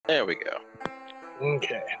There we go.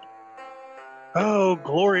 Okay. Oh,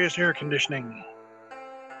 glorious air conditioning.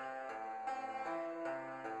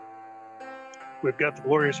 We've got the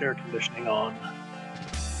glorious air conditioning on.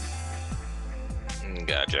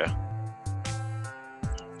 Gotcha.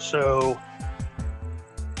 So,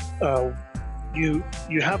 you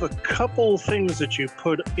have a couple things that you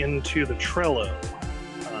put into the Trello.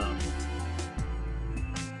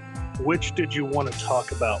 Which did you want to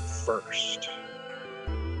talk about first?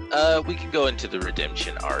 We can go into the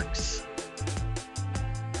redemption arcs.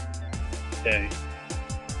 Okay.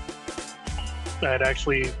 I had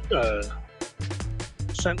actually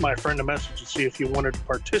sent my friend a message to see if he wanted to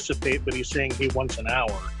participate, but he's saying he wants an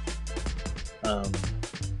hour.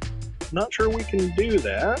 Not sure we can do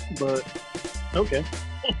that, but okay.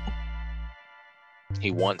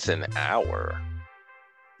 He wants an hour.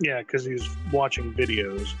 Yeah, because he's watching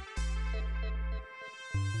videos.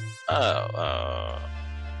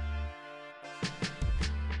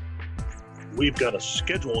 We've got a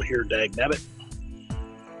schedule here, dagnabbit.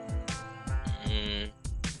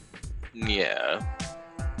 Yeah.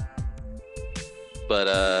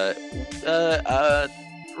 But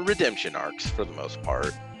redemption arcs for the most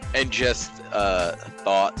part, and just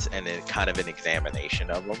thoughts and kind of an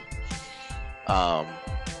examination of them.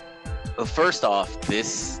 First off,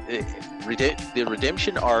 the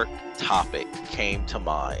redemption arc topic came to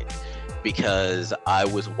mind because I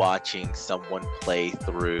was watching someone play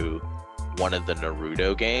through one of the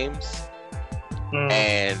Naruto games,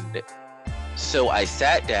 and so I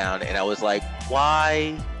sat down and I was like,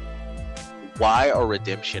 why are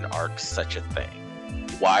redemption arcs such a thing?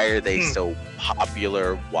 Why are they so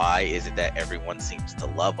popular? Why is it that everyone seems to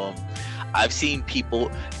love them? I've seen people,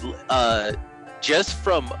 just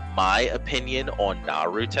from my opinion on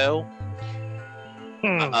Naruto,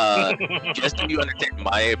 just so you understand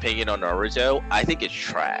my opinion on Naruto, I think it's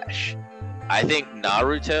trash. I think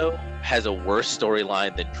Naruto has a worse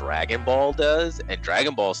storyline than Dragon Ball does, and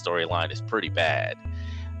Dragon Ball's storyline is pretty bad.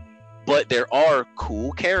 But there are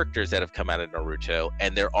cool characters that have come out of Naruto,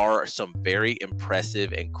 and there are some very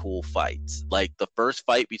impressive and cool fights. Like the first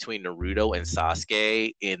fight between Naruto and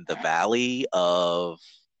Sasuke in the valley of...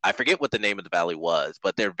 I forget what the name of the valley was,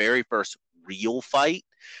 but their very first real fight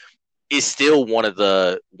is still one of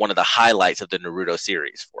the highlights of the Naruto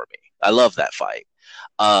series for me. I love that fight.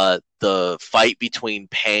 The fight between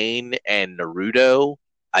Pain and Naruto,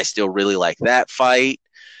 I still really like that fight.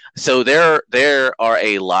 So there are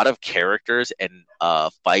a lot of characters and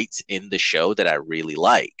fights in the show that I really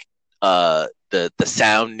like. The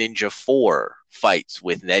Sound Ninja 4 fights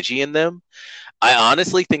with Neji in them. I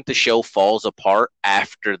honestly think the show falls apart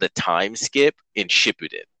after the time skip in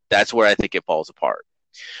Shippuden. That's where I think it falls apart.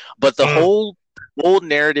 But the whole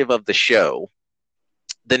narrative of the show,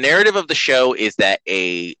 is that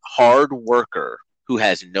a hard worker who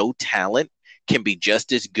has no talent can be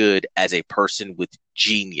just as good as a person with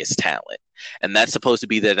genius talent. And that's supposed to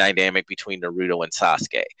be the dynamic between Naruto and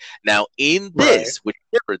Sasuke. Now, in this, which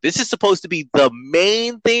this is supposed to be the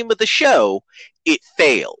main theme of the show, it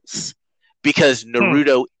fails. Because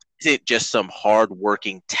Naruto isn't just some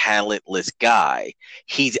hardworking, talentless guy.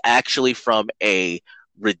 He's actually from a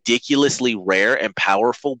ridiculously rare and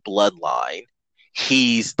powerful bloodline.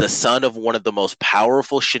 He's the son of one of the most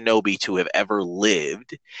powerful shinobi to have ever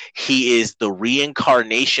lived. He is the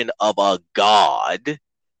reincarnation of a god.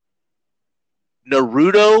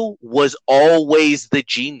 Naruto was always the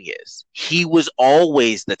genius. He was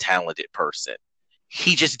always the talented person.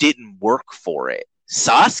 He just didn't work for it.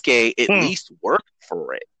 Sasuke at least worked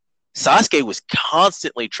for it. Sasuke was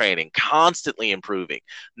constantly training, constantly improving.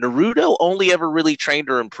 Naruto only ever really trained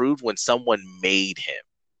or improved when someone made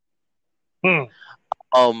him.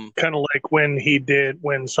 Kind of like when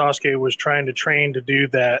Sasuke was trying to train to do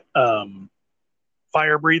that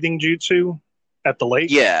fire breathing jutsu at the lake.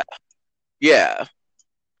 Yeah.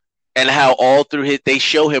 And how they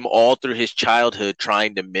show him all through his childhood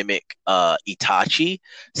trying to mimic Itachi.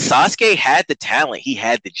 Sasuke had the talent, he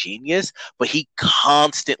had the genius, but he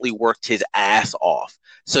constantly worked his ass off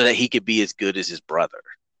so that he could be as good as his brother,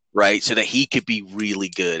 right? So that he could be really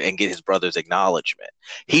good and get his brother's acknowledgement.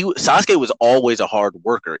 Sasuke was always a hard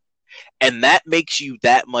worker, and that makes you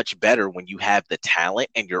that much better when you have the talent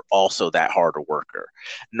and you're also that harder worker.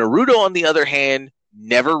 Naruto, on the other hand,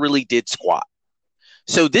 never really did squat.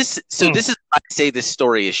 So this is why I say this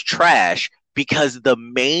story is trash, because the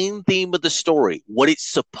main theme of the story, what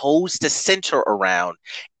it's supposed to center around,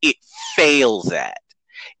 it fails at.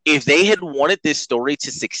 If they had wanted this story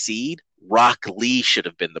to succeed, Rock Lee should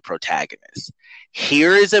have been the protagonist.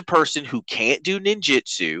 Here is a person who can't do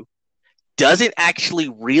ninjutsu, doesn't actually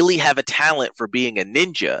really have a talent for being a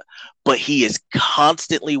ninja, but he is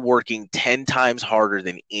constantly working 10 times harder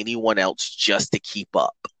than anyone else just to keep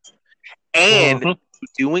up. And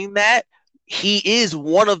doing that, he is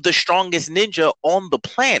one of the strongest ninja on the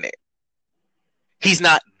planet. He's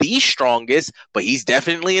not the strongest, but he's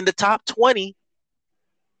definitely in the top 20.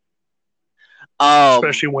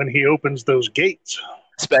 Especially when he opens those gates.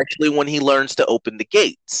 Especially when he learns to open the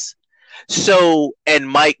gates. So, and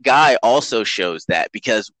Mike Guy also shows that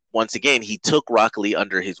because once again, he took Rock Lee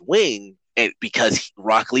under his wing and because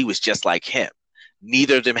Rock Lee was just like him.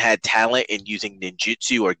 Neither of them had talent in using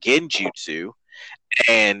ninjutsu or genjutsu,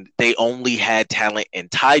 and they only had talent in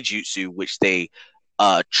taijutsu, which they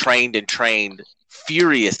trained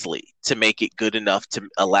furiously to make it good enough to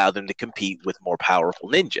allow them to compete with more powerful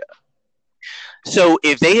ninja. So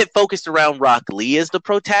if they had focused around Rock Lee as the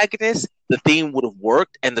protagonist, the theme would have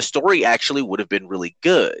worked and the story actually would have been really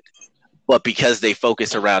good. But because they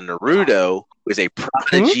focus around Naruto, who is a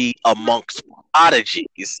prodigy amongst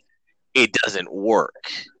prodigies, it doesn't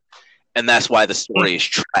work. And that's why the story is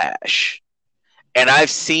trash. And I've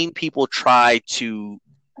seen people try to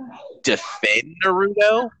defend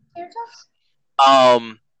Naruto.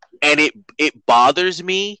 And it bothers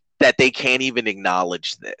me that they can't even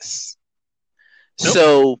acknowledge this. Nope.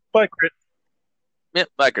 So, bye, Crit. Yeah,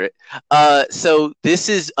 bye, Crit. So this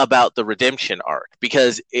is about the redemption arc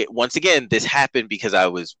because once again, this happened because I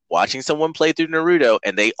was watching someone play through Naruto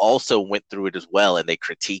and they also went through it as well and they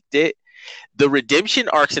critiqued it. The redemption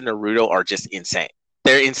arcs in Naruto are just insane.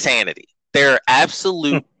 They're insanity. They're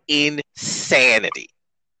absolute insanity.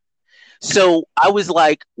 So I was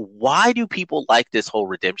like, why do people like this whole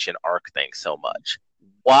redemption arc thing so much?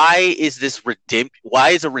 Why is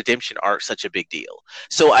a redemption arc such a big deal?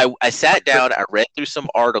 So I sat down, I read through some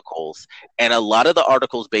articles, and a lot of the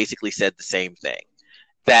articles basically said the same thing.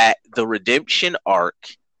 That the redemption arc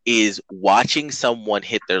is watching someone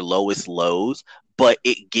hit their lowest lows, but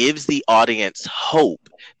it gives the audience hope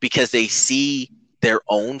because they see their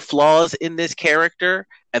own flaws in this character,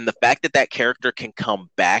 and the fact that character can come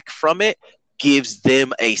back from it gives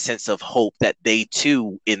them a sense of hope that they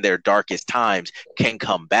too, in their darkest times, can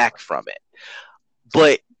come back from it.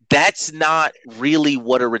 But that's not really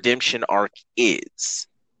what a redemption arc is,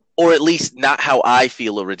 or at least not how I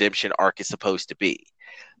feel a redemption arc is supposed to be.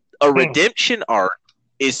 A redemption arc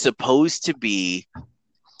is supposed to be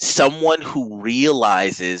someone who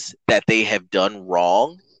realizes that they have done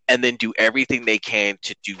wrong and then do everything they can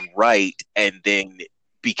to do right and then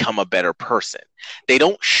become a better person. They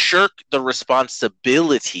don't shirk the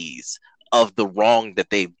responsibilities of the wrong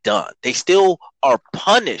that they've done. They still are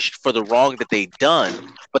punished for the wrong that they've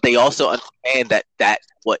done, but they also understand that that's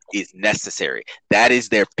what is necessary. That is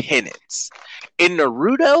their penance. In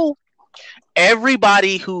Naruto, in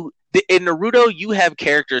Naruto, you have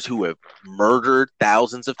characters who have murdered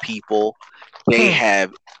thousands of people. They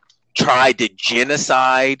have tried to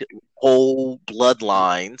genocide whole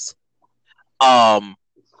bloodlines.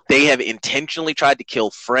 They have intentionally tried to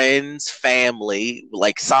kill friends, family,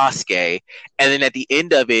 like Sasuke, and then at the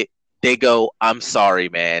end of it, they go, "I'm sorry,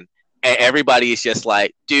 man," and everybody is just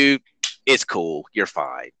like, "Dude, it's cool. You're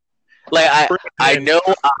fine." Like I know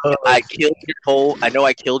I killed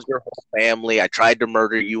your whole family. I tried to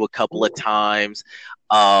murder you a couple of times,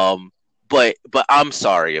 but I'm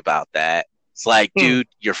sorry about that. It's like, dude,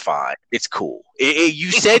 you're fine. It's cool.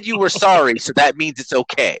 You said you were sorry, so that means it's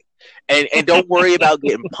okay. And don't worry about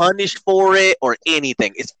getting punished for it or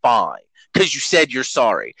anything. It's fine because you said you're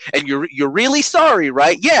sorry, and you're really sorry,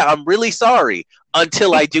 right? Yeah, I'm really sorry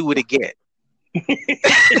until I do it again.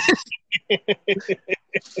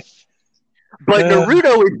 But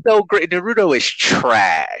Naruto is so great. Naruto is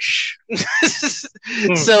trash.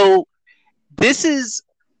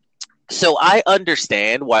 So I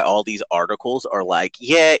understand why all these articles are like,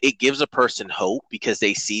 yeah, it gives a person hope because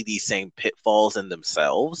they see these same pitfalls in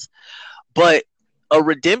themselves. But a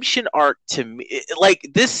redemption arc to me, like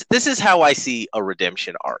this is how I see a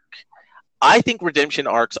redemption arc. I think redemption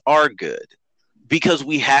arcs are good because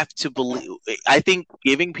we have to believe. I think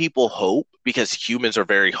giving people hope, because humans are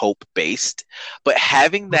very hope based, but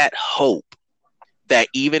having that hope that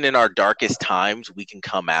even in our darkest times we can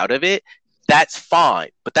come out of it, that's fine.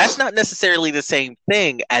 But that's not necessarily the same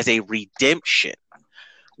thing as a redemption.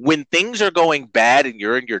 When things are going bad and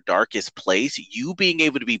you're in your darkest place, you being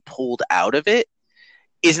able to be pulled out of it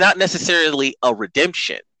is not necessarily a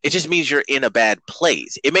redemption. It just means you're in a bad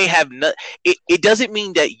place. It may have it doesn't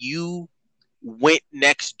mean that you went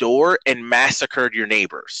next door and massacred your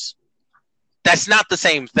neighbors. That's not the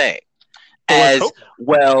same thing as,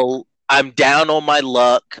 well, I'm down on my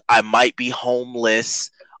luck. I might be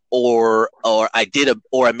homeless. or I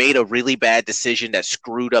made a really bad decision that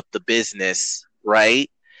screwed up the business,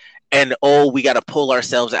 right? And we got to pull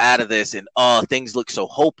ourselves out of this, and things look so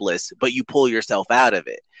hopeless, but you pull yourself out of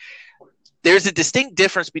it. There's a distinct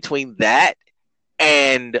difference between that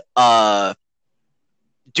and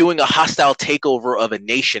doing a hostile takeover of a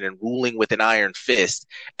nation and ruling with an iron fist,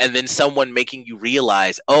 and then someone making you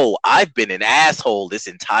realize, I've been an asshole this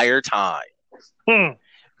entire time.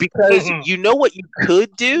 Because you know what you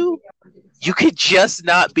could do? You could just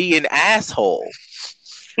not be an asshole.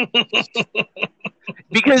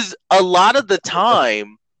 Because a lot of the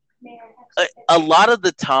time,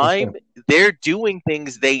 they're doing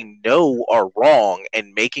things they know are wrong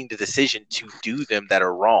and making the decision to do them that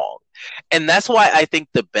are wrong. And that's why I think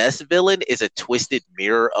the best villain is a twisted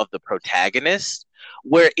mirror of the protagonist,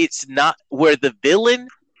 where the villain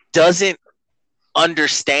doesn't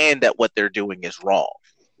understand that what they're doing is wrong,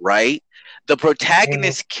 right? The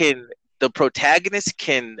protagonist can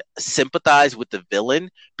sympathize with the villain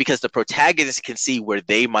because the protagonist can see where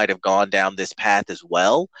they might have gone down this path as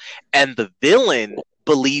well, and the villain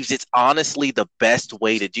believes it's honestly the best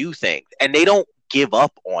way to do things, and they don't give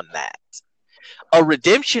up on that. A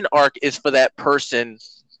redemption arc is for that person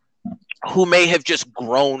who may have just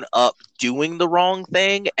grown up doing the wrong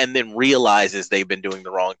thing and then realizes they've been doing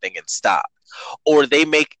the wrong thing and stop. Or they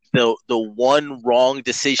make the one wrong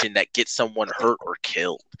decision that gets someone hurt or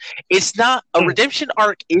killed. It's not a redemption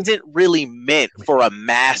arc isn't really meant for a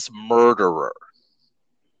mass murderer.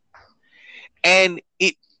 And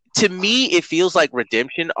to me, it feels like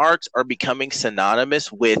redemption arcs are becoming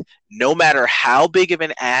synonymous with no matter how big of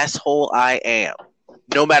an asshole I am,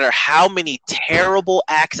 no matter how many terrible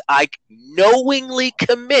acts I knowingly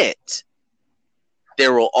commit,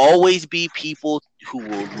 there will always be people who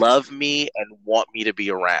will love me and want me to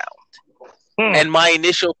be around. And my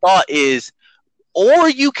initial thought is, or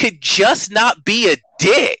you could just not be a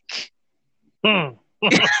dick.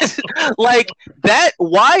 Like that.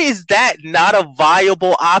 Why is that not a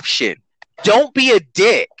viable option? Don't be a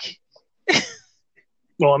dick.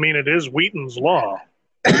 Well, I mean, it is Wheaton's law,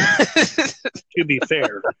 to be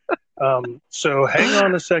fair. So hang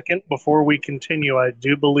on a second before we continue. I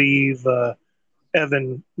do believe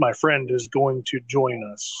Evan, my friend, is going to join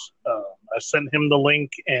us. I sent him the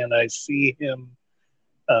link, and I see him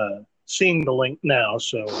seeing the link now.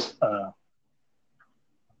 So,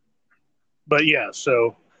 but yeah,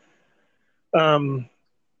 so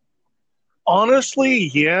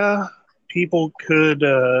honestly, yeah, people could,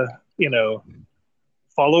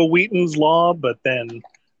 follow Wheaton's law, but then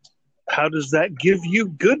how does that give you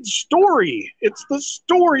good story? It's the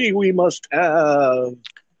story we must have.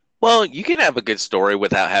 Well, you can have a good story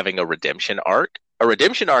without having a redemption arc. A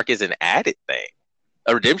redemption arc is an added thing.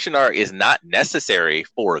 A redemption arc is not necessary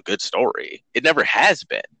for a good story. It never has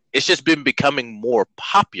been. It's just been becoming more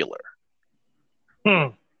popular.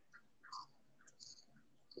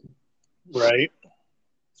 Right.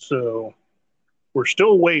 So we're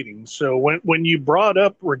still waiting. So when you brought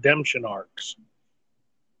up redemption arcs,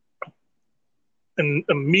 and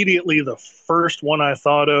immediately the first one I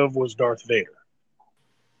thought of was Darth Vader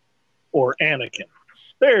or Anakin.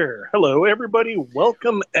 There. Hello, everybody.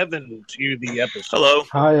 Welcome, Evan, to the episode. Hello.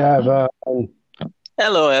 Hi, Evan.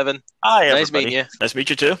 Hello, Evan. Hi, everybody. Nice meeting you. Nice to meet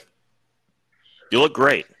you, too. You look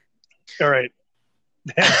great. All right.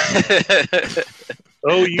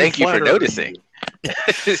 Thank you for noticing.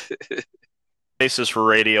 Basis for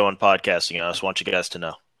radio and podcasting. I just want you guys to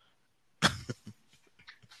know.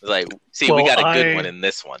 We got a good one in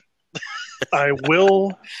this one. I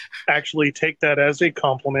will actually take that as a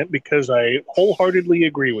compliment because I wholeheartedly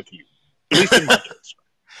agree with you. At least in my case.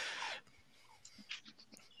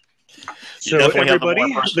 So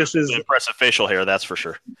everybody, this is impressive facial hair, that's for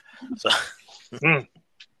sure.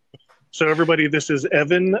 So everybody, this is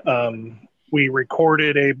Evan. We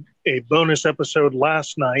recorded a bonus episode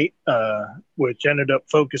last night, which ended up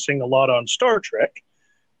focusing a lot on Star Trek,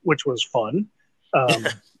 which was fun.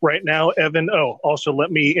 Right now, Evan. Also,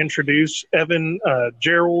 let me introduce Evan.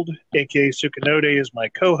 Gerald, aka Sukanode, is my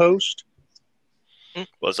co-host.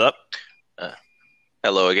 What's up?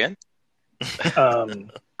 Hello again.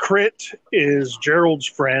 Crit is Gerald's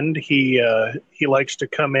friend. He likes to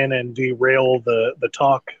come in and derail the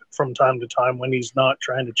talk from time to time when he's not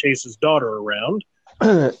trying to chase his daughter around.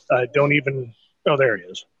 Don't even. Oh, there he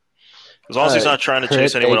is. As long as he's not trying to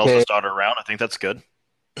chase anyone else's daughter around, I think that's good.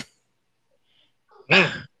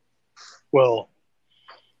 Well,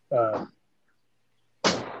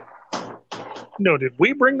 no, did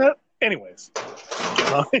we bring that? Anyways,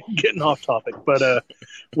 getting off topic, but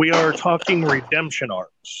we are talking redemption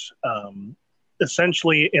arcs.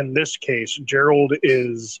 essentially, in this case, Gerald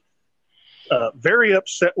is very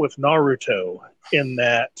upset with Naruto in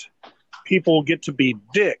that people get to be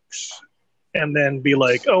dicks and then be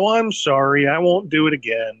like, oh, I'm sorry, I won't do it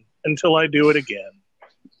again until I do it again.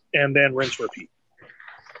 And then rinse, repeat.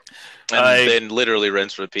 And then literally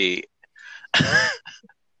rinse, repeat.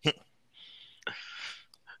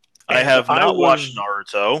 I have not watched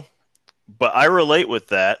Naruto, but I relate with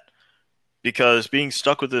that because being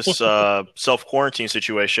stuck with this self-quarantine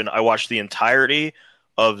situation, I watched the entirety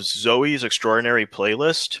of Zoe's Extraordinary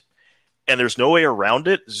Playlist, and there's no way around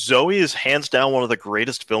it. Zoe is hands down one of the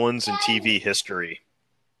greatest villains in TV history.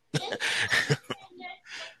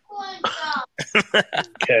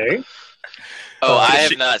 Okay. Oh, I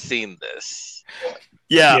have not seen this.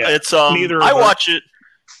 Yeah, it's I watch it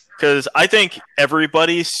because I think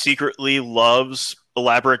everybody secretly loves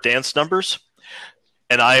elaborate dance numbers,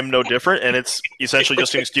 and I am no different. And it's essentially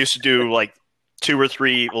just an excuse to do like 2 or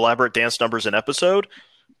 3 elaborate dance numbers an episode.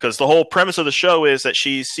 Because the whole premise of the show is that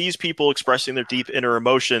she sees people expressing their deep inner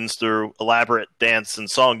emotions through elaborate dance and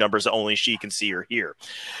song numbers that only she can see or hear.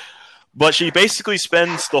 But she basically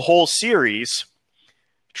spends the whole series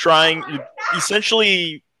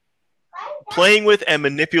essentially playing with and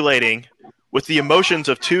manipulating with the emotions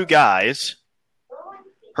of 2 guys,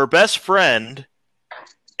 her best friend,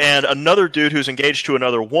 and another dude who's engaged to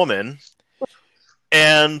another woman.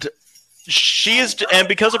 And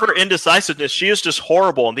because of her indecisiveness, she is just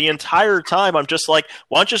horrible. And the entire time, I'm just like,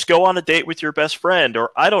 why don't you just go on a date with your best friend?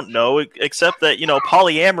 Or I don't know, except that,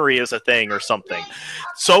 polyamory is a thing or something.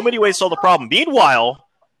 So many ways to solve the problem. Meanwhile,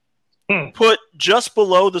 put just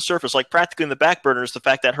below the surface, like practically in the back burner, is the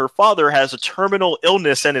fact that her father has a terminal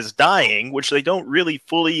illness and is dying, which they don't really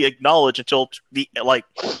fully acknowledge until the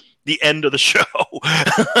end of the show.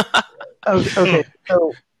 Okay,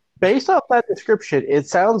 so based off that description, it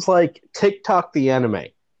sounds like TikTok the anime.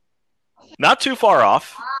 Not too far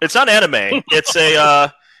off. It's not anime. It's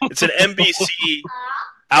it's an NBC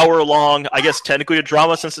hour-long, I guess technically a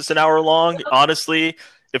drama since it's an hour long. Honestly,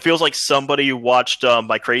 it feels like somebody watched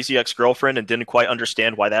My Crazy Ex-Girlfriend and didn't quite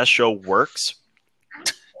understand why that show works.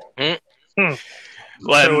 So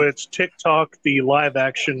it's TikTok the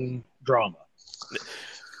live-action drama.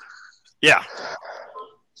 Yeah.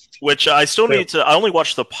 Which I still need to. I only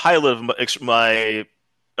watched the pilot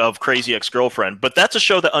of Crazy Ex-Girlfriend, but that's a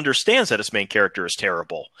show that understands that its main character is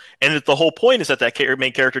terrible, and the whole point is that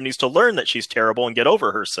main character needs to learn that she's terrible and get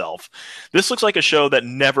over herself. This looks like a show that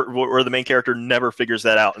where the main character never figures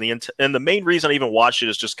that out, and the main reason I even watched it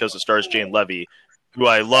is just because it stars Jane Levy, who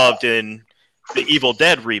I loved in the Evil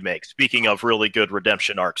Dead remake. Speaking of really good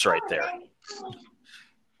redemption arcs, right there.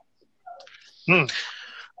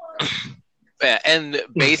 Yeah, and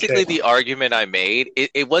basically the argument I made,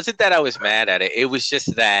 it wasn't that I was mad at it. It was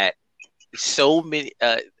just that so many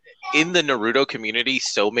in the Naruto community,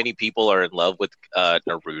 so many people are in love with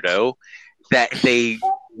Naruto that they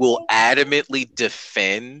will adamantly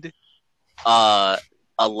defend a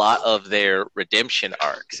lot of their redemption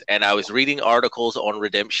arcs. And I was reading articles on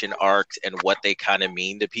redemption arcs and what they kind of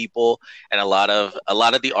mean to people, and a lot of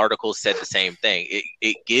the articles said the same thing.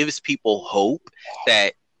 It gives people hope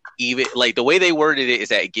that, even like the way they worded it is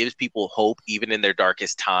that it gives people hope even in their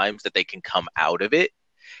darkest times that they can come out of it.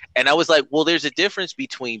 And I was like, well, there's a difference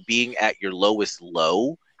between being at your lowest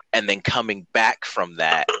low and then coming back from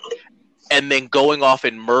that and then going off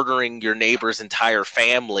and murdering your neighbor's entire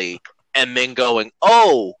family and then going,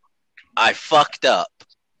 oh, I fucked up,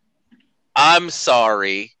 I'm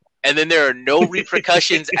sorry, and then there are no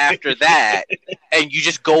repercussions after that, and you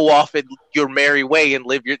just go off in your merry way and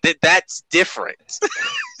live that's different.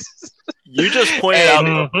 You just pointed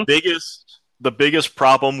out the biggest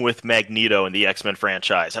problem with Magneto in the X-Men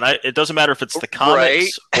franchise, and it doesn't matter if it's the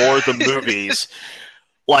comics or the movies.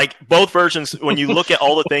 Like both versions, when you look at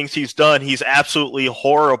all the things he's done, he's absolutely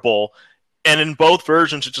horrible. And in both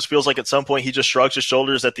versions, it just feels like at some point he just shrugs his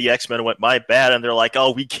shoulders at the X-Men and went, my bad. And they're like, oh,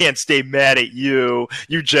 we can't stay mad at you.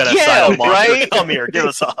 You genocidal monster. Right? Come here, give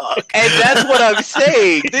us a hug. And that's what I'm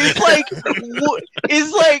saying.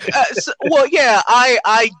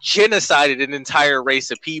 I genocided an entire race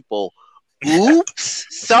of people. Oops.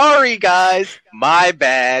 Sorry, guys. My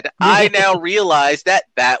bad. I now realize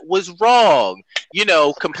that was wrong.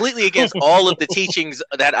 Completely against all of the teachings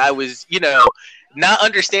that I was, not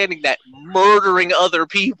understanding that murdering other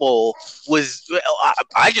people was.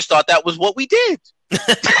 I just thought that was what we did.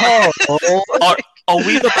 Are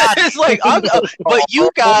we the bad? It's like, but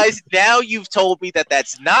you guys, now you've told me that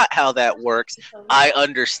that's not how that works. I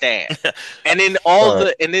understand. And then all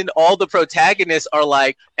the protagonists are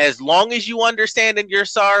like, as long as you understand and you're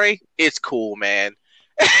sorry, it's cool, man.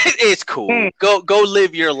 It's cool. Go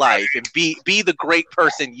live your life and be the great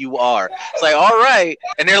person you are. It's like, all right.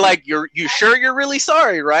 And they're like, you sure you're really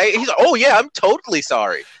sorry, right? He's like, oh yeah, I'm totally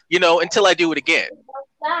sorry. Until I do it again.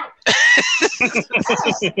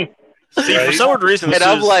 See, for some weird reason, and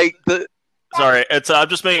I'm like, sorry, I'm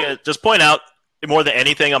just making it. Just point out more than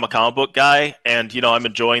anything, I'm a comic book guy, and I'm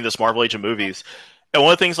enjoying this Marvel Age of movies. And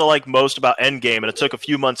one of the things I like most about Endgame, and it took a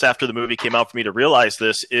few months after the movie came out for me to realize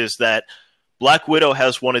this, is that Black Widow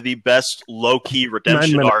has one of the best low-key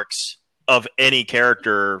redemption arcs of any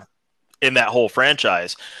character in that whole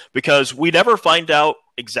franchise, because we never find out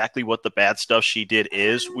exactly what the bad stuff she did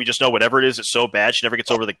is. We just know whatever it is, it's so bad, she never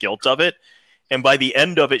gets over the guilt of it. And by the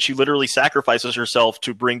end of it, she literally sacrifices herself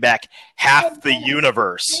to bring back half the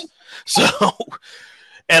universe. So,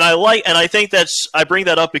 and I think I bring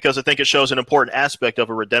that up because I think it shows an important aspect of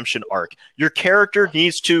a redemption arc. Your character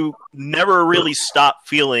needs to never really stop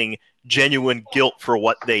feeling genuine guilt for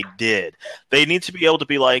what they did. They need to be able to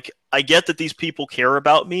be like, I get that these people care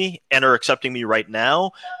about me and are accepting me right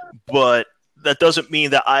now, but that doesn't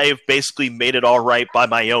mean that I've basically made it all right by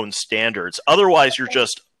my own standards. Otherwise, you're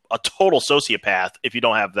just a total sociopath if you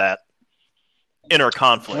don't have that inner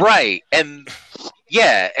conflict. Right. And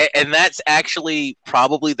yeah, and that's actually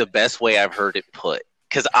probably the best way I've heard it put,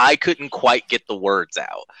 because I couldn't quite get the words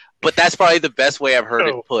out. But that's probably the best way I've heard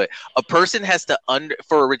it put. A person has to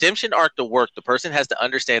for a redemption arc to work, the person has to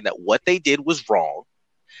understand that what they did was wrong.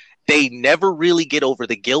 They never really get over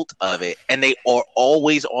the guilt of it, and they are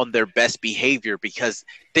always on their best behavior, because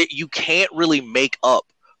you can't really make up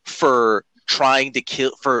for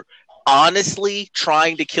honestly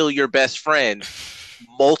trying to kill your best friend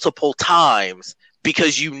multiple times,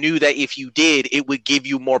 because you knew that if you did, it would give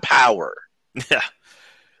you more power. Yeah.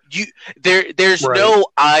 There's right. No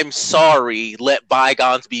I'm sorry, let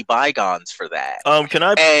bygones be bygones for that. I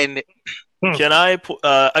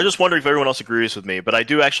just wonder if everyone else agrees with me, but I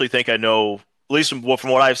do actually think I know, at least from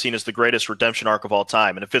what I've seen, is the greatest redemption arc of all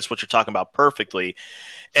time, and it fits what you're talking about perfectly.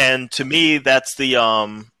 And to me, that's the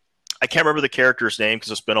I can't remember the character's name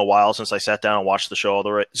because it's been a while since I sat down and watched the show all the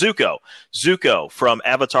way. Zuko from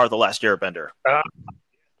Avatar: The Last Airbender.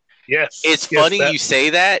 Yes. It's funny you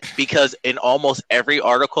say that, because in almost every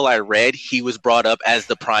article I read, he was brought up as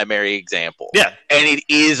the primary example. Yeah. And it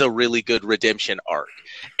is a really good redemption arc.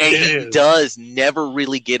 And he does never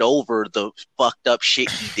really get over the fucked up shit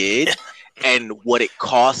he did and what it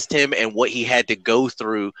cost him and what he had to go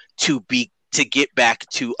through to get back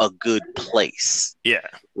to a good place. Yeah.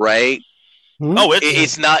 Right? Oh,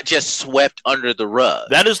 it's not just swept under the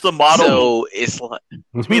rug. That is the model. So it's like,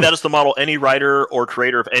 to me, that is the model any writer or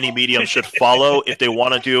creator of any medium should follow if they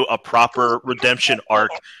want to do a proper redemption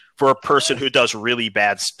arc for a person who does really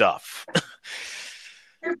bad stuff.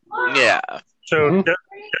 Yeah. So just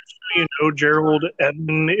so you know, Gerald,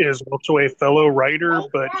 Edmund is also a fellow writer,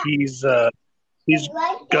 but he's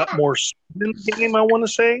got more skin in the game, I want to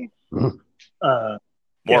say. More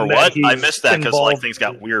what? I missed that because things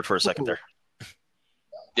got weird for a second there.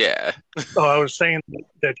 Yeah. I was saying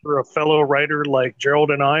that you're a fellow writer like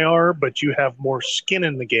Gerald and I are, but you have more skin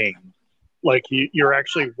in the game. Like you're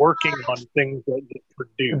actually working on things that get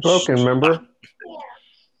produced. Broken, remember?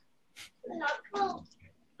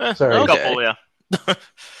 Sorry. A couple, yeah.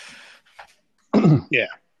 Yeah.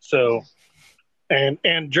 So,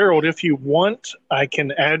 and Gerald, if you want, I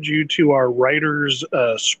can add you to our writers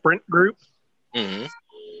sprint group. Mm-hmm.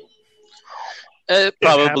 It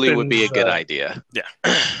probably would be a good idea. Yeah.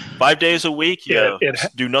 5 days a week,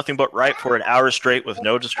 do nothing but write for an hour straight with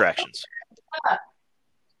no distractions.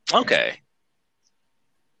 Okay.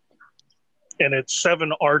 And it's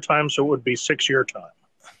 7 our time, so it would be 6 your time.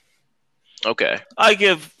 Okay.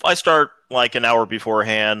 I start like an hour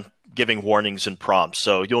beforehand giving warnings and prompts,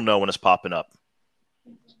 so you'll know when it's popping up.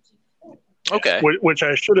 Okay. Which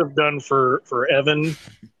I should have done for Evan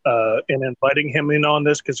in inviting him in on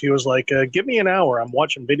this, because he was like, give me an hour. I'm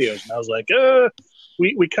watching videos. And I was like,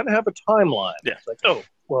 we kind of have a timeline. Yeah. It's like, oh,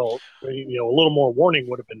 well, a little more warning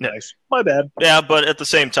would have been nice. My bad. Yeah, but at the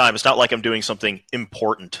same time, it's not like I'm doing something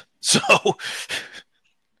important. So,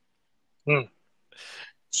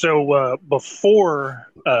 So before,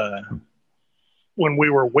 when we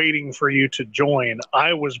were waiting for you to join,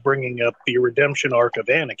 I was bringing up the redemption arc of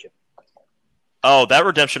Anakin. Oh, that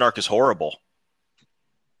redemption arc is horrible.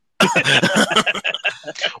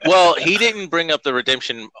 Well, he didn't bring up the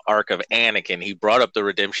redemption arc of Anakin. He brought up the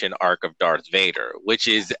redemption arc of Darth Vader, which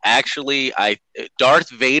is actually Darth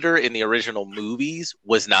Vader in the original movies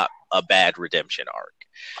was not a bad redemption arc,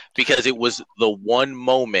 because it was the one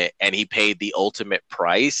moment and he paid the ultimate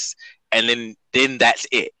price, and then that's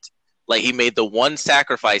it. Like he made the one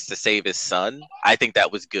sacrifice to save his son. I think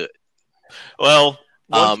that was good. Well,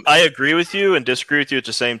 I agree with you and disagree with you at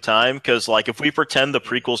the same time, because like if we pretend the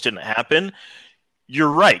prequels didn't happen,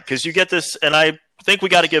 you're right, because you get this, and I think we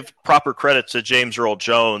got to give proper credit to James Earl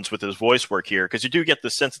Jones with his voice work here, because you do get the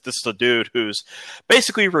sense that this is a dude who's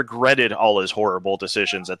basically regretted all his horrible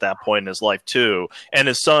decisions at that point in his life too, and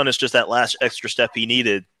his son is just that last extra step he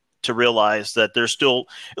needed to realize that there's still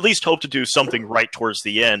at least hope to do something right towards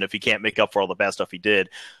the end if he can't make up for all the bad stuff he did.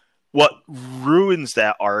 What ruins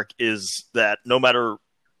that arc is that no matter,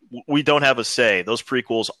 we don't have a say. Those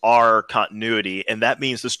prequels are continuity, and that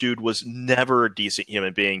means this dude was never a decent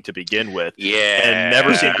human being to begin with. Yeah, and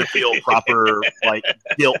never seemed to feel proper like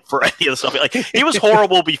guilt for any of the stuff. Like he was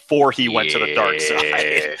horrible before he went to the dark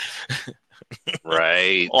side.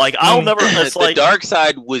 Right. Like I'll never. It's The dark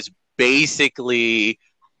side was basically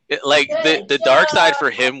like the dark side for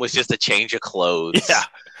him was just a change of clothes. Yeah.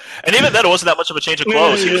 And even then, it wasn't that much of a change of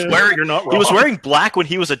clothes. He was wearing, You're not wrong. he was wearing black when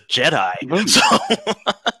he was a Jedi. So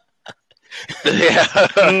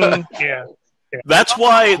Yeah. that's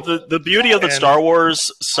why the beauty of the Star Wars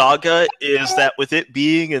saga is that with it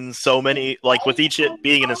being in so many, like with each it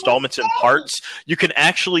being in installments and parts, you can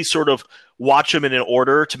actually sort of watch them in an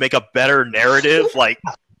order to make a better narrative, like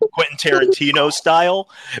Quentin Tarantino style.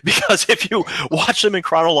 Because if you watch them in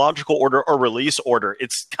chronological order or release order,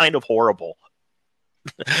 it's kind of horrible.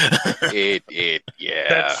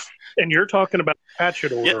 Yeah. And you're talking about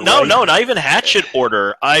Hatchet order. Yeah, no, right? no, not even Hatchet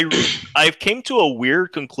order. I've came to a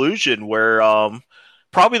weird conclusion where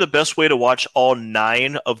probably the best way to watch all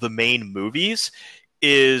 9 of the main movies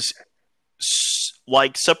is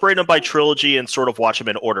like separate them by trilogy and sort of watch them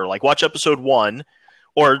in order. Like watch episode 1,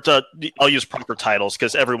 or I'll use proper titles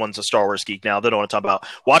because everyone's a Star Wars geek now. They don't want to talk about.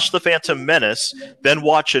 Watch The Phantom Menace, then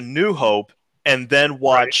watch A New Hope, and then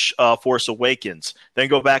watch Force Awakens. Then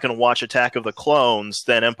go back and watch Attack of the Clones,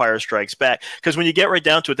 then Empire Strikes Back. Because when you get right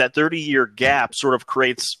down to it, that 30-year gap sort of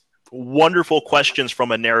creates wonderful questions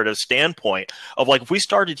from a narrative standpoint of like, if we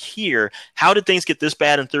started here, how did things get this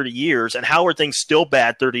bad in 30 years, and how are things still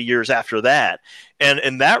bad 30 years after that? And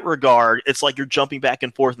in that regard, it's like you're jumping back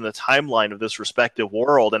and forth in the timeline of this respective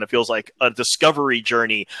world, and it feels like a discovery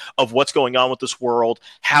journey of what's going on with this world,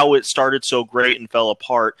 how it started so great and fell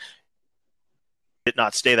apart, it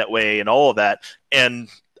not stay that way, and all of that. And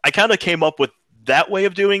I kind of came up with that way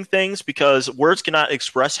of doing things because words cannot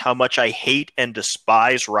express how much I hate and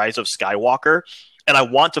despise Rise of Skywalker, and I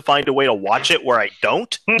want to find a way to watch it where I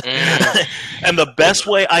don't. And the best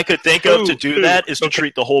way I could think of to do that is to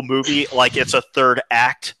treat the whole movie like it's a third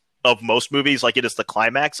act of most movies, like it is the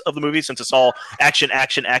climax of the movie, since it's all action,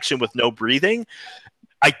 action, action with no breathing.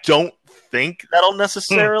 I don't think that'll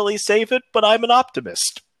necessarily save it, but I'm an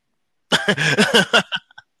optimist.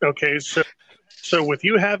 Okay, so with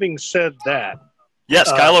you having said that,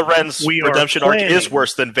 yes, Kylo Ren's we are redemption arc planning- is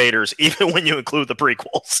worse than Vader's, even when you include the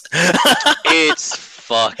prequels. It's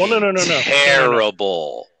fucking no.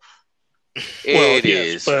 terrible. It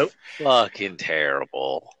is but fucking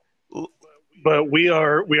terrible. we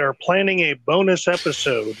are planning a bonus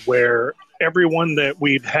episode where everyone that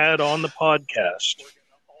we've had on the podcast,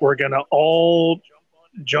 we're gonna all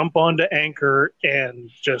jump onto Anchor and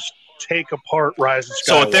just take apart Rise of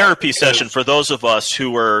Skywalker. So a therapy session for those of us who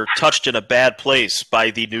were touched in a bad place by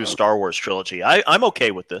the new Star Wars trilogy. I'm okay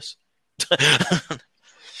with this.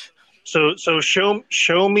 So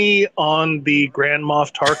show me on the Grand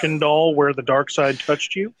Moff Tarkin doll where the dark side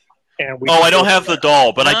touched you. And I don't have the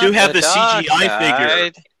doll, but I do have the dark CGI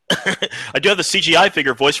side. figure. I do have the CGI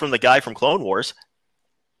figure voiced from the guy from Clone Wars.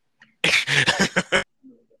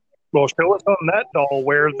 Well, show us on that doll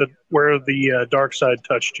where the dark side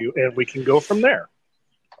touched you, and we can go from there.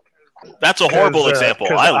 That's a horrible example.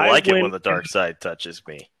 'cause I I like it went- when the dark side touches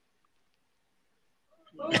me.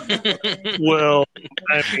 Well,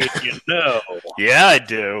 I mean, you know, Yeah, I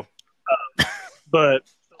do. but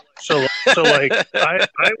so like I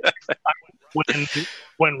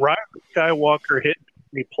when Rise of Skywalker hit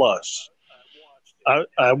me plus,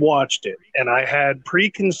 I watched it and I had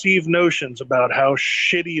preconceived notions about how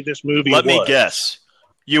shitty this movie was. Let me guess.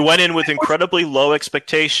 You went in with incredibly low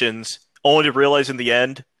expectations, only to realize in the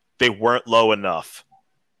end they weren't low enough.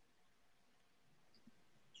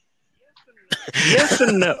 Yes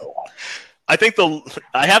and no. I think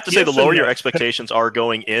I have to say Yes the lower and your no. expectations are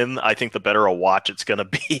going in, I think the better a watch it's going to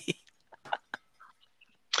be.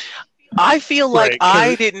 I feel like Right, 'cause-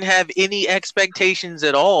 I didn't have any expectations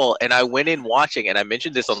at all, and I went in watching, and I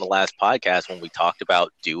mentioned this on the last podcast when we talked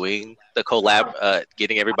about doing the collab,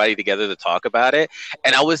 getting everybody together to talk about it,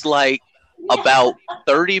 and I was like, about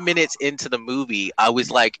 30 minutes into the movie, I was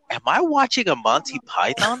like, am I watching a Monty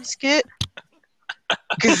Python skit?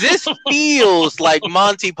 Because this feels like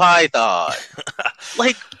Monty Python.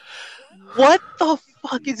 Like, what the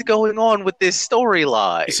fuck is going on with this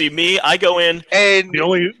storyline? You see, me, I go in, and The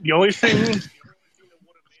only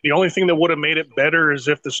thing that would have made it better is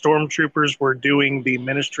if the stormtroopers were doing the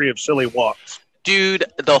Ministry of Silly Walks. dude,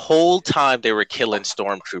 the whole time they were killing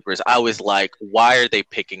stormtroopers, I was like, why are they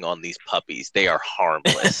picking on these puppies? They are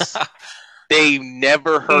harmless. They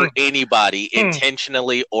never hurt anybody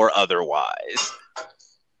intentionally or otherwise.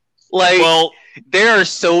 Like, well, there are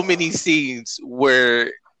so many scenes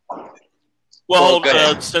where. Well,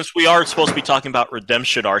 since we are supposed to be talking about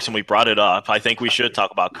redemption arcs and we brought it up, I think we should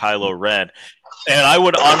talk about Kylo Ren. And I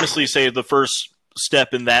would honestly say the first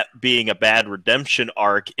step in that being a bad redemption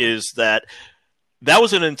arc is that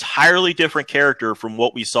was an entirely different character from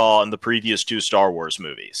what we saw in the previous two Star Wars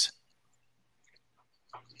movies.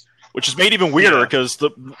 Which is made even weirder because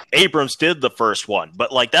Abrams did the first one.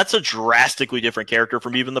 But like that's a drastically different character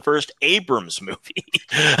from even the first Abrams movie.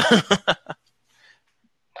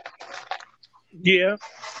 Yeah,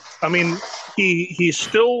 I mean, he's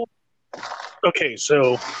still okay.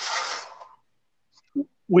 So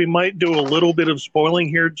we might do a little bit of spoiling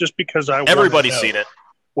here, just because everybody's seen it.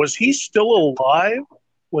 Was he still alive?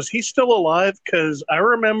 Because I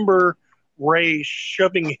remember Rey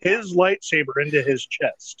shoving his lightsaber into his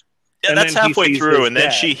chest. Yeah, and that's halfway through, and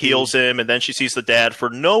then she heals him, and then she sees the dad for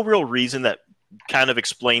no real reason that kind of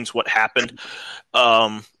explains what happened.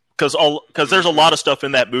 Because there's a lot of stuff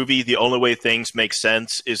in that movie. The only way things make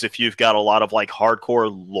sense is if you've got a lot of like hardcore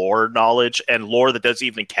lore knowledge and lore that doesn't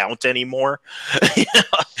even count anymore.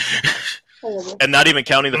 And not even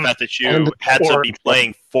counting the fact that you had to be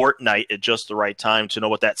playing Fortnite at just the right time to know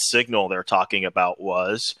what that signal they're talking about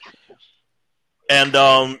was. And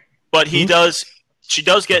but she does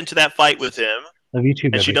get into that fight with him,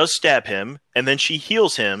 and she does stab him, and then she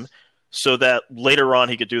heals him. So that later on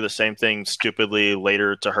he could do the same thing stupidly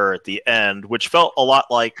later to her at the end, which felt a lot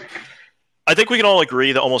like... I think we can all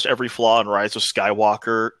agree that almost every flaw in Rise of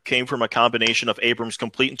Skywalker came from a combination of Abrams'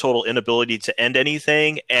 complete and total inability to end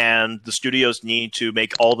anything and the studio's need to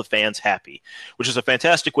make all the fans happy, which is a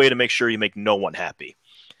fantastic way to make sure you make no one happy.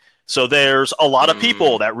 So there's a lot of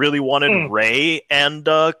people that really wanted Rey and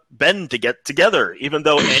Ben to get together, even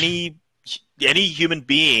though any human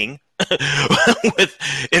being... with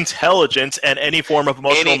intelligence and any form of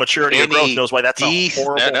emotional maturity or growth knows why that's a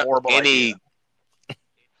horrible idea.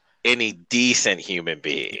 Any decent human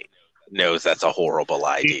being knows that's a horrible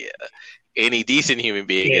idea. Any decent human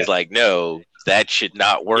being is like, no, that should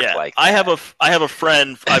not work like that. I have a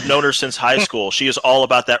friend, I've known her since high school. She is all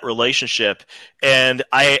about that relationship. And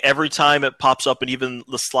every time it pops up in even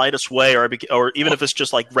the slightest way, or even if it's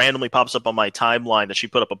just like randomly pops up on my timeline that she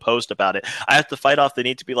put up a post about it, I have to fight off the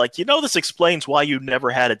need to be like, this explains why you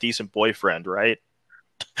never had a decent boyfriend, right?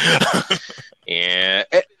 Yeah.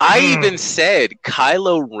 I even said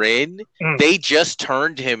Kylo Ren, they just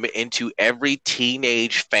turned him into every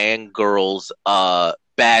teenage fangirl's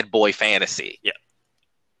bad boy fantasy. Yeah.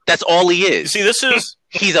 That's all he is. See,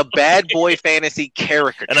 he's a bad boy fantasy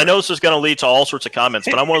character. And I know this is going to lead to all sorts of comments,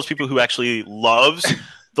 but I'm one of those people who actually loves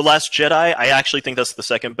The Last Jedi. I actually think that's the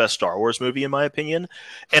second best Star Wars movie, in my opinion.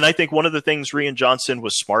 And I think one of the things Rian Johnson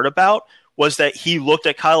was smart about was that he looked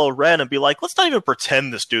at Kylo Ren and be like, let's not even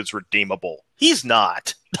pretend this dude's redeemable. He's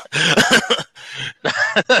not. And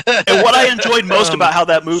what I enjoyed most about how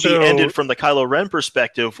that movie ended from the Kylo Ren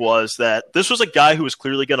perspective was that this was a guy who was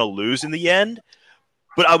clearly going to lose in the end,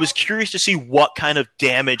 but I was curious to see what kind of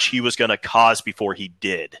damage he was going to cause before he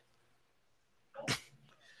did.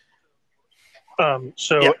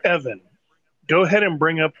 Evan, go ahead and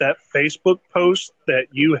bring up that Facebook post that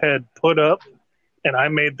you had put up, and I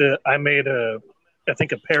made a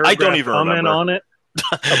paragraph I don't even comment remember. on it.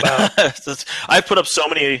 About I've put up so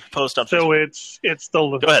many posts on Facebook. It's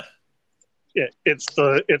the Go ahead. It's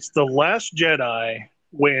the Last Jedi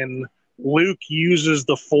when Luke uses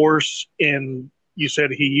the Force in. You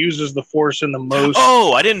said he uses the Force in the most.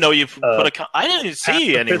 Oh, I didn't know you put a. I didn't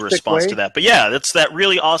see any response to that, but yeah, that's that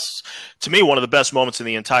really awesome. To me, one of the best moments in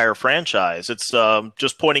the entire franchise. It's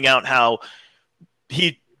just pointing out how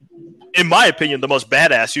he, in my opinion, the most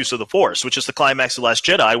badass use of the Force, which is the climax of Last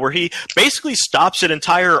Jedi, where he basically stops an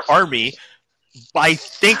entire army by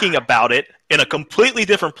thinking about it in a completely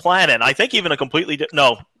different planet. I think even a completely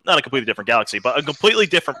not a completely different galaxy, but a completely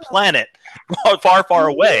different planet far, far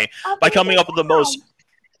away by coming up with the most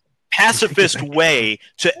pacifist way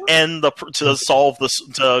to solve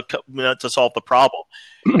the problem.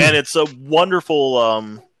 And it's a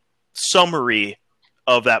wonderful summary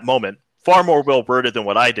of that moment. far more well worded than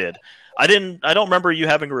what I did. I don't remember you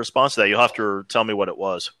having a response to that. You'll have to tell me what it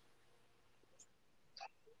was.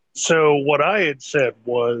 So what I had said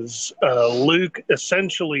was Luke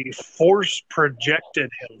essentially force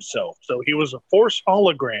projected himself. So he was a force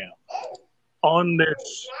hologram on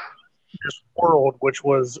this world, which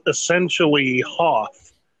was essentially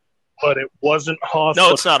Hoth, but it wasn't Hoth.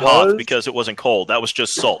 No, it's not Hoth because it wasn't cold. That was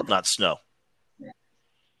just salt, not snow.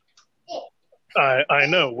 I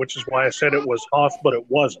know, which is why I said it was Hoth, but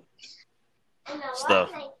it wasn't.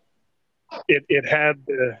 It had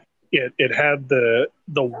the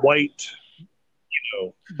white,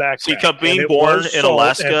 background. See, being born in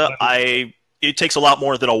Alaska, it takes a lot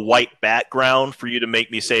more than a white background for you to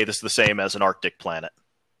make me say this is the same as an Arctic planet.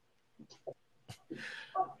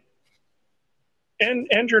 And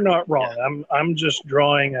you're not wrong. Yeah. I'm just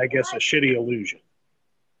drawing, I guess, a shitty illusion.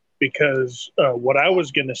 Because what I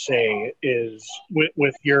was going to say is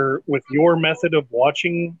with your method of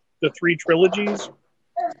watching the three trilogies,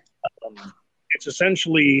 it's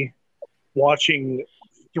essentially watching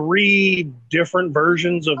three different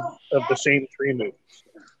versions of the same three movies.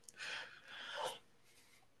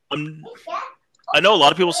 I know a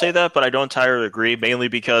lot of people say that, but I don't entirely agree, mainly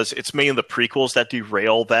because it's mainly the prequels that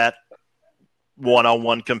derail that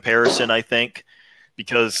one-on-one comparison, I think.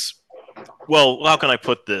 Because, well, how can I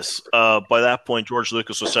put this? By that point, George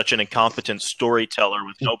Lucas was such an incompetent storyteller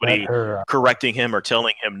with nobody correcting him or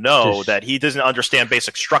telling him no, that he doesn't understand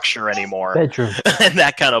basic structure anymore. And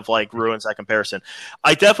that kind of ruins that comparison.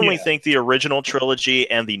 I definitely think the original trilogy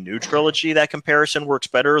and the new trilogy, that comparison works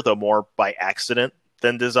better, though more by accident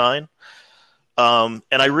than design. And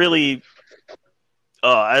I really...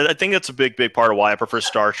 I think that's a big part of why I prefer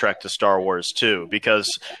Star Trek to Star Wars, too. Because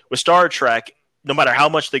with Star Trek, no matter how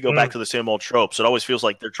much they go back to the same old tropes, it always feels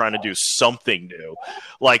like they're trying to do something new.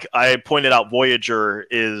 Like I pointed out, Voyager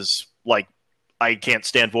is I can't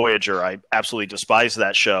stand Voyager. I absolutely despise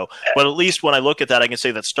that show. But at least when I look at that, I can say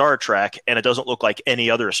that's Star Trek, and it doesn't look like any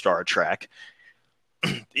other Star Trek.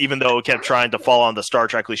 Even though it kept trying to fall on the Star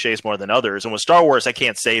Trek cliches more than others. And with Star Wars, I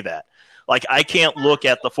can't say that. I can't look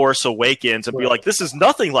at The Force Awakens and be like, this is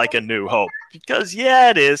nothing like A New Hope. Because, yeah,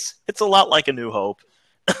 it is. It's a lot like A New Hope.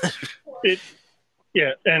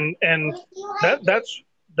 Yeah, and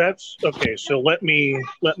that's okay. So let me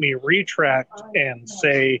retract and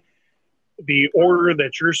say the order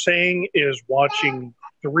that you're saying is watching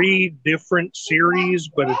three different series,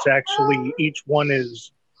 but it's actually each one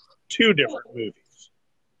is two different movies.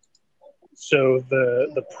 So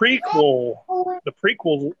the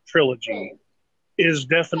prequel trilogy is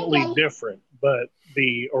definitely different, but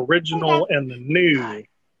the original and the new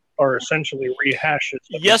are essentially rehashes.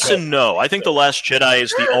 Yes and no. I think The Last Jedi is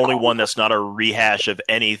the only one that's not a rehash of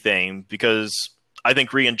anything, because I think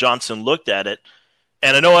Rian Johnson looked at it,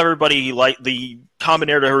 and I know everybody, the common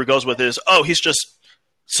narrative who goes with is, he's just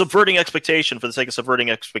subverting expectation for the sake of subverting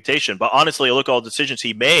expectation. But honestly, I look at all the decisions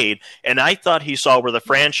he made, and I thought he saw where the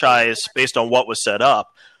franchise, based on what was set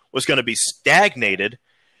up, was going to be stagnated,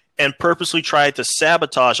 and purposely tried to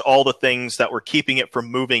sabotage all the things that were keeping it from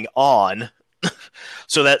moving on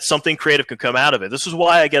so that something creative could come out of it. This is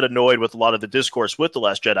why I get annoyed with a lot of the discourse with The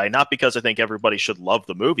Last Jedi, not because I think everybody should love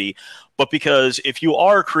the movie, but because if you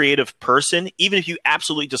are a creative person, even if you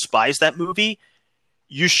absolutely despise that movie,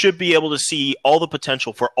 you should be able to see all the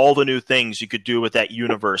potential for all the new things you could do with that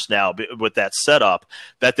universe now, with that setup,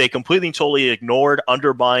 that they completely and totally ignored,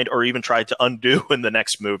 undermined, or even tried to undo in the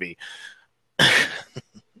next movie.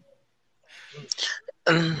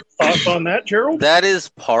 Thoughts on that, Gerald? That is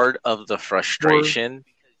part of the frustration,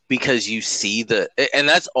 because you see and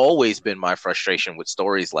that's always been my frustration with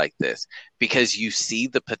stories like this, because you see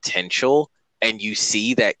the potential and you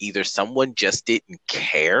see that either someone just didn't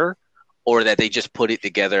care, or that they just put it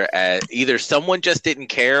together as either someone just didn't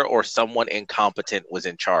care or someone incompetent was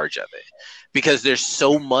in charge of it. Because there's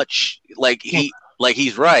so much,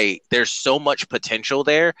 he's right, there's so much potential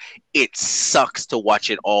there. It sucks to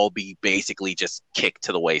watch it all be basically just kicked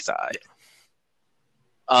to the wayside.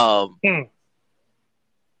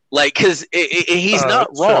 Because he's not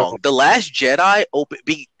wrong. The Last Jedi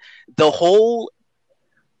the whole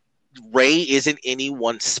Rey isn't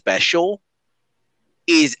anyone special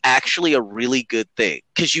is actually a really good thing,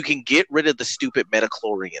 because you can get rid of the stupid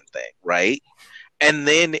midichlorian thing, right? And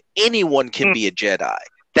then anyone can be a Jedi.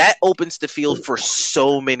 That opens the field for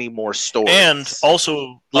so many more stories. And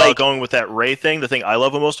also, going with that Rey thing, the thing I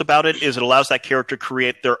love most about it is it allows that character to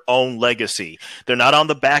create their own legacy. They're not on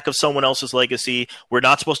the back of someone else's legacy. We're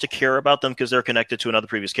not supposed to care about them because they're connected to another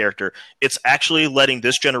previous character. It's actually letting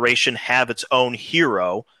this generation have its own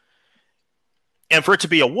hero. And for it to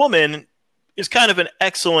be a woman, is kind of an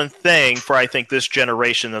excellent thing for, I think, this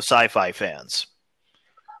generation of sci-fi fans.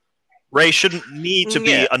 Rey shouldn't need to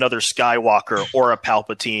be another Skywalker or a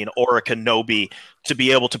Palpatine or a Kenobi to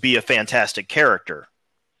be able to be a fantastic character.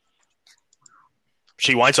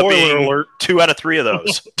 She winds up being 2 out of 3 of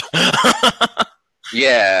those.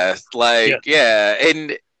 Yeah,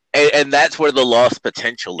 and that's where the lost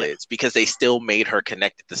potential is, because they still made her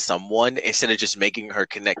connected to someone instead of just making her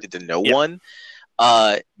connected to no one.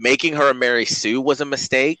 Making her a Mary Sue was a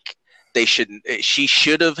mistake. She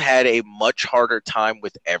should have had a much harder time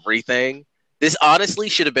with everything. This honestly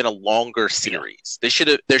should have been a longer series. There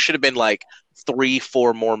should have been like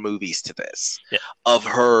 3-4 more movies to this of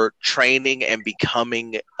her training and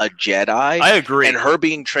becoming a Jedi. I agree. And her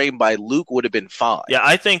being trained by Luke would have been fine. Yeah,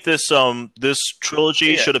 I think this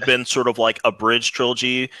trilogy should have been sort of like a bridge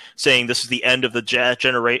trilogy, saying this is the end of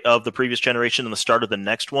the previous generation and the start of the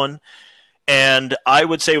next one. And I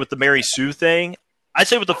would say with the Mary Sue thing, I'd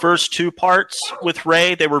say with the first 2 parts with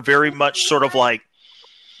Rey, they were very much sort of like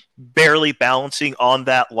barely balancing on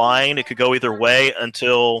that line. It could go either way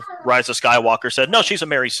until Rise of Skywalker said, no, she's a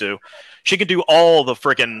Mary Sue. She can do all the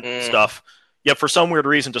freaking stuff. Yet for some weird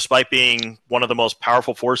reason, despite being one of the most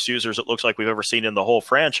powerful Force users it looks like we've ever seen in the whole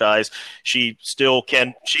franchise, she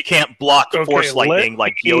can't block Force lightning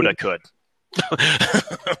like Yoda could.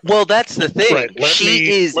 Well, that's the thing. Right.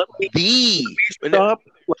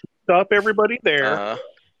 Stop everybody there,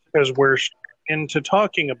 because we're into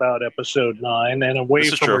talking about Episode 9 and away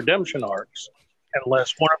from redemption arcs.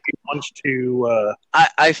 Unless one of you wants to,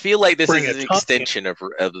 I feel like this is an extension of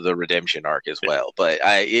the redemption arc as well.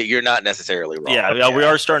 But you're not necessarily wrong. Yeah, we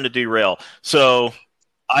are starting to derail. So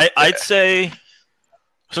I'd say,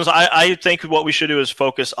 since I think what we should do is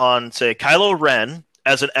focus on, say, Kylo Ren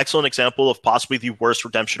as an excellent example of possibly the worst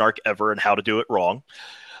redemption arc ever and how to do it wrong.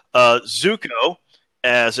 Zuko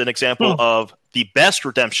as an example of the best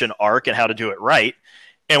redemption arc and how to do it right.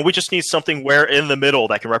 And we just need something where in the middle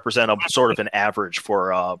that can represent a sort of an average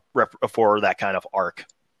for that kind of arc.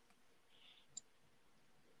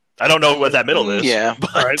 I don't know what that middle is. Yeah.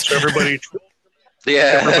 But... All right, so everybody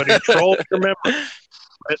troll your memory.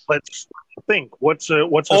 Let's think. What's a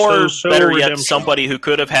or so better yet, redemption? somebody who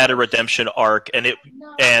could have had a redemption arc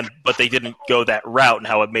but they didn't go that route, and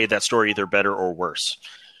how it made that story either better or worse.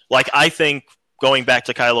 Like, I think going back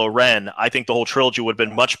to Kylo Ren, I think the whole trilogy would have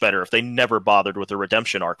been much better if they never bothered with a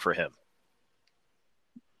redemption arc for him.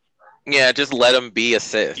 Yeah, just let him be a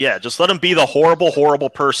Sith. Yeah, just let him be the horrible, horrible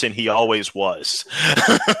person he always was.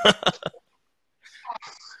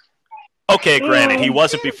 Okay, granted, he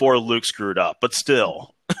wasn't before Luke screwed up, but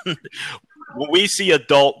still. When we see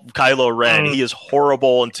adult Kylo Ren, he is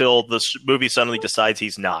horrible until the movie suddenly decides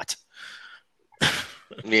he's not.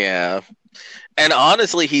 Yeah. And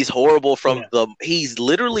honestly, he's horrible he's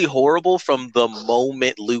literally horrible from the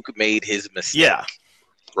moment Luke made his mistake. Yeah.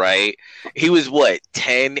 Right? He was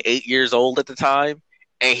 8 years old at the time?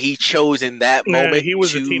 And he chose in that moment. He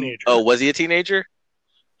was a teenager. Oh, was he a teenager?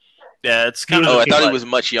 Yeah, it's kind of. Oh, I thought he was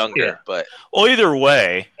much younger, but. Well, either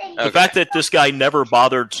way, the fact that this guy never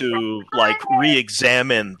bothered to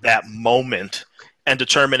re-examine that moment and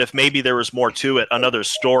determine if maybe there was more to it, another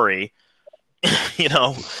story.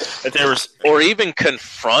 That there was, or even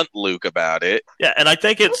confront Luke about it. Yeah, and I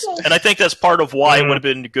think that's part of why it would have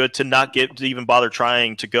been good to not to even bother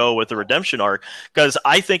trying to go with the redemption arc, because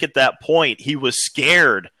I think at that point he was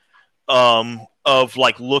scared of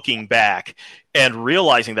looking back and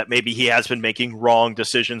realizing that maybe he has been making wrong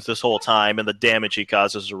decisions this whole time and the damage he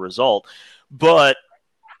caused as a result. But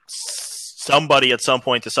somebody at some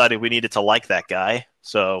point decided we needed to like that guy.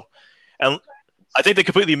 So, and I think they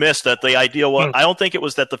completely missed that the idea was, I don't think it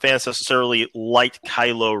was that the fans necessarily liked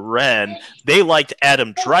Kylo Ren. They liked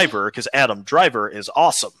Adam Driver because Adam Driver is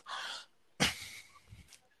awesome.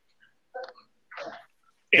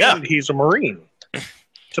 And he's a Marine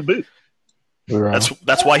to boot.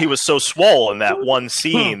 That's why he was so swole in that one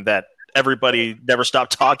scene that everybody never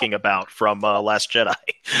stopped talking about from Last Jedi.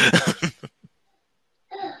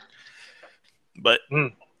 But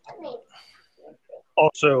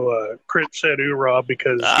also, Crit said "oorah"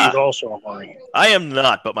 because he's also a Marine. I am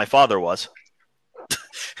not, but my father was.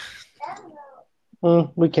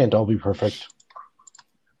 We can't all be perfect.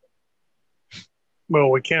 Well,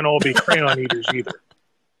 we can't all be crayon eaters either.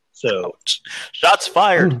 So, shots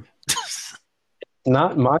fired.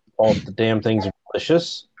 Not my fault. The damn things are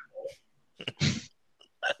delicious.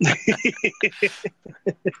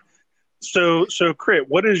 So, Crit,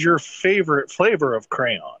 what is your favorite flavor of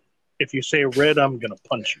crayon? If you say red, I'm gonna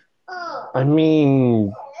punch you. I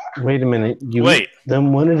mean, wait a minute. You Wait. eat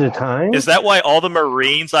them one at a time? Is that why all the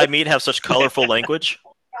Marines I meet have such colorful language?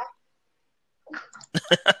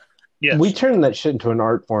 Yes. We turned that shit into an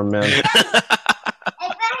art form, man.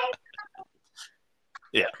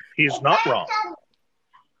 He's not wrong.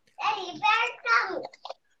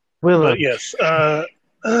 Willow. But yes.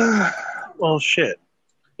 Well, shit.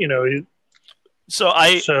 You know, So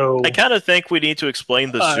I so kind of think we need to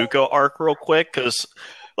explain the Zuko arc real quick, because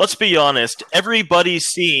let's be honest, everybody's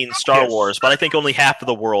seen Star Yes. Wars, but I think only half of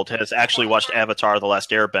the world has actually watched Avatar: The Last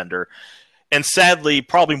Airbender. And sadly,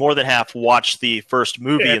 probably more than half watched the first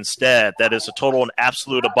movie Yeah. instead. That is a total and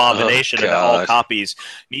absolute abomination, Oh, and that all God. copies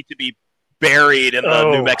need to be buried in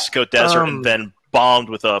the New Mexico desert and then bombed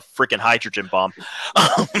with a freaking hydrogen bomb.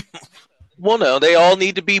 Well, no, they all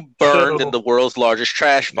need to be burned So- in the world's largest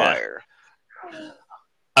trash Yeah. fire.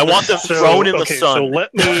 I want them thrown in the So sun.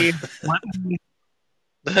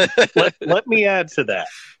 let me add to that.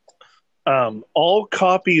 All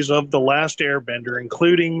copies of The Last Airbender,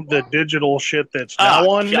 including the digital shit that's now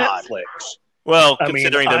Oh, on God. Netflix. Well, I mean,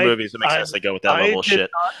 considering the I- movies, it makes I- sense they go with that I level of did shit.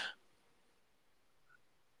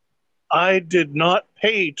 I did not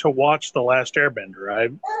pay to watch The Last Airbender. I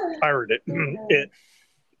pirated it,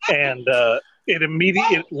 and it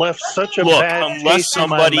immediately left such a Look, bad unless taste in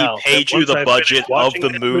my somebody mouth paid that you once the I budget finished of watching the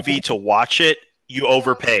that movie to watch it, you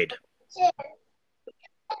overpaid.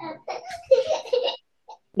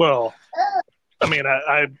 Well, I mean,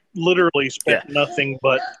 I literally spent nothing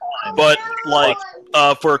but time. But like,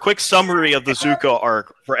 for a quick summary of the Zuko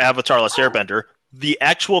arc for Avatar: Last Airbender, the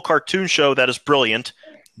actual cartoon show that is brilliant,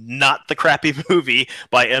 not the crappy movie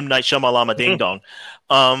by M. Night Shyamalan Ding Dong.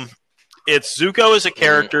 It's Zuko as a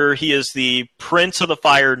character. He is the prince of the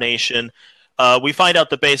Fire Nation. We find out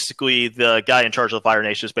that basically the guy in charge of the Fire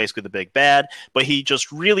Nation is basically the big bad, but he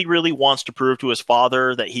just really, really wants to prove to his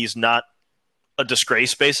father that he's not a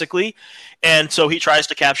disgrace, basically. And so he tries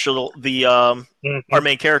to capture our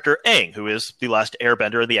main character, Aang, who is the last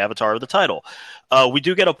airbender and the avatar of the title. We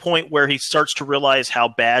do get a point where he starts to realize how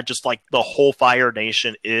bad just like the whole Fire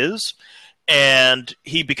Nation is. And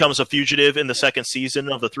he becomes a fugitive in the second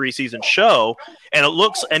season of the 3-season show, and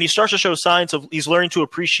he starts to show signs of he's learning to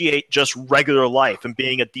appreciate just regular life and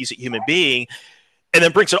being a decent human being, and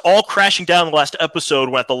then brings it all crashing down in the last episode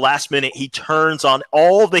when at the last minute he turns on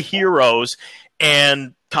all the heroes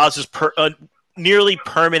and causes nearly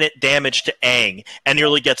permanent damage to Aang and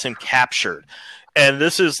nearly gets him captured. And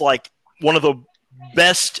this is like one of the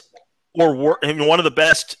best one of the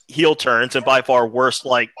best heel turns and by far worst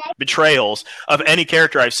like betrayals of any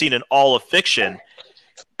character I've seen in all of fiction.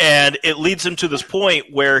 And it leads him to this point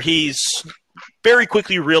where he's very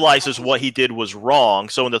quickly realizes what he did was wrong.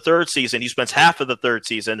 So in the third season, he spends half of the third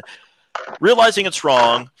season realizing it's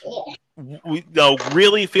wrong,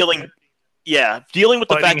 really feeling, dealing with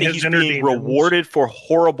the fact that he's being rewarded for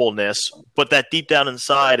horribleness, but that deep down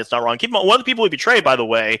inside it's not wrong. Keep in mind, one of the people he betrayed, by the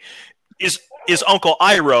way, is Uncle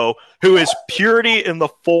Iroh, who is purity in the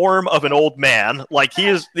form of an old man. Like he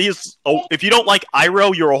is. If you don't like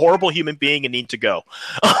Iroh, you're a horrible human being and need to go.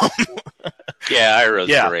 Yeah,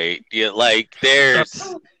 Iroh's great. Yeah, like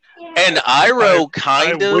there's and Iroh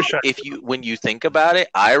kind of, when you think about it,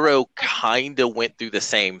 Iroh kind of went through the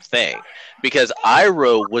same thing because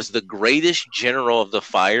Iroh was the greatest general of the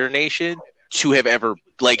Fire Nation to have ever.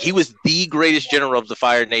 Like he was the greatest general of the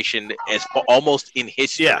Fire Nation almost in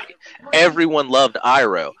history. Yeah. Everyone loved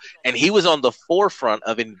Iroh, and he was on the forefront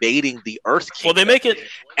of invading the Earth Kingdom. Well, they make it,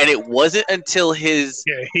 and it wasn't until his.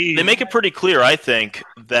 They make it pretty clear, I think,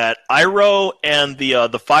 that Iroh and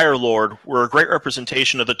the Fire Lord were a great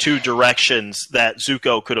representation of the two directions that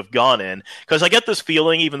Zuko could have gone in. Because I get this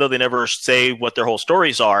feeling, even though they never say what their whole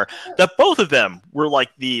stories are, that both of them were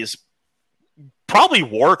like these. Probably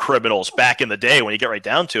war criminals back in the day when you get right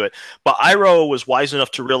down to it. But Iroh was wise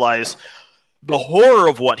enough to realize the horror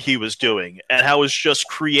of what he was doing and how it was just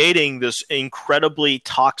creating this incredibly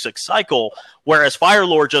toxic cycle, whereas Fire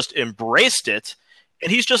Lord just embraced it.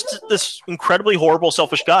 And he's just this incredibly horrible,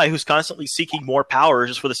 selfish guy who's constantly seeking more power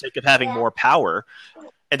just for the sake of having more power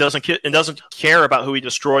and doesn't care about who he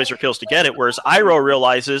destroys or kills to get it. Whereas Iroh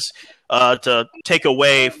realizes to take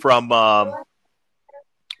away from...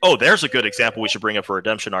 there's a good example we should bring up for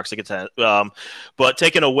Redemption arcs. But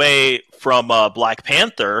taken away from Black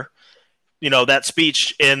Panther, that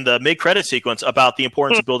speech in the mid-credit sequence about the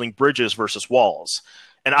importance of building bridges versus walls.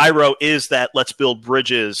 And Iroh is that let's build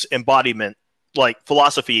bridges embodiment, like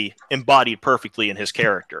philosophy embodied perfectly in his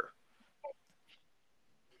character.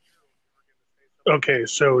 Okay,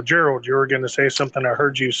 so Gerald, you were going to say something. I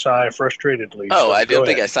heard you sigh frustratedly. Oh, so I don't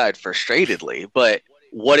think I sighed frustratedly, but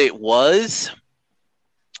what it was...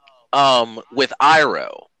 with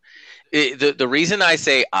Iroh, the reason I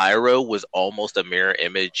say Iroh was almost a mirror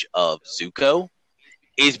image of Zuko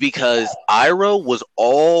is because Iroh was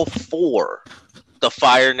all for the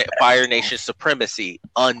Fire Nation supremacy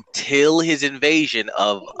until his invasion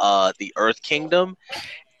of the Earth Kingdom,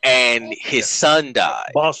 and his son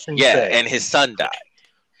died. And his son died.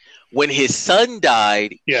 When his son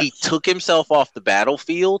died, he took himself off the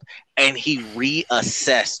battlefield and he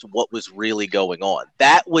reassessed what was really going on.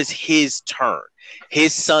 That was his turn.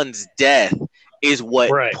 His son's death is what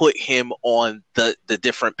put him on the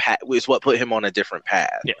different path. Is what put him on a different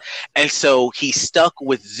path. Yeah. And so he stuck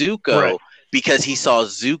with Zuko because he saw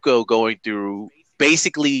Zuko going through.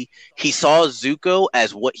 Basically, he saw Zuko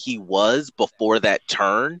as what he was before that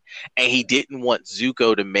turn, and he didn't want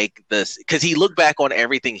Zuko to make this, because he looked back on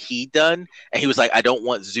everything he'd done, and he was like, I don't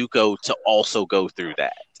want Zuko to also go through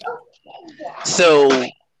that. So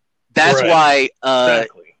that's why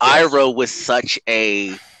Iroh was such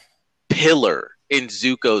a pillar in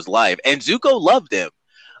Zuko's life, and Zuko loved him.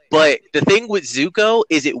 But the thing with Zuko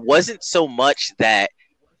is it wasn't so much that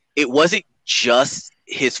it wasn't just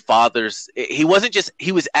his father's. He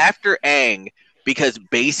was after Aang because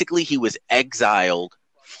basically he was exiled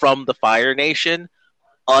from the Fire Nation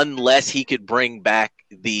unless he could bring back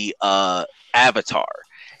the Avatar.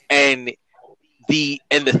 And the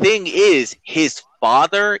thing is, his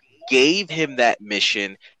father gave him that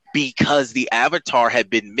mission because the Avatar had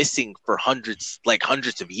been missing for hundreds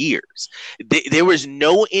of years. There was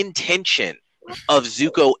no intention of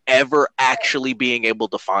Zuko ever actually being able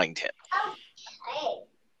to find him.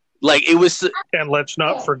 Like it was, and let's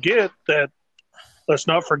not forget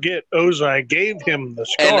Ozai gave him the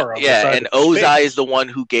scar. And Ozai is the one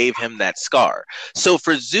who gave him that scar. So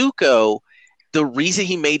for Zuko, the reason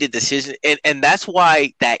he made a decision, and that's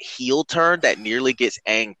why that heel turn that nearly gets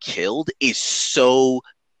Aang killed is so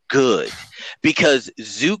good, because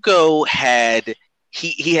Zuko had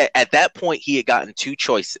at that point he had gotten two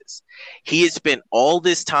choices. He had spent all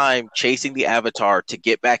this time chasing the Avatar to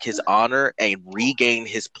get back his honor and regain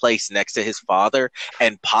his place next to his father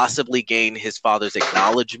and possibly gain his father's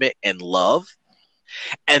acknowledgement and love.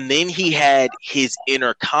 And then he had his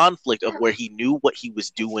inner conflict of where he knew what he was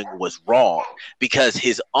doing was wrong because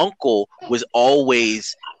his uncle was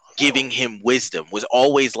always giving him wisdom, was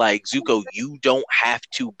always like, Zuko, you don't have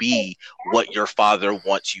to be what your father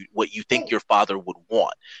wants you, what you think your father would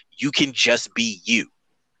want. You can just be you.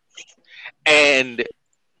 And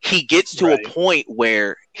he gets to a point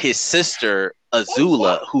where his sister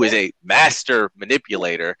Azula, who is a master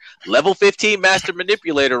manipulator, level 15 master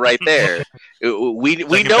manipulator right there. We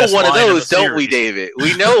know one of those, don't we, David?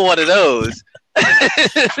 We know one of those.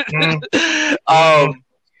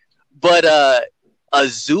 But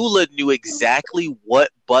Azula knew exactly what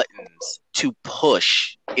buttons to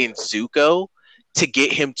push in Zuko to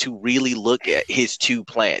get him to really look at his two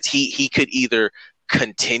plans. He could either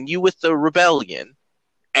continue with the rebellion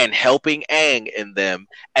and helping Aang and them,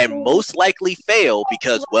 and most likely fail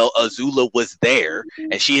because, well, Azula was there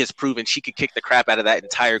and she has proven she could kick the crap out of that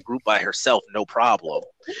entire group by herself, no problem.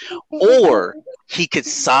 Or he could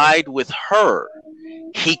side with her.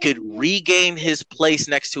 He could regain his place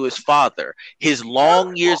next to his father. His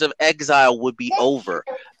long years of exile would be over.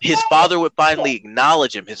 His father would finally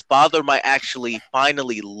acknowledge him. His father might actually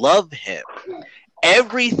finally love him.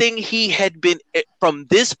 Everything he had been, from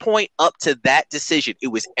this point up to that decision, it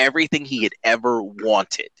was everything he had ever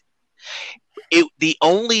wanted. The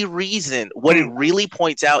only reason, what it really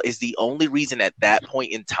points out is the only reason at that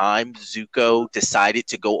point in time Zuko decided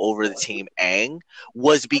to go over the team Aang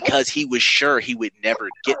was because he was sure he would never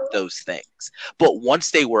get those things. But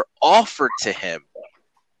once they were offered to him,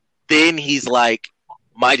 then he's like,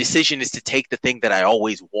 my decision is to take the thing that I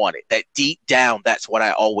always wanted, that deep down, that's what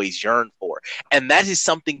I always yearned for. And that is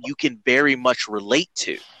something you can very much relate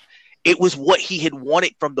to. It was what he had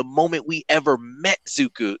wanted from the moment we ever met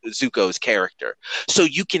Zuko's character. So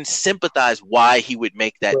you can sympathize why he would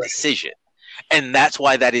make that decision. And that's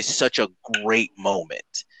why that is such a great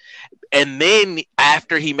moment. And then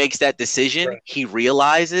after he makes that decision, he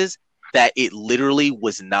realizes that it literally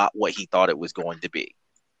was not what he thought it was going to be.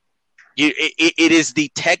 It is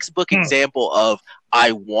the textbook example of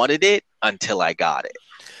I wanted it until I got it.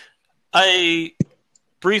 I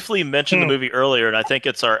briefly mentioned the movie earlier, and I think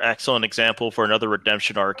it's our excellent example for another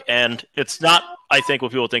redemption arc. And it's not, I think,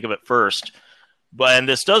 what people think of it first. And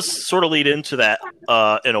this does sort of lead into that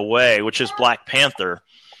in a way, which is Black Panther.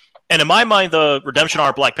 And in my mind, the redemption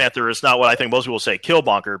arc Black Panther is not what I think most people say,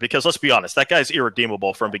 Killmonger, because let's be honest, that guy's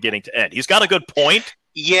irredeemable from beginning to end. He's got a good point.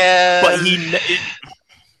 Yeah. But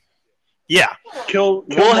Yeah.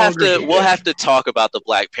 We'll have to talk about the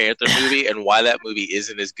Black Panther movie and why that movie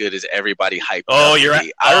isn't as good as everybody hyped Oh, it you're up to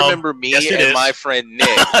right. be. I remember me and my friend Nick.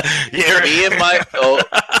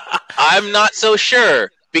 I'm not so sure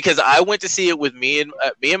because I went to see it with me and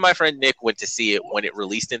my friend Nick went to see it when it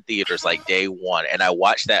released in theaters like day one, and I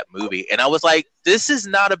watched that movie and I was like, this is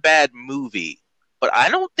not a bad movie, but I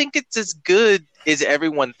don't think it's as good as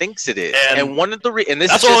everyone thinks it is. And one of the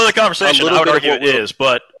that's all the conversation. I would argue it is,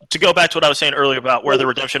 but to go back to what I was saying earlier about where the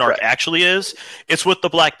redemption arc actually is, it's with the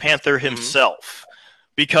Black Panther himself,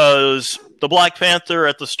 because the Black Panther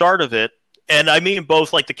at the start of it, and I mean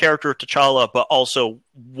both like the character of T'Challa, but also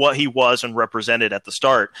what he was and represented at the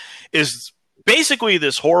start, is basically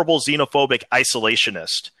this horrible xenophobic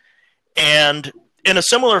isolationist. And in a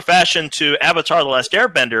similar fashion to Avatar: The Last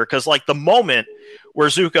Airbender, because like the moment where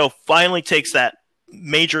Zuko finally takes that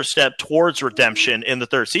major step towards redemption in the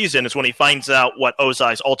third season is when he finds out what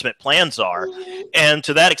Ozai's ultimate plans are. And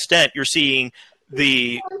to that extent, you're seeing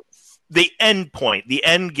the end point, the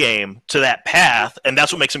end game to that path, and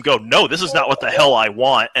that's what makes him go, no, this is not what the hell I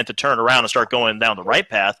want, and to turn around and start going down the right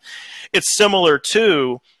path. It's similar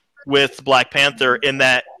to with Black Panther in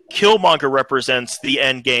that Killmonger represents the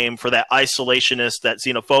end game for that isolationist, that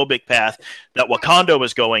xenophobic path that Wakanda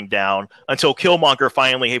was going down, until Killmonger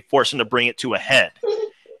finally forced him to bring it to a head.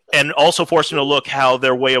 And also forced him to look how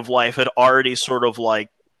their way of life had already sort of like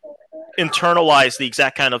internalized the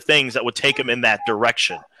exact kind of things that would take him in that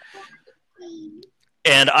direction.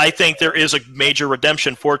 And I think there is a major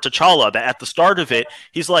redemption for T'Challa, that at the start of it,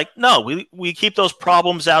 he's like, no, we keep those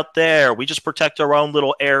problems out there. We just protect our own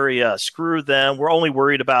little area. Screw them. We're only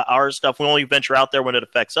worried about our stuff. We only venture out there when it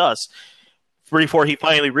affects us. Before he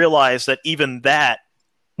finally realized that even that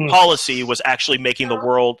policy was actually making the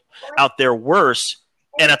world out there worse.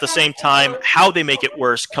 And at the same time, how they make it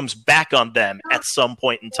worse comes back on them at some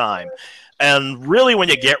point in time. And really, when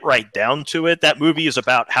you get right down to it, that movie is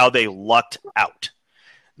about how they lucked out.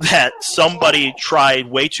 That somebody tried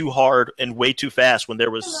way too hard and way too fast when there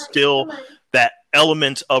was still that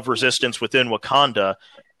element of resistance within Wakanda,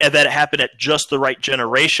 and that it happened at just the right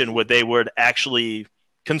generation where they would actually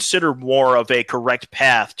consider more of a correct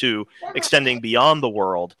path to extending beyond the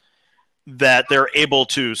world, that they're able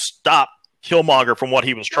to stop Killmonger from what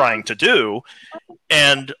he was trying to do,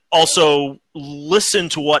 and also listen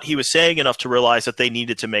to what he was saying enough to realize that they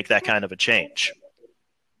needed to make that kind of a change.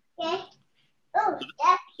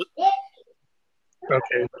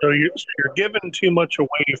 Okay, so you're giving too much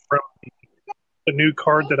away from the new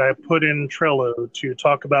card that I put in Trello to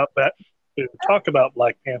talk about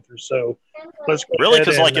Black Panther. So let's go really,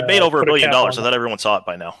 because like it made over $1 billion. I thought everyone saw it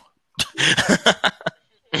by now.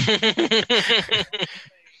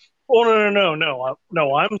 Oh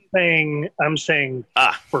no! I'm saying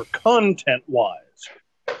for content wise,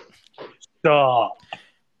 stop.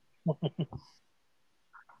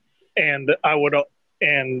 And I would,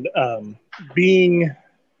 being,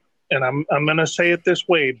 and I'm going to say it this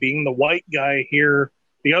way, being the white guy here,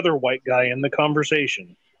 the other white guy in the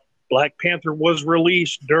conversation, Black Panther was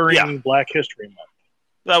released during Black History Month.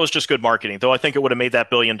 That was just good marketing, though I think it would have made that $1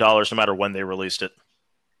 billion no matter when they released it.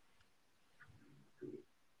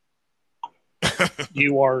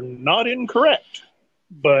 You are not incorrect,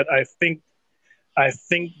 but I think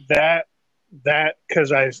that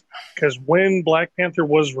because when Black Panther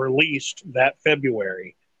was released that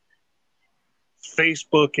February,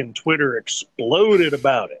 Facebook and Twitter exploded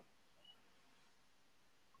about it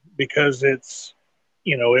because it's,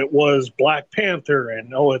 it was Black Panther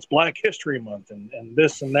and it's Black History Month and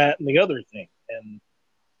this and that and the other thing, and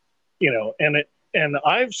and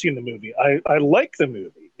I've seen the movie. I like the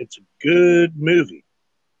movie. It's a good movie.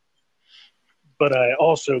 But I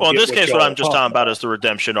also in this case, what I'm just talking about is the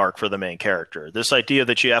redemption arc for the main character. This idea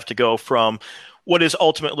that you have to go from what is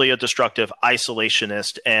ultimately a destructive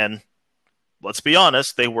isolationist, and let's be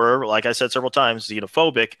honest, they were, like I said several times,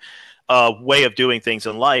 xenophobic way of doing things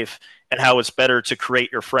in life, and how it's better to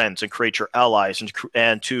create your friends and create your allies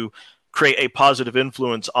and to create a positive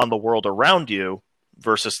influence on the world around you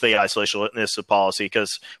versus the isolationist policy.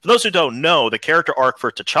 Because for those who don't know, the character arc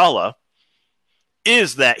for T'Challa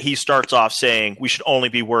is that he starts off saying we should only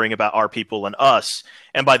be worrying about our people and us.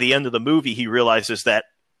 And by the end of the movie, he realizes that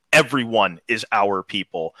everyone is our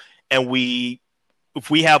people. And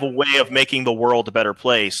if we have a way of making the world a better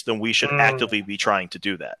place, then we should actively be trying to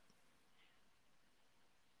do that.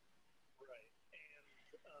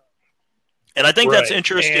 And I think that's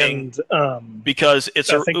interesting because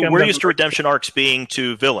we're used to redemption arcs being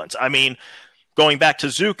to villains. I mean, going back to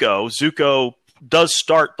Zuko does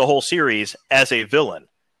start the whole series as a villain.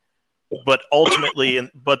 but ultimately,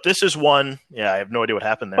 but this is one. Yeah, I have no idea what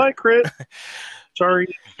happened there. Bye, Crit. Sorry.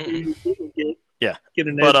 You didn't get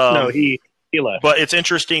an But, no, he left. But it's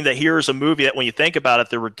interesting that here's a movie that when you think about it,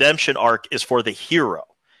 the redemption arc is for the hero.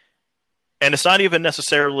 And it's not even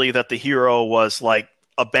necessarily that the hero was like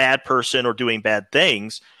a bad person or doing bad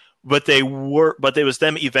things, but it was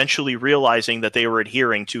them eventually realizing that they were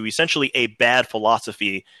adhering to essentially a bad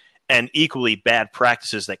philosophy and equally bad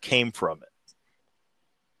practices that came from it.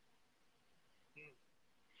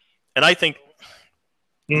 And I think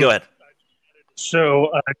go ahead.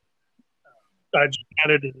 So I just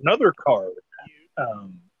added another card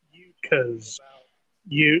because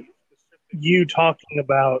you talking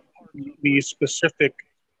about these specific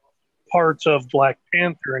parts of Black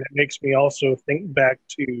Panther, and it makes me also think back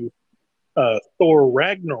to Thor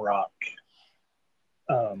Ragnarok.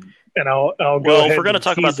 And I'll go well, ahead if we're going to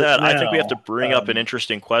talk about that, I think we have to now. bring up an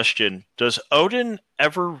interesting question. Does Odin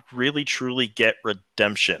ever really truly get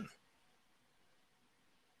redemption?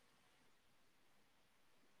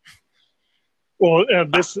 Well,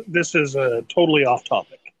 this is totally off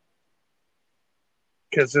topic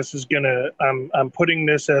because this is gonna. I'm putting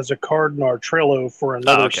this as a card in our Trello for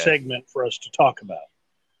another segment for us to talk about.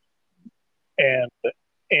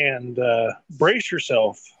 And brace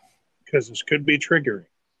yourself because this could be triggering.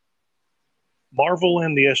 Marvel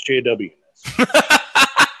and the SJW.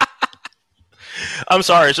 I'm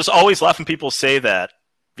sorry, it's just always laughing people say that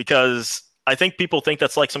because I think people think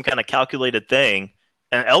that's like some kind of calculated thing.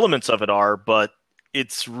 And elements of it are, but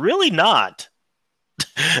it's really not.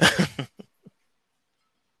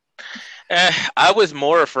 I was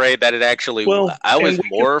more afraid that it actually. Well, I was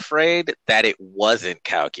more afraid that it wasn't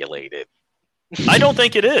calculated. I don't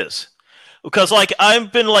think it is, because like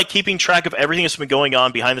I've been like keeping track of everything that's been going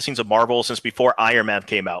on behind the scenes of Marvel since before Iron Man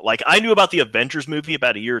came out. Like I knew about the Avengers movie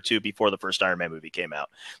about a year or two before the first Iron Man movie came out.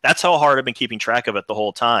 That's how hard I've been keeping track of it the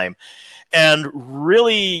whole time, and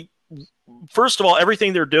really. First of all,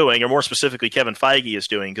 everything they're doing, or more specifically, Kevin Feige is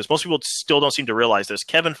doing, because most people still don't seem to realize this.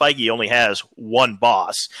 Kevin Feige only has one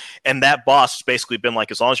boss, and that boss has basically been like,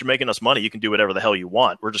 as long as you're making us money, you can do whatever the hell you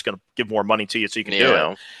want. We're just going to give more money to you so you can do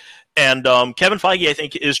it. And Kevin Feige, I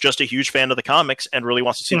think, is just a huge fan of the comics and really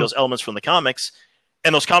wants to see those elements from the comics.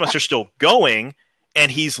 And those comics are still going, and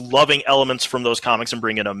he's loving elements from those comics and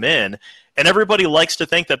bringing them in. And everybody likes to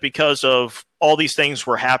think that because of all these things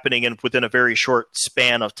were happening and within a very short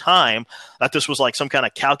span of time, that this was like some kind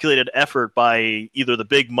of calculated effort by either the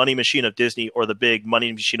big money machine of Disney or the big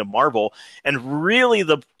money machine of Marvel. And really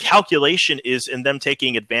the calculation is in them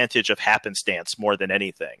taking advantage of happenstance more than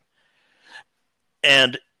anything.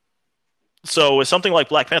 And so with something like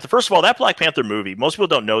Black Panther, first of all, that Black Panther movie, most people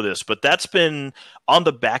don't know this, but that's been on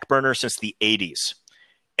the back burner since the 80s.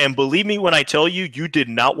 And believe me when I tell you, you did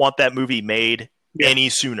not want that movie made any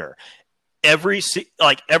sooner. Every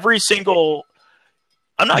single,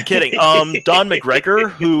 I'm not kidding. Don McGregor,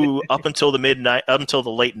 who up until the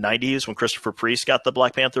late 90s, when Christopher Priest got the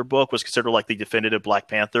Black Panther book, was considered like the definitive Black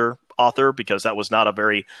Panther author because that was not a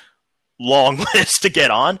very long list to get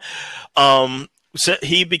on.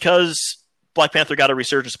 Because Black Panther got a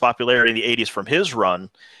resurgence of popularity in the 80s from his run,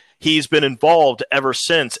 he's been involved ever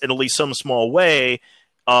since in at least some small way.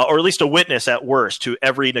 Or at least a witness at worst to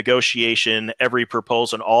every negotiation, every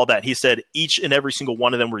proposal, and all that. He said each and every single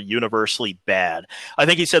one of them were universally bad. I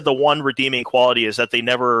think he said the one redeeming quality is that they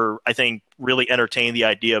never, I think, really entertained the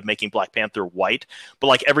idea of making Black Panther white. But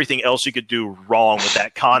like everything else you could do wrong with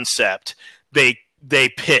that concept, they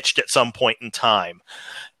pitched at some point in time.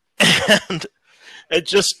 And it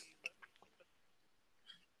just...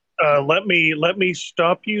 Let me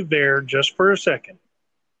stop you there just for a second.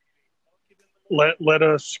 Let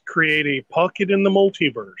us create a pocket in the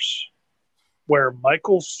multiverse where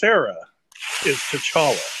Michael Cera is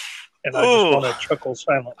T'Challa. And I just want to chuckle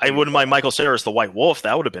silently. I wouldn't mind Michael Cera as the White Wolf.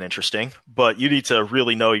 That would have been interesting. But you need to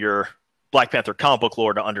really know your Black Panther comic book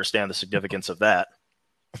lore to understand the significance of that.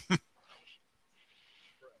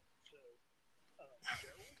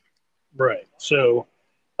 Right. So,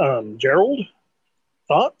 Gerald,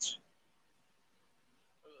 thoughts?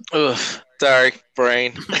 Ugh, sorry,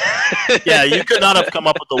 brain. Yeah, you could not have come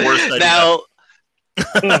up with the worst idea. Now,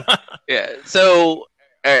 yeah. So,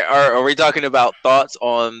 are we talking about thoughts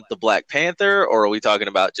on the Black Panther, or are we talking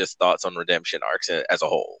about just thoughts on redemption arcs as a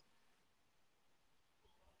whole?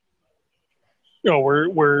 No,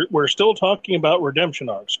 we're still talking about redemption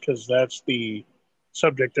arcs because that's the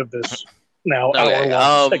subject of this now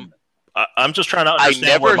hour-long segment. I'm just trying to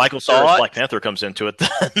understand where Michael Cera's Black Panther comes into it. Then.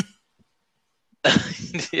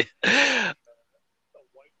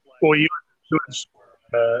 Well, you was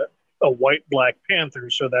a white Black Panther,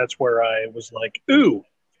 so that's where I was like, ooh,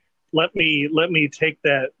 let me take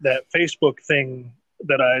that Facebook thing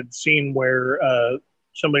that I'd seen where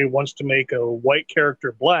somebody wants to make a white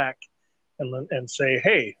character black, and say,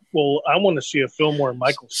 hey, well, I want to see a film where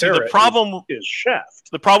Michael Cera is Shaft.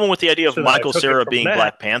 The problem with the idea of So then I Michael took it Cera from being that.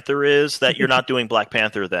 Black Panther is that you're not doing Black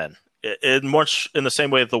Panther then. Much in the same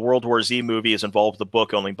way that the World War Z movie is involved with the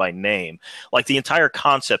book only by name. Like, the entire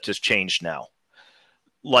concept has changed now.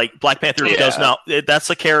 Like, Black Panther does not... That's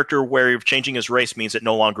a character where changing his race means it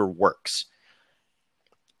no longer works.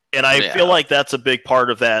 And I feel like that's a big part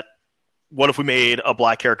of that. What if we made a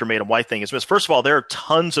black character made a white thing? Is because, first of all, there are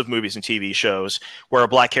tons of movies and TV shows where a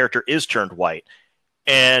black character is turned white.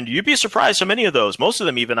 And you'd be surprised how many of those, most of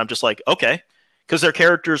them even, I'm just like, okay. Because they're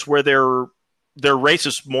characters where their race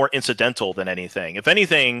is more incidental than anything. If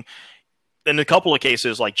anything, in a couple of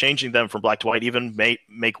cases, like changing them from black to white even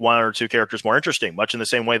make one or two characters more interesting, much in the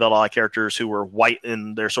same way that a lot of characters who were white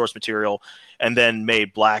in their source material and then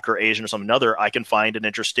made black or Asian or something other, I can find an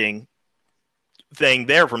interesting thing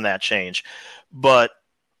there from that change. But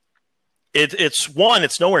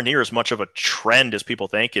it's nowhere near as much of a trend as people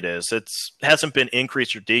think it is. It hasn't been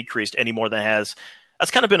increased or decreased any more than it has.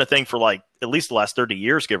 That's kind of been a thing for like at least the last 30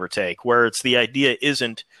 years, give or take, where it's the idea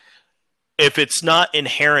isn't, if it's not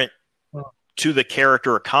inherent to the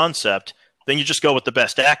character or concept, then you just go with the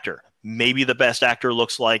best actor. Maybe the best actor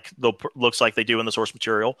looks like they do in the source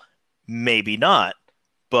material. Maybe not.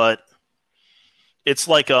 But it's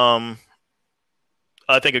like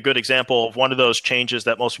I think a good example of one of those changes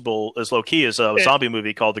that most people is low key is a zombie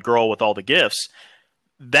movie called The Girl with All the Gifts.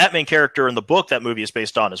 That main character in the book that movie is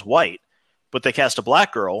based on is white, but they cast a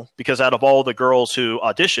black girl because out of all the girls who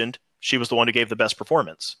auditioned, she was the one who gave the best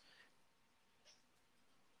performance.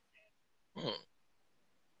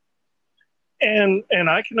 And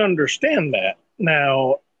I can understand that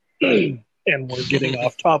now. And we're getting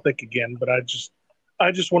off topic again, but I just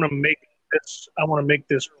want to make this. I want to make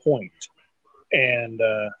this point. And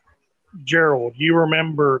Gerald, you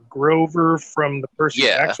remember Grover from the Percy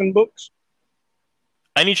Jackson books?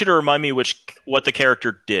 I need you to remind me what the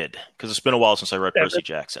character did, because it's been a while since I read Percy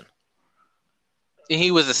Jackson.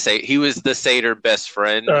 He was the satyr best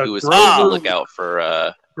friend who was Grover, on the lookout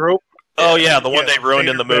for. Grover. Oh yeah, the one they ruined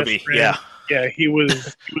in the movie. Yeah. Yeah, he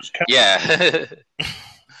was kind of,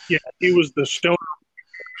 yeah, he was the stoner.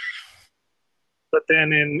 But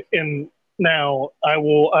then in now I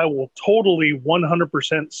will totally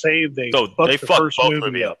 100% say they fucked the first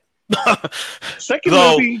movie up. Second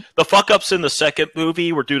movie, the fuck ups in the second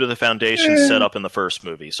movie were due to the foundation set up in the first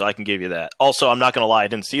movie, so I can give you that. Also, I'm not gonna lie, I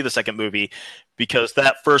didn't see the second movie because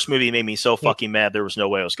that first movie made me so fucking mad there was no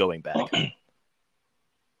way I was going back.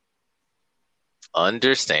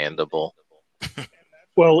 Understandable.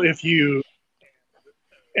 Well, and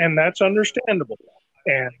that's understandable.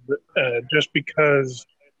 And just because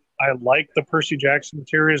I like the Percy Jackson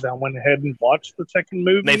series, I went ahead and watched the second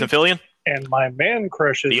movie. Nathan Fillion? And my man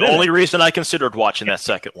crush is the only reason I considered watching that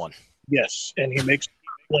second one. Yes, and he makes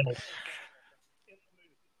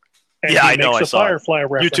I know. I saw Firefly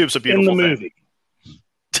reference YouTube's a beautiful in the thing. movie.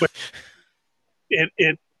 But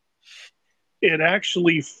it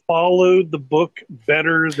actually followed the book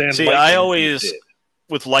better than. See, I always did.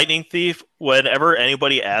 With Lightning Thief, whenever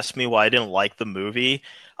anybody asked me why I didn't like the movie,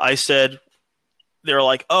 I said, they're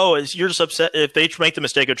like, oh, you're just upset. If they make the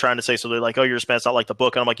mistake of trying to say so, they're like, oh, you're just mad it's not like the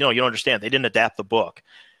book. And I'm like, no, you don't understand. They didn't adapt the book.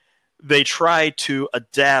 They tried to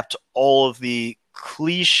adapt all of the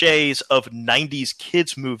cliches of 90s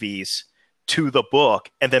kids movies to the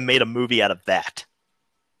book and then made a movie out of that.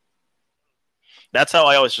 That's how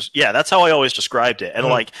I always described it. And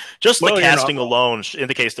the casting alone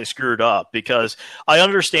indicates they screwed up, because I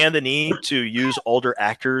understand the need to use older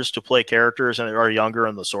actors to play characters and are younger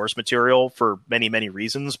in the source material for many, many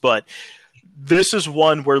reasons. But this is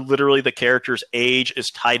one where literally the character's age is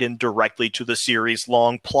tied in directly to the series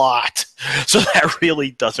long plot. So that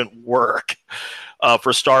really doesn't work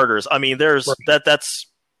for starters. I mean,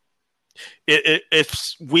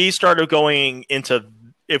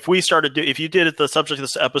 if you did it, the subject of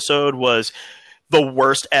this episode was the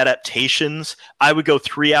worst adaptations, I would go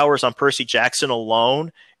 3 hours on Percy Jackson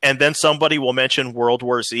alone, and then somebody will mention World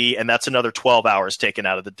War Z, and that's another 12 hours taken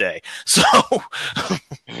out of the day. So,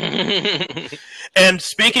 and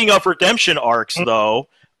speaking of redemption arcs, though,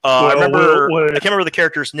 I can't remember the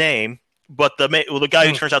character's name, but the guy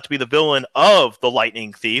who turns out to be the villain of The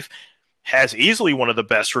Lightning Thief has easily one of the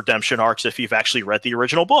best redemption arcs if you've actually read the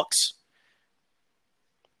original books.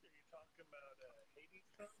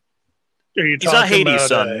 He's not Hades'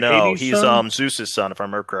 son. No, he's Zeus's son, if I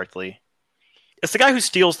remember correctly. It's the guy who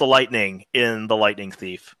steals the lightning in The Lightning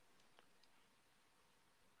Thief.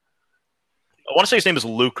 I want to say his name is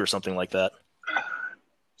Luke or something like that.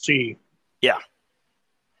 See. Yeah.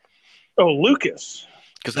 Oh, Lucas.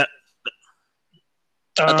 Because that.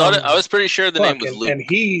 I was pretty sure the name was Luke. And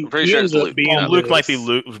he sure ends up being Luke might be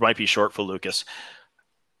Luke. Might be short for Lucas.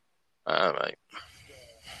 Right.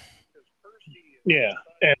 Yeah,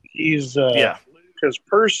 and he's yeah. Because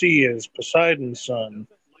Percy is Poseidon's son.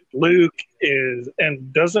 Luke is,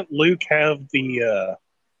 and doesn't Luke have the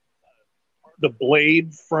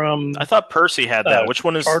blade from? I thought Percy had that. Which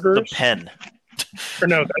one is Tartarus? The pen? Or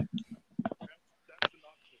no,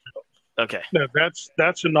 okay. No, that's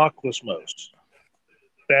Anaklusmos.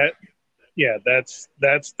 That's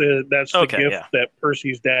the gift that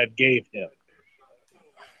Percy's dad gave him.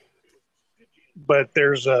 But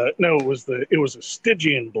there's it was a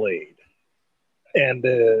Stygian blade, and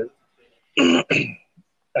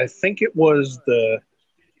I think it was the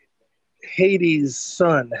Hades'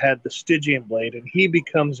 son had the Stygian blade, and he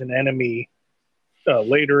becomes an enemy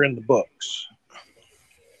later in the books.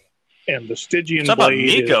 And the Stygian blade about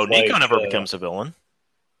Nico. is Nico never becomes a villain.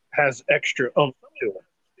 Has extra oomph to it.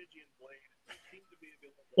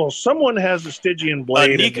 Well, someone has a Stygian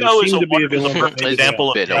blade. Nico is a wonderful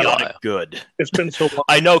example of chaotic good. It's been so long.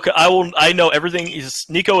 I know everything.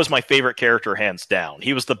 Nico is my favorite character, hands down.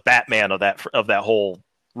 He was the Batman of that whole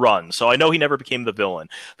run, so I know he never became the villain.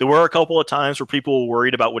 There were a couple of times where people were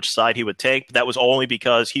worried about which side he would take, but that was only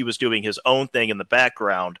because he was doing his own thing in the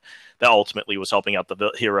background that ultimately was helping out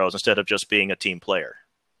the heroes instead of just being a team player.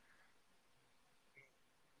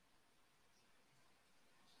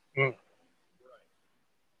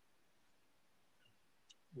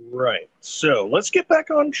 Right. So let's get back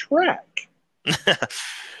on track. I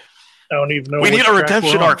don't even know. We need a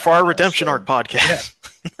redemption arc for our redemption arc podcast.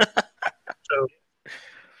 Yeah. So,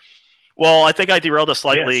 well, I think I derailed us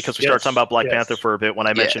slightly because we started talking about Black Panther for a bit when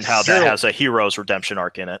I mentioned how that has a hero's redemption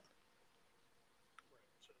arc in it.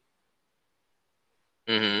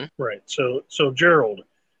 Mm-hmm. Right. So Gerald,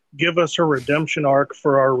 give us a redemption arc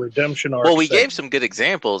for our redemption arc. Well, we gave some good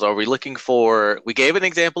examples. Are we looking for? We gave an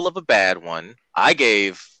example of a bad one. I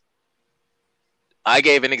gave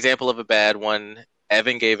an example of a bad one.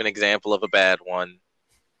 Evan gave an example of a bad one.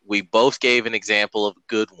 We both gave an example of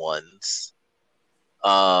good ones.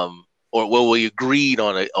 We agreed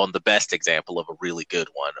on the best example of a really good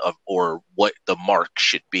one or what the mark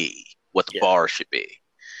should be, what the bar should be.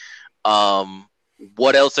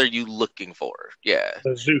 What else are you looking for? Yeah.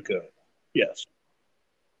 Bazooka. Yes.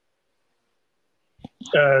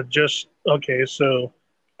 So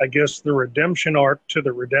I guess the redemption arc to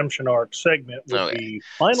the redemption arc segment would be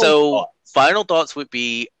final thoughts. Final thoughts would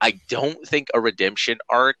be, I don't think a redemption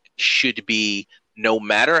arc should be, no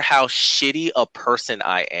matter how shitty a person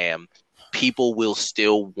I am, people will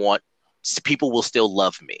still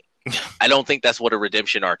love me. I don't think that's what a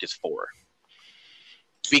redemption arc is for.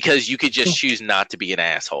 Because you could just choose not to be an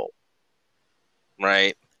asshole.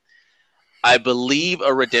 Right? I believe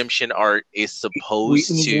a redemption arc is supposed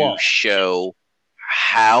to show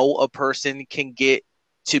how a person can get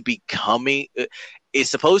to becoming. It's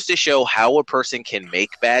supposed to show how a person can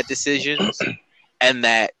make bad decisions, and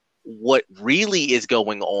that what really is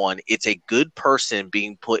going on, it's a good person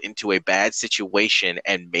being put into a bad situation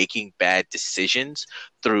and making bad decisions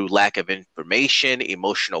through lack of information,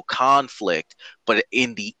 emotional conflict. But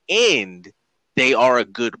in the end, they are a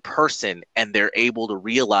good person and they're able to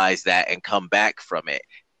realize that and come back from it.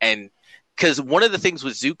 And because one of the things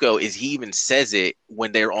with Zuko is he even says it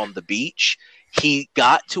when they're on the beach. He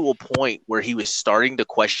got to a point where he was starting to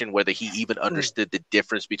question whether he even understood the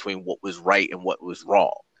difference between what was right and what was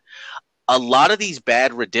wrong. A lot of these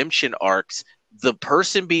bad redemption arcs, the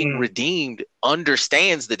person being redeemed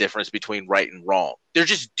understands the difference between right and wrong. They're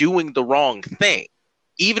just doing the wrong thing,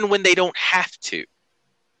 even when they don't have to.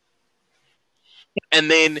 And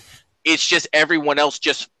then it's just everyone else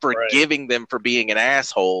just forgiving them for being an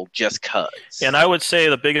asshole just cuz. And I would say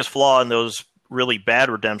the biggest flaw in those really bad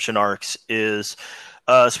redemption arcs is,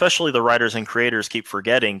 especially the writers and creators keep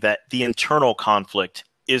forgetting that the internal conflict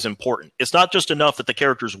is important. It's not just enough that the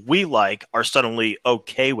characters we like are suddenly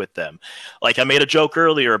okay with them. Like I made a joke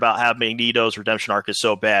earlier about how Magneto's redemption arc is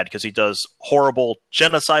so bad because he does horrible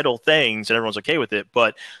genocidal things and everyone's okay with it.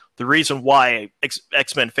 But the reason why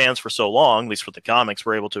X-Men fans for so long, at least with the comics,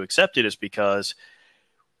 were able to accept it is because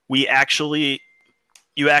you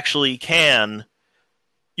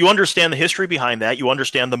understand the history behind that. You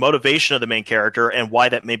understand the motivation of the main character and why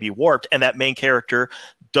that may be warped. And that main character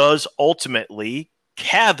does ultimately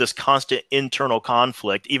have this constant internal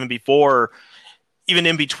conflict, even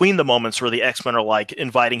in between the moments where the X-Men are like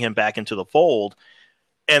inviting him back into the fold.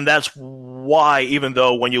 And that's why, even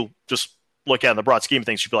though when you just look at in the broad scheme of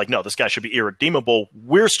things, you'd be like, no, this guy should be irredeemable.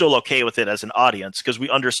 We're still okay with it as an audience because we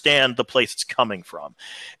understand the place it's coming from.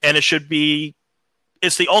 And it's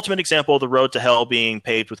the ultimate example of the road to hell being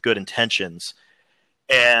paved with good intentions.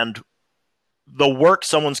 And the work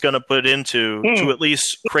someone's going to put into to at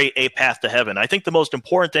least create a path to heaven. I think the most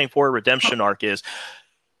important thing for a redemption arc is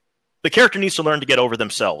the character needs to learn to get over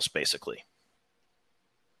themselves, basically.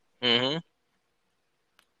 Mm-hmm.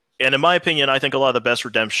 And in my opinion, I think a lot of the best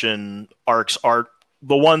redemption arcs are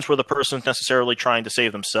the ones where the person's necessarily trying to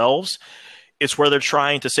save themselves. It's where they're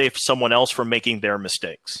trying to save someone else from making their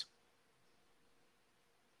mistakes.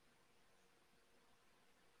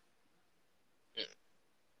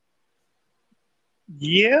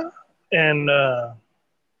 Yeah, and I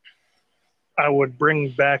would bring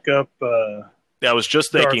back up. I was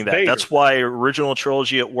just thinking Darth Vader. That's why original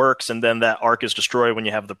trilogy it works, and then that arc is destroyed when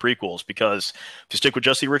you have the prequels. Because if you stick with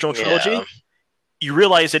just the original trilogy, you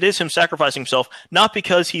realize it is him sacrificing himself, not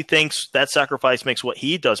because he thinks that sacrifice makes what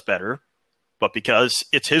he does better, but because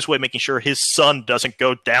it's his way of making sure his son doesn't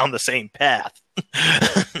go down the same path.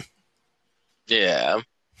 Yeah.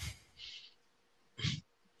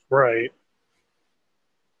 Right.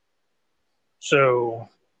 So,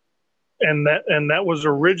 and that was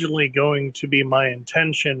originally going to be my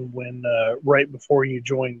intention when right before you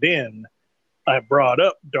joined in, I brought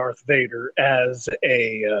up Darth Vader as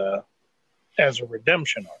a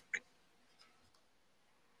redemption arc,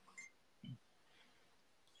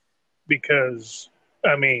 because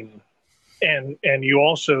I mean, and you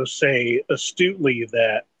also say astutely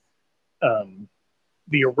that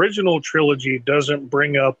the original trilogy doesn't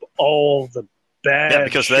bring up all the bad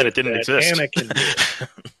because shit then it didn't that exist. Anakin did.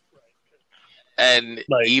 And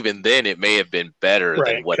Like- even then, it may have been better than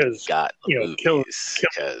Right, what he 'cause, got in you the know, kill- movies.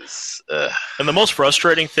 Because And the most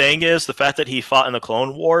frustrating thing is the fact that he fought in the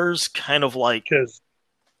Clone Wars, kind of like, Because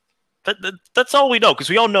that's all we know, because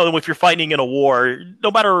we all know that if you're fighting in a war, no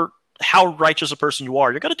matter how righteous a person you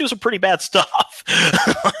are, you're going to do some pretty bad stuff.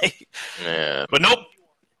 yeah. But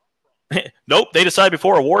nope, they decide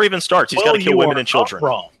before a war even starts, he's got to kill women and children.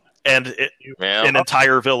 Wrong. And Yeah. an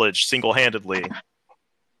entire village single-handedly.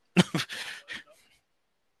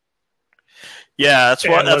 Yeah, that's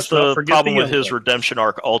And what that's let's not the forget problem the with his young ones. redemption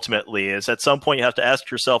arc ultimately, is at some point you have to ask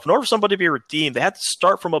yourself, in order for somebody to be redeemed, they have to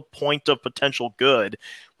start from a point of potential good.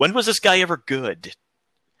 When was this guy ever good?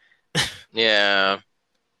 Yeah.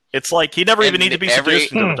 It's like he never even And needed to be every-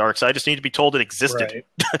 seduced into the dark side, just needed to be told it existed.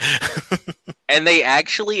 Right. And they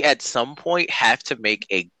actually, at some point, have to make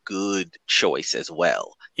a good choice as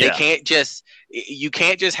well. Yeah. You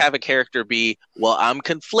can't just have a character be, well, I'm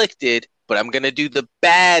conflicted, but I'm going to do the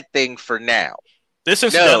bad thing for now. This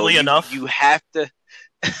incidentally No, enough, you have to.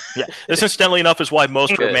 this incidentally enough is why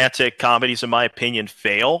most Good. romantic comedies, in my opinion,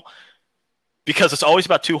 fail. Because it's always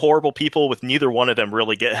about two horrible people with neither one of them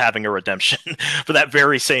really having a redemption for that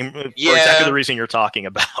very same, for Yeah. exactly the reason you're talking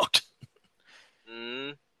about.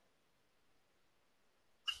 Mm,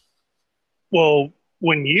 Well,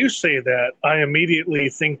 when you say that, I immediately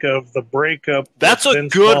think of the breakup. with That's a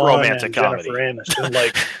Vince good Vaughn romantic and comedy. Jennifer Aniston.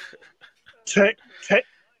 Like,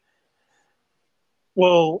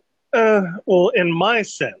 well, in my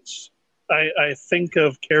sense, I think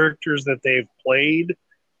of characters that they've played,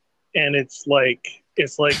 and it's like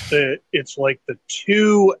the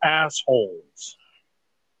two assholes.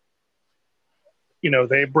 You know,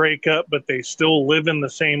 they break up, but they still live in the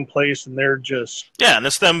same place, and they're just Yeah, and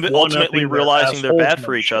it's them One ultimately upping their realizing they're bad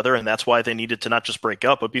for each assholesmanship. other, and that's why they needed to not just break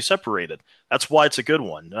up, but be separated. That's why it's a good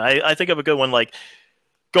one. I think of a good one like,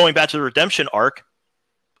 going back to the redemption arc,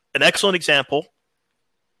 an excellent example,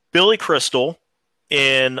 Billy Crystal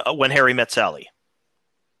in When Harry Met Sally.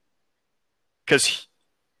 Because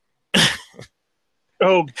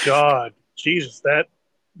oh God, Jesus, that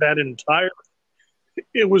entire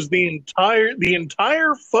it was the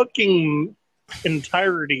entire fucking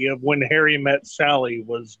entirety of When Harry Met Sally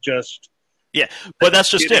was just but that's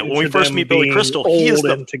just it. When we into first them meet Billy being Crystal, he is old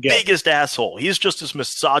the and together. biggest asshole. He's just this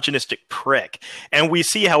misogynistic prick. And we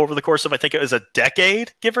see how over the course of, I think it was a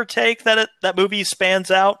decade, give or take, that movie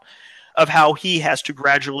spans out, of how he has to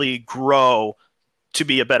gradually grow to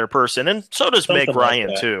be a better person. And so does Something Meg like Ryan,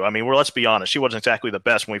 that. too. I mean, let's be honest. She wasn't exactly the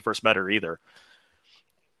best when we first met her either.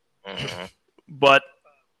 mhm. But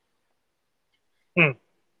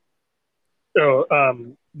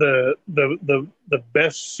the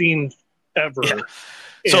best scene ever. Yeah.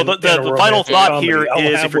 So in the a final romantic thought comedy. here I'll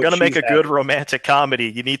is, have if you're what going to make a she's good having. romantic comedy,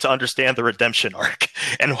 you need to understand the redemption arc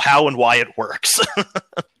and how and why it works.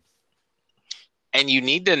 And you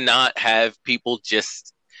need to not have people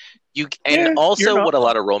just Yeah, and you're also not what a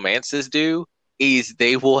lot of romances do is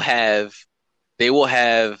they will they will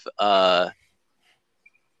have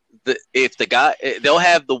they'll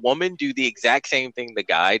have the woman do the exact same thing the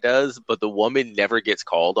guy does, but the woman never gets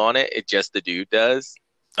called on it. It just the dude does.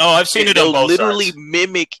 Oh, I've seen it on They'll both literally sides.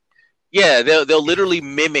 mimic. Yeah, they'll literally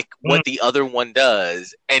mimic what the other one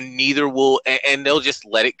does, and neither will, and they'll just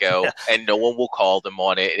let it go, and no one will call them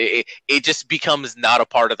on it. It just becomes not a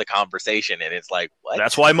part of the conversation, and it's like, what?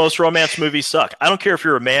 That's why most romance movies suck. I don't care if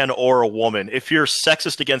you're a man or a woman. If you're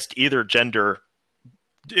sexist against either gender,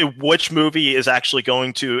 which movie is actually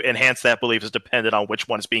going to enhance that belief is dependent on which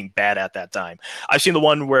one is being bad at that time. I've seen the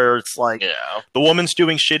one where it's like the woman's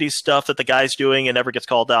doing shitty stuff that the guy's doing and never gets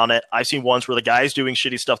called on it. I've seen ones where the guy's doing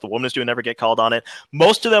shitty stuff the woman's doing never get called on it.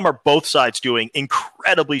 Most of them are both sides doing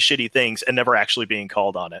incredibly shitty things and never actually being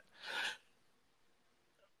called on it.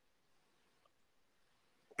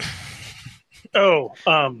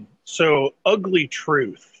 So Ugly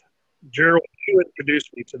Truth. Gerald, you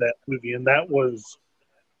introduced me to that movie, and that was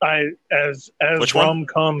as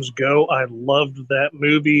rom-coms go, I loved that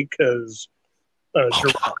movie because The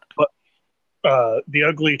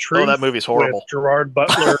Ugly Truth. Oh, that movie's horrible. With Gerard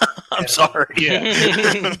Butler. I'm sorry.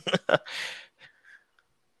 Yeah.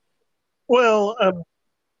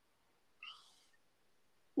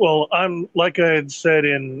 Well, I'm like I had said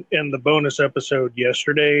in the bonus episode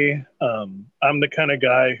yesterday. I'm the kind of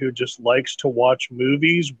guy who just likes to watch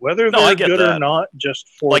movies, whether they're good or not. Just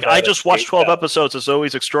for like I just watched 12 episodes of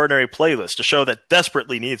Zoe's Extraordinary Playlist, a show that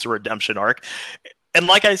desperately needs a redemption arc. And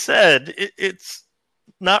like I said, it's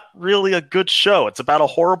not really a good show. It's about a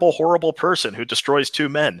horrible, horrible person who destroys two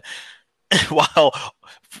men, while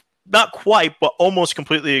not quite, but almost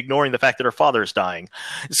completely ignoring the fact that her father is dying.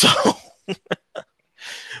 So.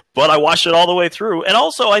 But I watched it all the way through. And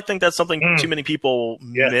also, I think that's something too many people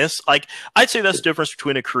miss. Like, I'd say that's the difference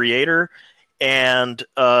between a creator and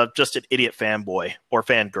just an idiot fanboy or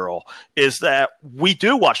fangirl, is that we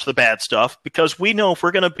do watch the bad stuff because we know if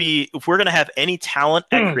we're going to have any talent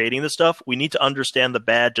at creating the stuff, we need to understand the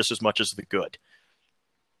bad just as much as the good.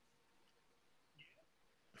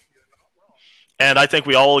 And I think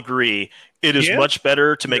we all agree it is much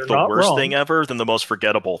better to make the worst thing ever than the most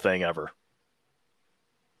forgettable thing ever.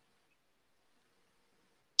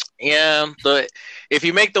 Yeah, but if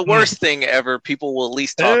you make the worst thing ever, people will at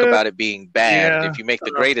least talk about it being bad. If you make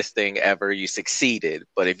the greatest thing ever, you succeeded.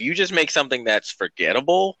 But if you just make something that's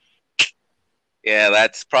forgettable,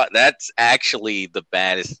 that's actually the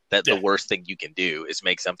baddest. The worst thing you can do is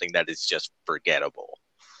make something that is just forgettable.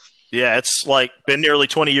 Yeah, it's like been nearly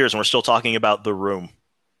 20 years and we're still talking about The Room.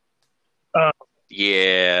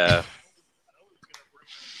 Yeah.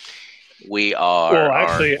 We are. Well,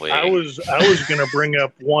 actually, I was going to bring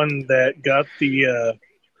up one that got the.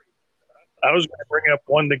 I was going to bring up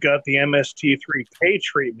one that got the MST3K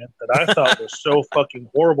treatment that I thought was so fucking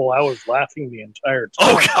horrible. I was laughing the entire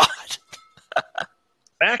time. Oh God!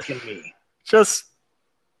 Back in me. Just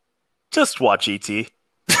watch ET.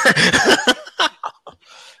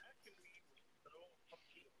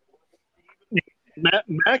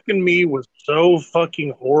 Mac and Me was so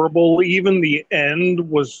fucking horrible. Even the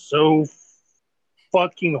end was so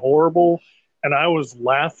fucking horrible. And I was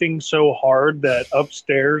laughing so hard that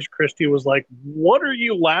upstairs, Christy was like, "What are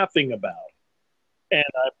you laughing about?" And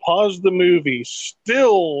I paused the movie,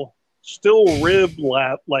 still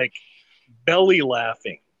belly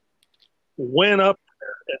laughing. Went up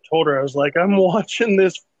there and told her, I was like, "I'm watching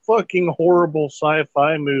this fucking horrible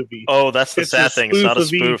sci-fi movie." Oh, that's the sad thing. It's not a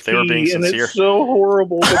spoof. They were being sincere. And it's so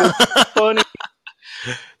horrible, but it's funny.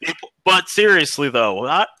 But seriously,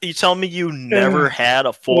 though, you tell me you never had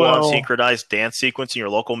a full-on synchronized dance sequence in your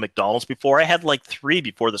local McDonald's before? I had like 3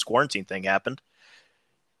 before this quarantine thing happened.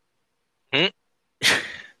 And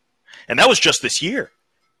that was just this year.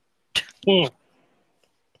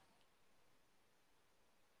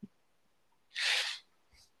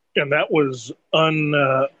 And that was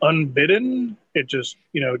unbidden. It just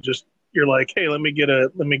you're like, "Hey, let me get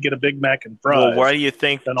a Big Mac and fries." Well, why do you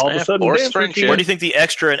think? Then all of a sudden, where do you think the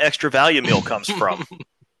extra and extra value meal comes from?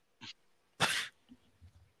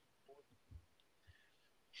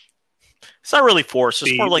 It's not really forced.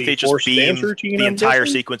 It's more like they just beam the entire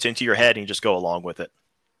sequence into your head and you just go along with it.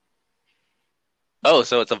 Oh,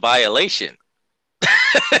 so it's a violation.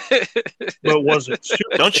 But was it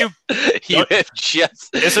stupid? Don't you?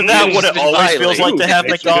 Isn't that what it always feels like to have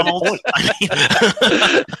McDonald's?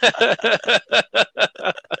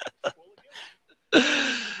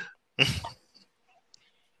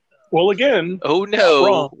 Well, again. Oh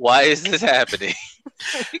no! Why is this happening?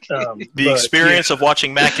 The experience of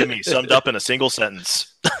watching Mac and Me summed up in a single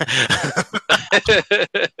sentence.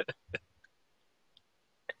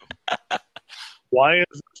 Why is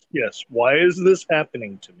this Yes. Why is this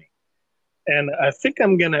happening to me? And I think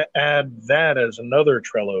I'm going to add that as another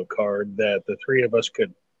Trello card that the three of us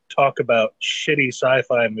could talk about shitty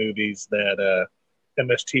sci-fi movies that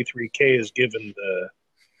MST3K has given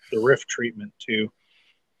the riff treatment to.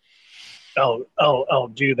 I'll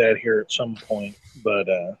do that here at some point, but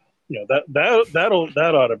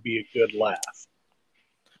that ought to be a good laugh.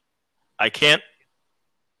 I can't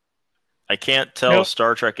tell Nope. if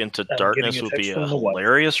Star Trek Into I'm Darkness getting a would be text a from the wife.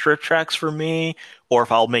 hilarious trip tracks for me, or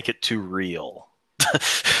if I'll make it too real.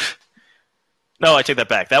 No, I take that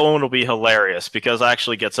back. That one will be hilarious because I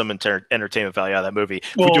actually get some entertainment value out of that movie.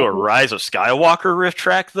 If we do a Rise of Skywalker riff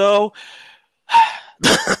track, though,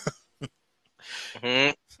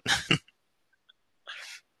 Mhm.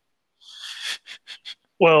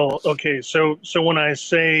 Well, okay, so when I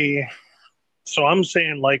say, so I'm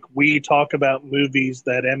saying like we talk about movies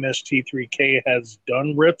that MST3K has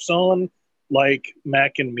done riffs on, like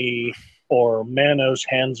Mac and Me or Manos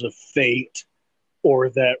Hands of Fate, or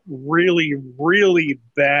that really, really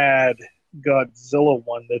bad Godzilla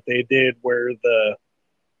one that they did where the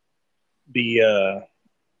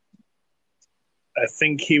I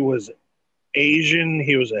think he was Asian,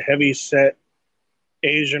 he was a heavy set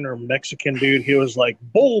Asian or Mexican dude. He was like,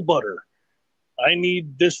 bull butter. I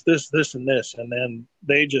need this, and this. And then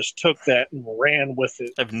they just took that and ran with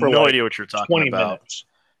it. I have for no like idea what you're talking 20 about. minutes.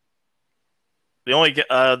 The only what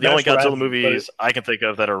I Godzilla mean, movies I can think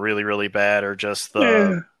of that are really, really bad are just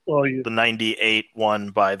Yeah, the 98 one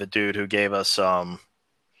by the dude who gave us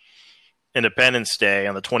Independence Day,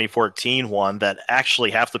 and the 2014 one that actually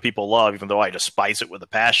half the people love, even though I despise it with a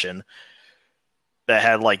passion, that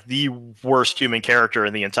had like the worst human character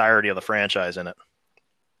in the entirety of the franchise in it.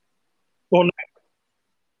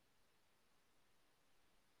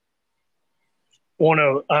 well,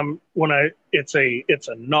 no, it's a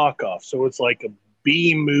knockoff, so it's like a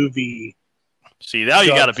B movie. See, now you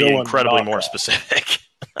got to be Godzilla incredibly more knockoff. specific.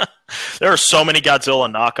 There are so many Godzilla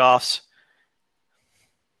knockoffs.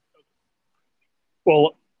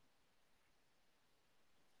 Well,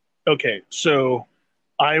 okay, so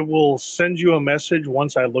I will send you a message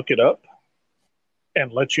once I look it up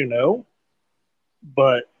and let you know.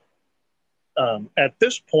 But at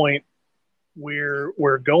this point,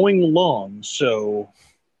 we're going long, so,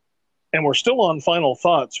 and we're still on final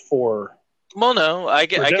thoughts for Well, no, I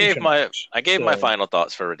gave Redemption my arcs. my So final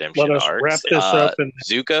thoughts for Redemption let us arcs. wrap this up and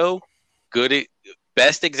Zuko,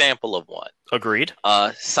 best example of one. Agreed.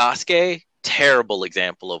 Sasuke, terrible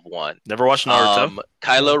example of one. Never watched Naruto.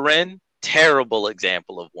 Kylo Ren, terrible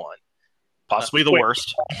example of one. Possibly the wait.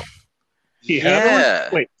 worst. he had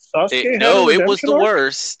a, wait, Sasuke had a it was redemption the arc?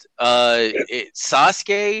 worst.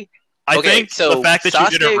 Sasuke. I Okay, think so the fact that you Sasuke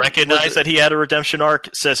didn't recognize was- that he had a redemption arc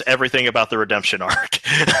says everything about the redemption arc.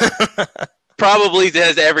 Probably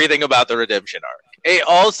says everything about the redemption arc. It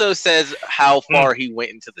also says how far he went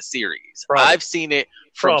into the series. Probably. I've seen it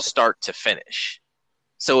from Probably. start to finish.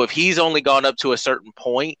 So if he's only gone up to a certain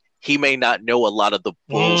point, he may not know a lot of the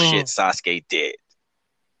bullshit Sasuke did.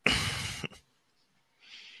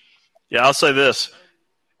 Yeah, I'll say this.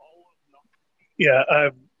 Yeah,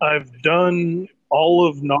 I've done all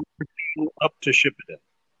of Naruto up to Shippuden.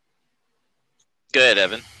 Go ahead,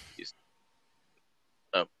 Evan.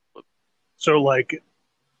 So like,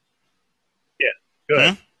 yeah, go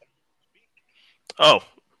ahead. Oh,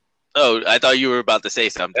 I thought you were about to say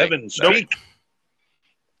something. Evan, speak.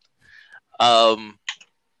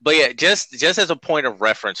 But yeah, just as a point of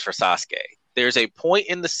reference for Sasuke, there's a point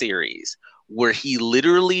in the series where he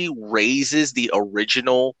literally raises the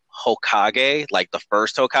original Hokage, like the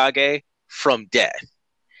first Hokage, from death,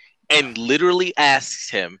 and literally asks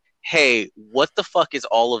him, "Hey, what the fuck is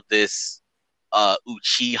all of this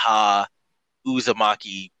Uchiha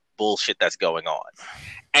Uzumaki bullshit that's going on?"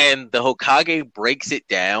 And the Hokage breaks it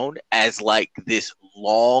down as like this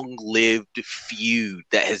long-lived feud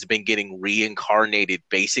that has been getting reincarnated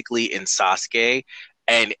basically in Sasuke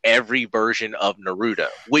and every version of Naruto,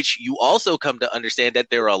 which you also come to understand that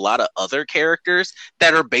there are a lot of other characters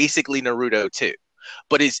that are basically Naruto too.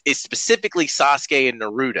 But it's specifically Sasuke and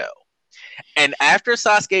Naruto. And after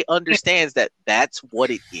Sasuke understands that that's what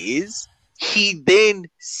it is, he then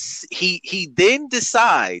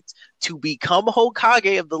decides to become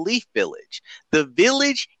Hokage of the Leaf Village. The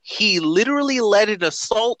village he literally led an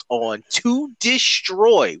assault on to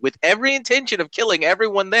destroy with every intention of killing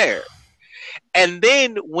everyone there. And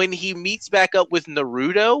then when he meets back up with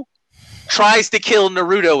Naruto, tries to kill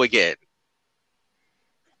Naruto again.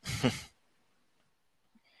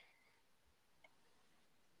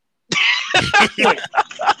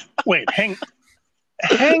 Wait, hang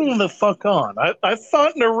the fuck on. I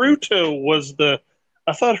thought Naruto was the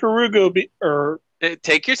I thought Harugo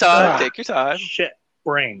Take your time. Ah, Take your time. shit,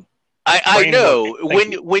 brain. I Brain know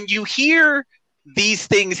working. Thank when you hear these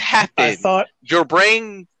things happen, I thought your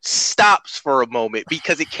brain stops for a moment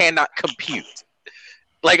because it cannot compute.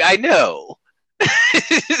 Like I know.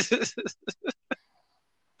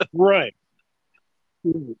 right.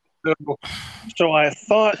 So I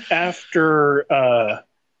thought after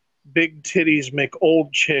Big Titties Mick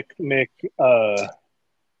Old Chick Mick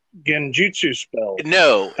Genjutsu spell,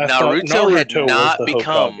 No, I thought Naruto had Naruto was not the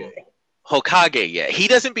become Hokage. Hokage yet. He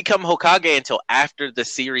doesn't become Hokage until after the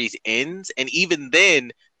series ends, and even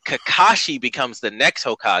then, Kakashi becomes the next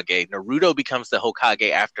Hokage. Naruto becomes the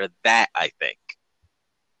Hokage after that, I think.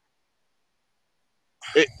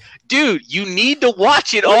 Dude, you need to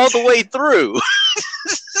watch it all the way through.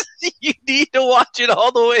 You need to watch it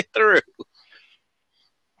all the way through.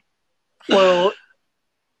 Well,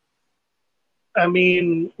 I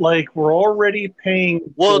mean, like we're already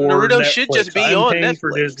paying. Well, for Naruto Netflix. should just be I'm on paying Netflix.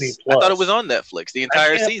 For Disney I Plus. thought it was on Netflix the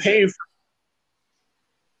entire I can't season. Pay for...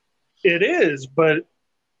 It is, but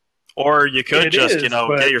or you could it just is,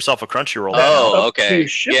 get yourself a Crunchyroll. Oh, okay.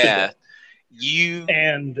 Shippuden. Yeah, you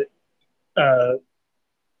and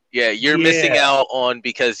yeah, you're missing out on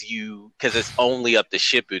because it's only up to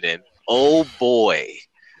Shippuden. Oh boy,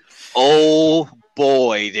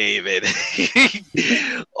 David.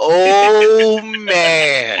 Oh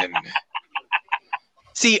man.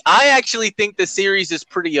 See, I actually think the series is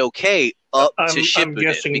pretty okay up to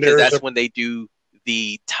Shippuden because that's when they do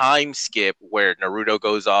the time skip where Naruto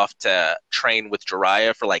goes off to train with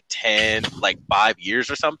Jiraiya for like 5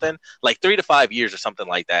 years or something, like 3 to 5 years or something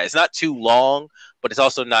like that. It's not too long, but it's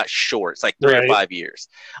also not short. It's like 3 or 5 years.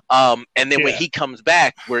 And then when he comes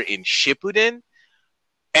back, we're in Shippuden.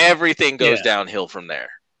 Everything goes downhill from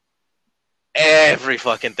there. Every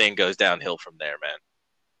fucking thing goes downhill from there,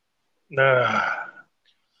 man.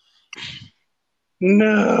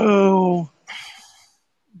 No.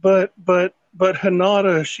 But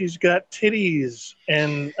Hinata, she's got titties,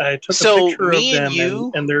 and I took a picture of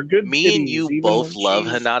them, and they're good. Me and you both love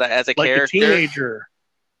Hinata as a character. A teenager.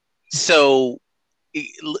 So,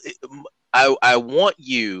 I want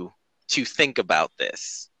you to think about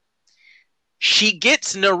this. She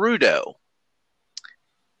gets Naruto,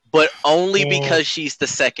 but only because she's the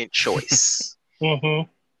second choice. Mm-hmm.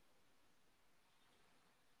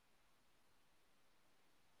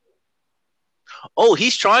 Oh,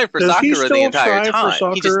 he's trying for Sakura the entire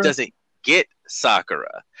time. He just doesn't get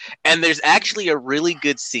Sakura. And there's actually a really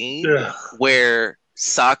good scene where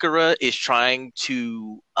Sakura is trying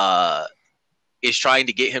to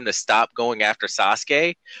get him to stop going after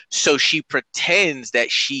Sasuke. So she pretends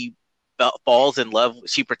that she falls in love.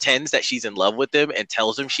 She pretends that she's in love with him and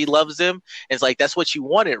tells him she loves him. And it's like, that's what you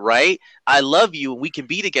wanted, right? I love you and we can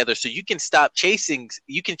be together so you can stop chasing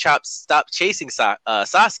Sasuke.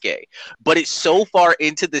 But it's so far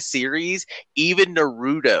into the series, even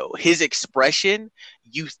Naruto, his expression,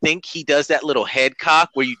 you think he does that little head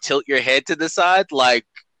cock where you tilt your head to the side, like,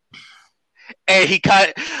 and he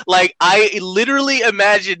I literally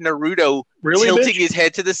imagine Naruto tilting his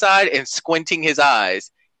head to the side and squinting his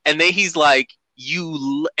eyes. And then he's like,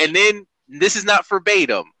 and then this is not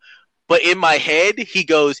verbatim, but in my head, he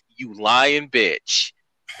goes, "You lying bitch."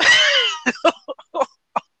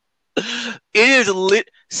 It is lit.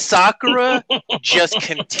 Sakura just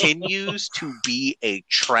continues to be a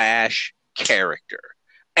trash character.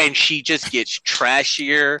 And she just gets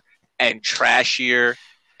trashier and trashier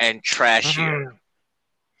and trashier. Mm-hmm.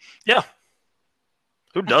 Yeah.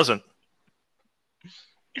 Who doesn't?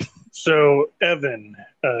 So, Evan,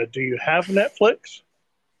 do you have Netflix?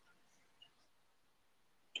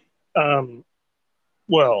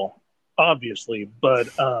 Well, obviously, but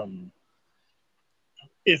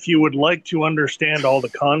if you would like to understand all the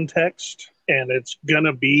context, and it's going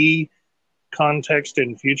to be context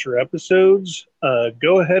in future episodes,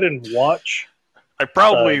 go ahead and watch. I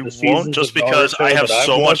probably won't, just because I have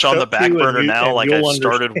so much on the back burner now. Like, I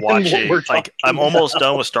started watching, I'm almost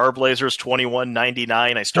done with Star Blazers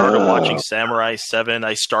 2199. I started watching Samurai 7.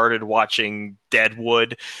 I started watching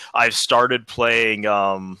Deadwood. I've started playing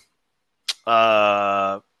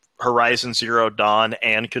Horizon Zero Dawn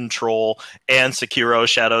and Control and Sekiro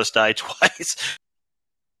Shadows Die Twice.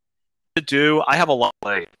 I have a lot to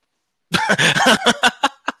play.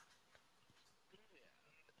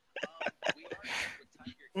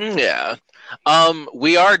 Yeah.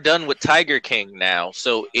 We are done with Tiger King now.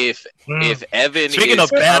 So if Evan Speaking is of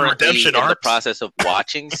bad redemption in the process of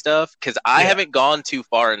watching stuff, because I haven't gone too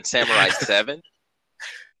far in Samurai 7.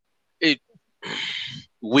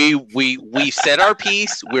 We said our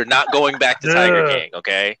piece. We're not going back to Tiger King,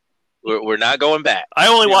 okay? We're not going back. I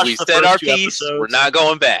only watched we the said first our two piece. episodes. We're not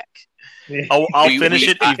going back. I'll finish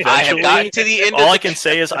it eventually. I have gotten to the end. All I can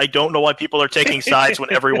say is I don't know why people are taking sides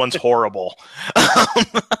when everyone's horrible.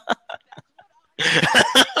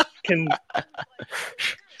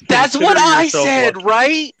 That's what I said, lucky.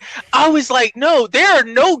 right? I was like, no, there are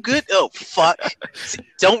no good. Oh, fuck.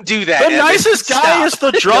 Don't do that. The Evan. nicest guy Stop. is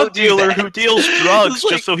the drug Don't do dealer that. who deals drugs It's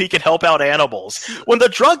like- just so he can help out animals. When the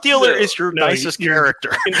drug dealer is your No, nicest you're-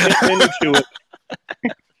 character. Into it.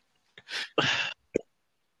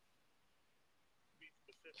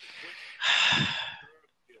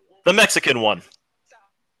 The Mexican one.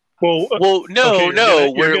 Well, Well, no, okay,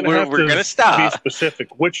 no, you're gonna have we're to gonna stop. Be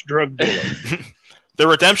specific. Which drug dealer? The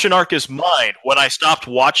redemption arc is mine when I stopped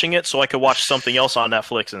watching it so I could watch something else on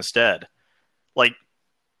Netflix instead. Like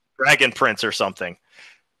Dragon Prince or something.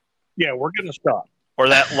 Yeah, we're gonna stop. Or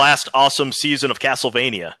that last awesome season of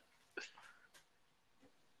Castlevania.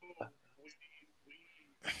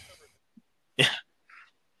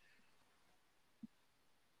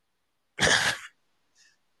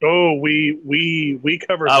 Oh, we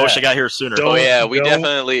covered. I that. wish I got here sooner. Don't- Oh yeah, we don't-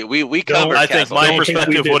 definitely we covered. I think my Castlevania.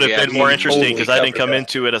 perspective We would did, have been more interesting because I didn't come that.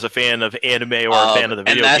 into it as a fan of anime or a fan of the and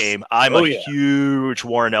video that's- game. I'm Oh, a yeah. huge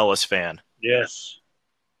Warren Ellis fan. Yes.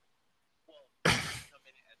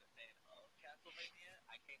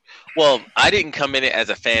 Well, I didn't come in it as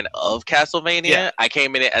a fan of Castlevania. Yeah. I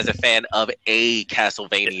came in it as a fan of a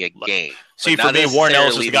Castlevania game. See, But for not me, Warren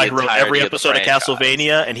Ellis is the necessarily guy who wrote entirety every of the episode of franchise.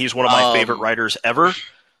 Castlevania, and he's one of my favorite writers ever.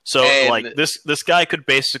 So, and- like this guy could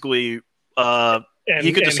basically, And,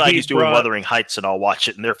 he could and decide he he's doing brought- Wuthering Heights, and I'll watch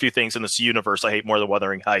it. And there are a few things in this universe I hate more than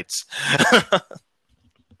Wuthering Heights.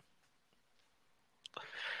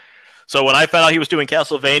 So when I found out he was doing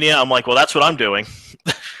Castlevania, I'm like, well, that's what I'm doing.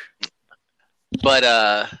 But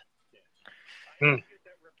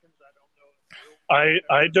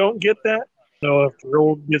I don't get that. I don't know if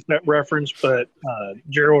Gerald gets that reference, but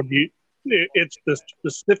Gerald, it's the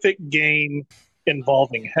specific game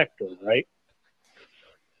involving Hector, right?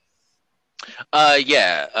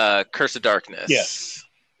 Curse of Darkness. Yes.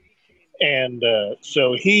 And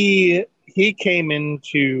so he came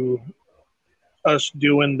into us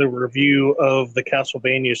doing the review of the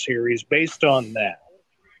Castlevania series based on that.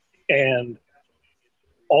 And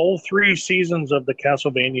all 3 seasons of the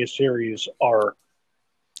Castlevania series are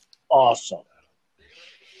awesome.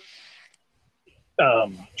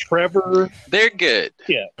 Trevor, They're good.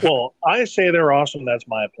 yeah. Well, I say they're awesome. That's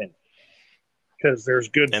my opinion. Because there's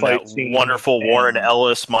good And fight that scenes. wonderful and, Warren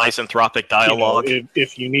Ellis misanthropic dialogue.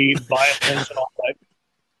 if you need violence and all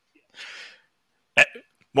that.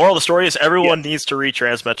 Moral of the story is everyone needs to read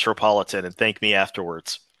Transmetropolitan and thank me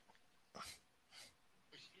afterwards.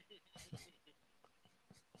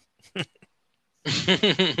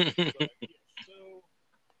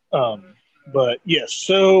 But yes,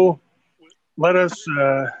 so let us.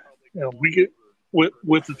 We could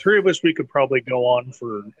with the 3 of us, we could probably go on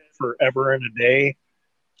for forever and a day.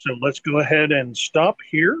 So let's go ahead and stop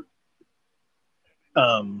here.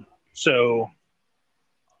 So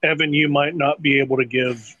Evan, you might not be able to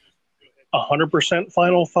give 100%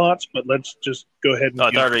 final thoughts, but let's just go ahead and No,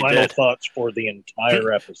 I give already final did. thoughts for the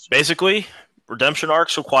entire episode. Basically, redemption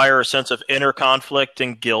arcs require a sense of inner conflict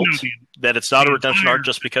and guilt. No, the- That it's not a the redemption entire- arc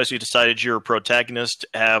just because you decided your protagonist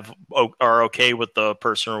are okay with the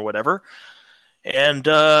person or whatever. And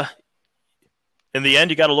in the end,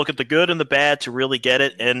 you got to look at the good and the bad to really get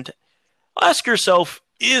it. And ask yourself,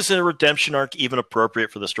 is a redemption arc even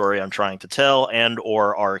appropriate for the story I'm trying to tell and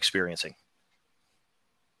or are experiencing?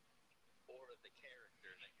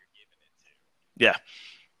 Yeah.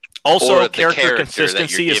 Also, Or the character character that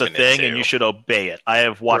consistency you're is a giving it thing, to. and you should obey it. I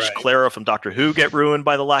have watched Right. Clara from Doctor Who get ruined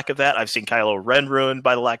by the lack of that. I've seen Kylo Ren ruined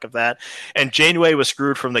by the lack of that. And Janeway was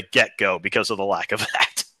screwed from the get-go because of the lack of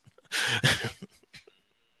that.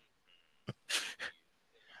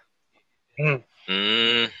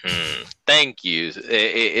 Thank you.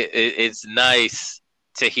 It's nice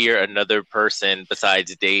to hear another person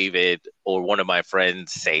besides David or one of my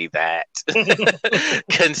friends say that.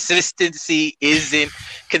 Consistency is in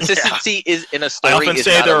a story. I often is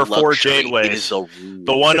say not there a are 4 luxury, Janeways. It is a rule.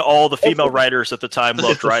 The one all the female writers at the time But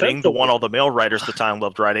loved it's a writing, the sensible one all the male writers at the time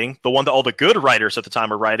loved writing, the one that all the good writers at the time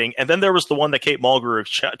were writing, and then there was the one that Kate Mulgrew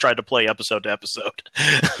tried to play episode to episode.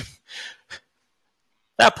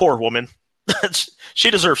 That poor woman. She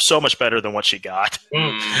deserves so much better than what she got.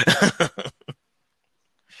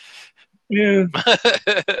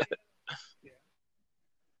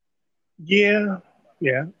 Yeah.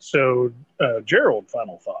 Yeah. So, Gerald,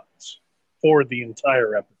 final thoughts for the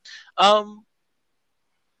entire episode.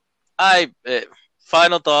 I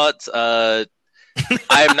final thoughts.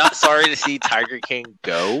 I am not sorry to see Tiger King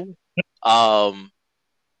go.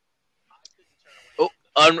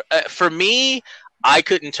 For me, I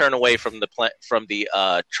couldn't turn away from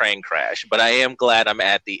the train crash, but I am glad I'm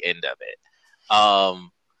at the end of it.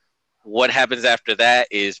 What happens after that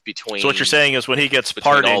is between. So what you're saying is when he gets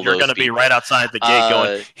pardoned, you're going to be right outside the gate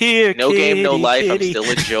going, "Here, no kitty, game, no life." kitty. I'm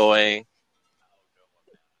still enjoying.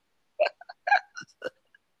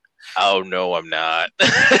 Oh no, I'm not.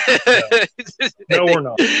 No, we're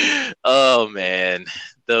not. Oh man,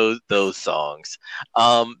 those songs.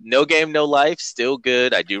 No Game, No Life, still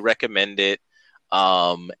good. I do recommend it.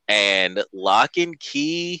 And Lock and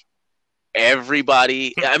Key.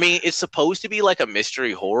 Everybody, I mean, it's supposed to be like a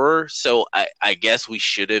mystery horror, so I guess we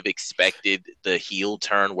should have expected the heel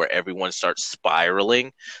turn where everyone starts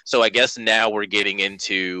spiraling. So I guess now we're getting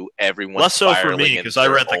into everyone less so spiraling for me because I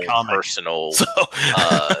read the comic. Personal,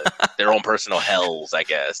 their own personal hells, I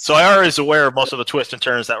guess. So I already was aware of most of the twists and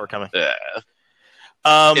turns that were coming. Yeah.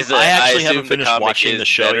 I actually haven't finished watching the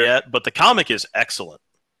show better. yet, but the comic is excellent.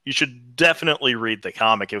 You should definitely read the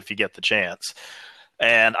comic if you get the chance.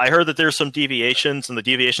 And I heard that there's some deviations, and the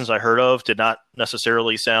deviations I heard of did not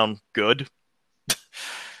necessarily sound good.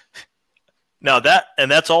 Now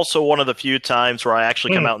that's also one of the few times where I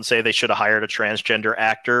actually come out and say they should have hired a transgender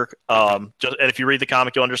actor. And if you read the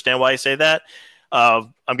comic, you'll understand why I say that.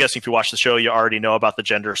 I'm guessing if you watch the show, you already know about the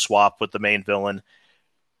gender swap with the main villain.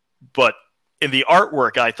 But in the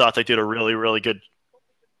artwork, I thought they did a really, really good.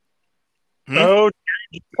 Oh,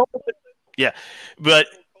 you called it. Yeah, but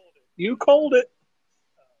You called it.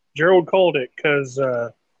 Gerald called it because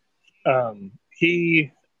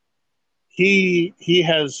he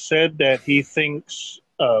has said that he thinks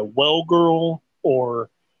Well Girl or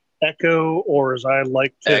Echo, or as I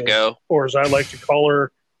like to call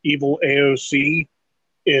her, Evil AOC,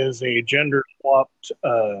 is a gender swapped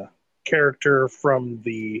character from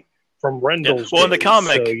Rendell's. Well, in the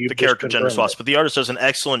comic, so the character gender swaps, but the artist does an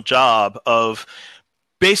excellent job of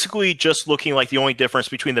basically just looking like the only difference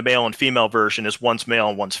between the male and female version is one's male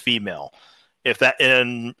and one's female. If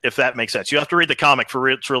that makes sense, you have to read the comic to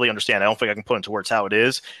really understand. I don't think I can put into words how it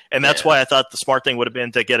is, and that's why I thought the smart thing would have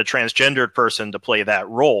been to get a transgendered person to play that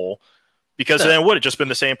role, because then it would have just been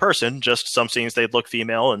the same person. Just some scenes they'd look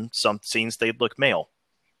female, and some scenes they'd look male.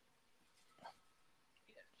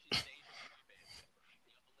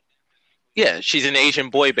 Yeah, she's an Asian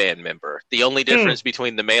boy band member. The only difference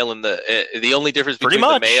between the male and the only difference between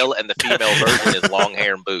the male and the female version is long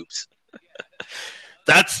hair and boobs.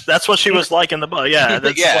 That's what she was like in the book. Yeah,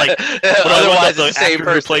 that's like. But otherwise, the it's the same actor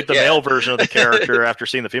person who played the male version of the character after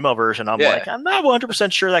seeing the female version, I'm like, I'm not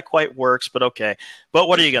 100% sure that quite works, but okay. But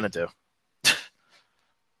what are you gonna do?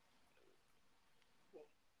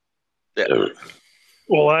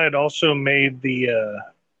 Well, I had also made the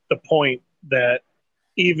point that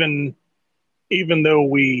even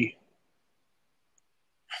though I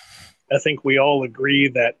think we all agree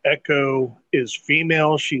that Echo is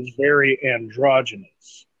female, she's very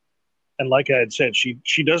androgynous. And like I had said,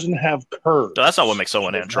 she doesn't have curves. So that's not what makes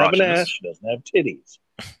someone androgynous. Have an ass, she doesn't have titties.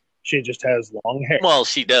 She just has long hair. Well,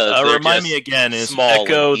 she does. Remind me again, is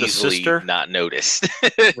Echo the sister? Not noticed.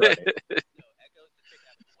 Right.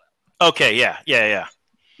 Okay, yeah.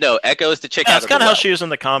 No, Echo is the chick. That's kind of how she is in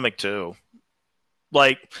the comic too.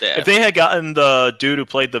 Like, if they had gotten the dude who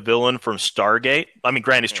played the villain from Stargate, I mean,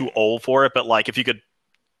 granted, he's too old for it, but like, if you could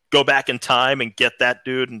go back in time and get that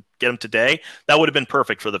dude and get him today, that would have been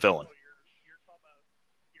perfect for the villain.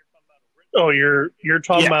 Oh, you're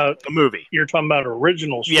talking about the movie. You're talking about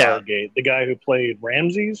original Stargate, the guy who played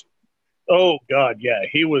Ramses. Oh God, yeah,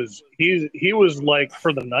 he was like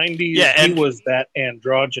for the 90s. Yeah, he was that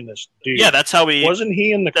androgynous dude. Yeah, that's how he wasn't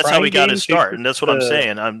he in the. That's how he got his start, and that's what I'm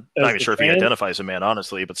saying. I'm not even sure if he fan? identifies as a man,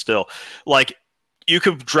 honestly, but still, like, you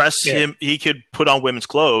could dress him. He could put on women's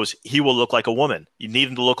clothes. He will look like a woman. You need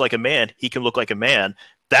him to look like a man. He can look like a man.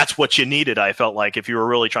 That's what you needed. I felt like if you were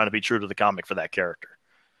really trying to be true to the comic for that character.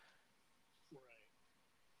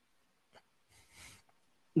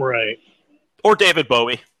 Right. Or David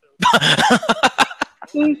Bowie.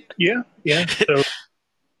 Yeah. So,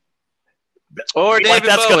 or David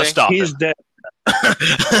that's Bowie. Gonna stop he's him. dead.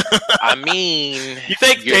 I mean, you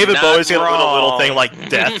think you're David not Bowie's got a little wrong. thing like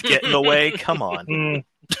death get in the way? Come on.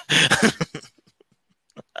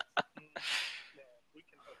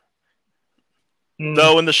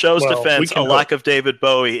 Though in the show's defense, a lack of David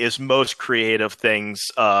Bowie is most creative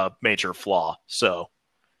things' major flaw. So.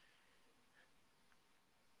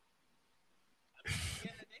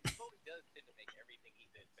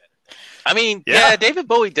 I mean, yeah, David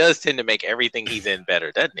Bowie does tend to make everything he's in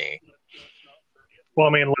better, doesn't he? Well,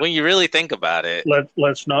 I mean, When you really think about it,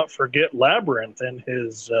 let's not forget Labyrinth and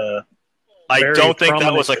his. I Very don't think that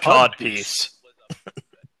prominent was a cod cod piece.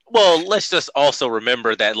 well, let's just also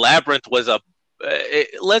remember that Labyrinth was a.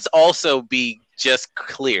 Let's also be just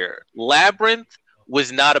clear. Labyrinth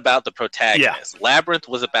was not about the protagonist. Labyrinth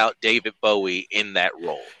was about David Bowie in that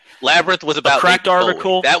role. Labyrinth was about Cracked David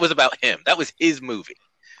article. Bowie. That was about him. That was his movie.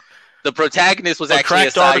 The protagonist was The actually a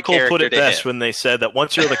Cracked side article character put it to best him. when they said that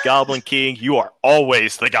once you're the Goblin King, you are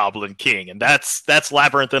always the Goblin King, and that's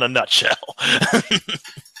Labyrinth in a nutshell.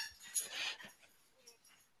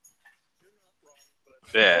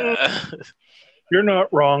 Yeah. You're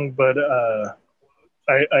not wrong, but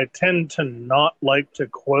I tend to not like to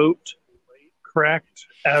quote Cracked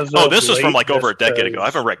as. Oh, of this was from late like over a just decade ago. I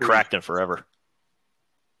haven't read because Cracked in forever.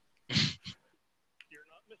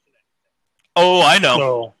 Oh, I know.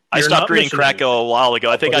 So I you're stopped not reading missing Krakow anything. a while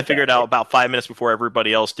ago. I think put I it figured that way. out about 5 minutes before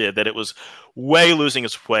everybody else did that it was way losing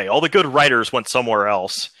its way. All the good writers went somewhere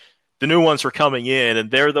else. The new ones were coming in, and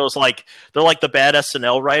they're like the bad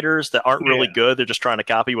SNL writers that aren't really Yeah. good. They're just trying to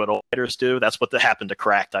copy what old writers do. That's what happened to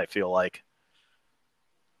Cracked, I feel like.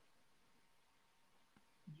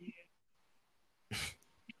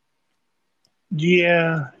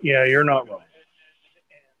 Yeah, you're not wrong.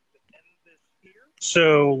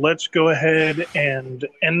 So let's go ahead and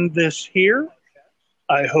end this here.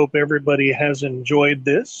 I hope everybody has enjoyed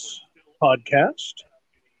this podcast.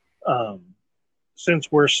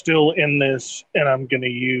 Since we're still in this, and I'm going to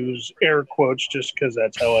use air quotes just because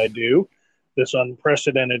that's how I do, this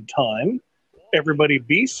unprecedented time, everybody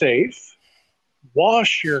be safe.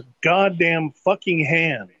 Wash your goddamn fucking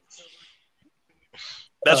hands.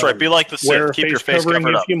 That's right. Be like the Wear Sith. a Keep your face covering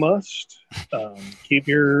covered if up. you must. Keep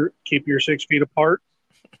your 6 feet apart.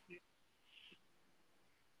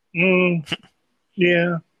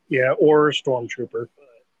 Yeah, or a stormtrooper.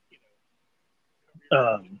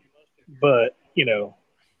 But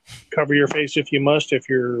cover your face if you must. If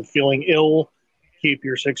you're feeling ill, keep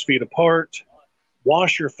your 6 feet apart.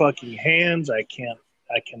 Wash your fucking hands. I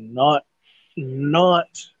cannot not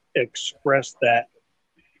express that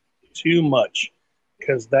too much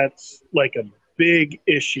because that's like a big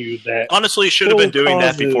issue that Honestly, you should have been still doing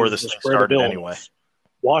that before causes this the thing spread of started illness. anyway.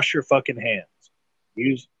 Wash your fucking hands.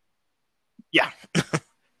 Yeah.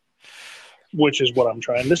 Which is what I'm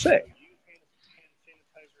trying to say.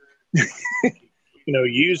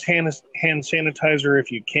 Use hand sanitizer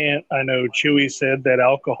if you can't. I know Chewy said that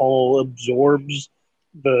alcohol absorbs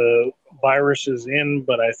the viruses in,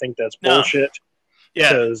 but I think that's bullshit.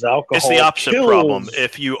 Yeah. Because alcohol It's the opposite kills problem.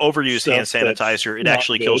 If you overuse hand stuff that's sanitizer, it not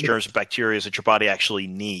actually kills good. germs and bacteria that your body actually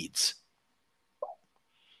needs.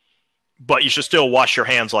 But you should still wash your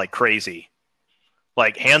hands like crazy.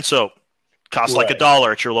 Like hand soap costs like Right.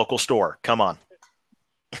 $1 at your local store. Come on.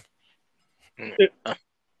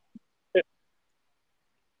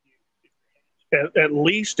 At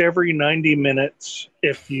least every 90 minutes,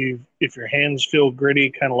 if your hands feel gritty,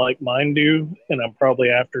 kind of like mine do, and I'm probably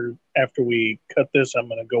after we cut this, I'm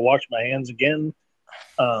going to go wash my hands again.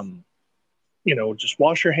 Just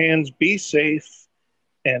wash your hands, be safe,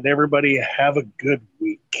 and everybody have a good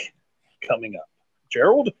week coming up.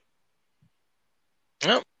 Gerald?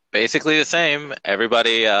 Well, basically the same.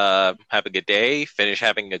 Everybody have a good day. Finish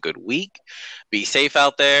having a good week. Be safe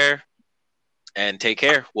out there. And take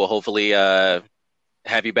care. We'll hopefully have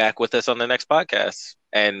you back with us on the next podcast.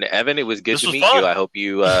 And Evan, it was good This to was meet fun. you. I hope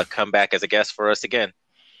you come back as a guest for us again.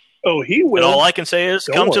 Oh, he And will. all I can say is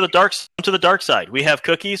Don't come to worry. the dark side. We have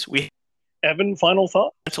cookies, we have Evan, final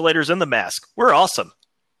thought? ventilators in the mask. We're awesome.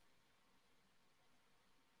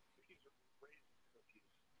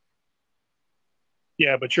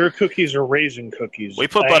 Yeah, but your cookies are raisin cookies. We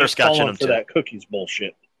put I ain't butterscotch in falling them, for too. that cookies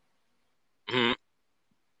bullshit. Mhm.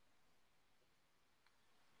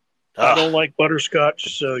 I don't like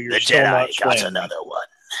butterscotch, so you're still not swaying. another one.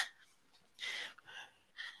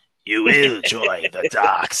 You will join the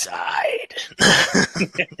dark side.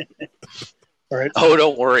 All right. Oh,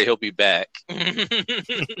 don't worry, he'll be back. The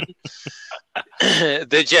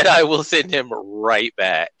Jedi will send him right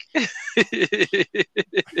back.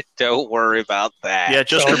 Don't worry about that. Yeah,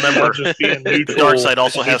 just I'll remember, just be a the neutral- dark side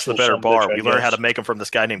also has the neutral better son of a bar. bitch, We I learned how guess. to make them from this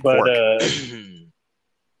guy named But Quark.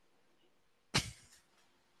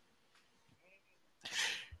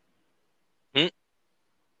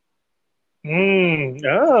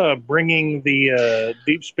 bringing the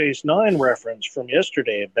Deep Space Nine reference from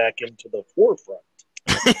yesterday back into the forefront.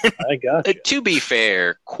 I got you. To be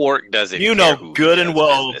fair, Quark doesn't. You care know who good he and does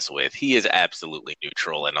well- business with. He is absolutely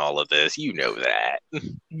neutral in all of this. You know that. Who do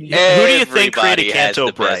you think Everybody created has Canto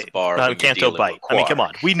the best Bright? bar when you're Canto dealing Bite. with I mean, come on.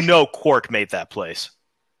 Quark. We know Quark made that place.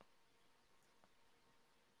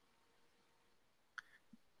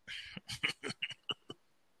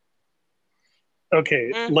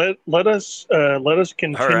 Okay, let us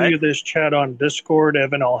continue this chat on Discord.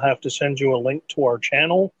 Evan, I'll have to send you a link to our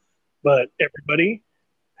channel. But everybody,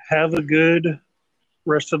 have a good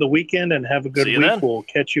rest of the weekend and have a good week. Then. We'll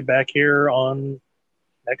catch you back here on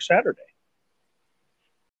next Saturday.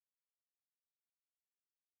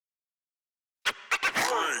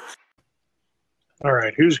 All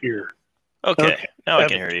right, who's here? Okay. Now Evan. I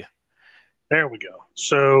can hear you. There we go.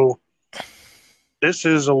 So this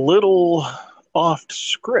is a little off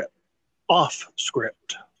script,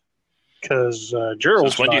 because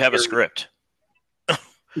Gerald's. When do you have a script?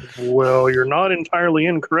 Well, you're not entirely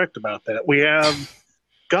incorrect about that. We have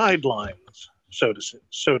guidelines, so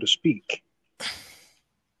to speak.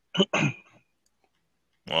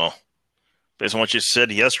 Well, based on what you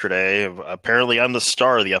said yesterday, apparently I'm the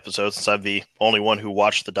star of the episode since I'm the only one who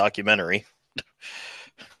watched the documentary.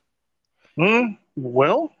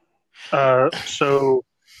 Well, so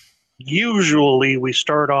usually we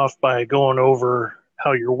start off by going over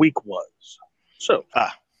how your week was. So,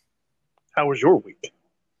 how was your week?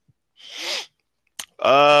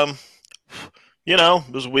 It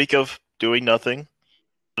was a week of doing nothing.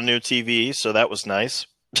 A new TV, so that was nice.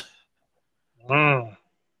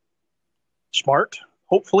 Smart,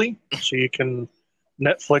 hopefully, so you can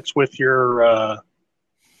Netflix with your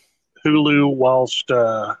Hulu whilst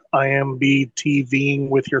IMB TVing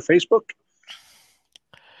with your Facebook.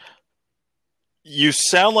 You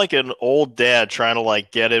sound like an old dad trying to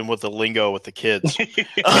get in with the lingo with the kids.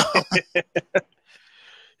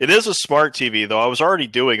 It is a smart TV, though. I was already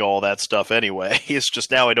doing all that stuff anyway. It's just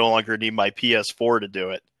now I no longer need my PS4 to do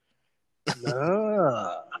it.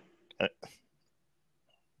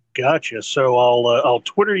 Gotcha. So I'll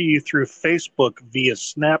Twitter you through Facebook via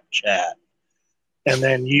Snapchat, and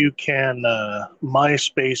then you can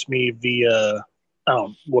MySpace me via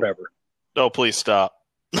whatever. Oh, please stop.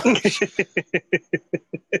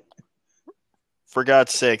 For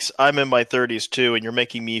God's sakes, I'm in my 30s too, and you're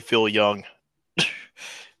making me feel young.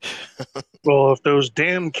 Well, if those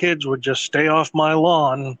damn kids would just stay off my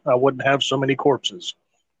lawn, I wouldn't have so many corpses.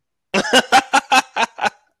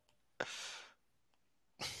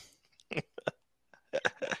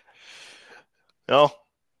 No,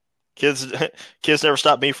 kids never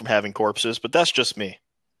stopped me from having corpses, but that's just me.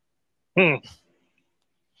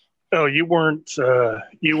 Oh, you weren't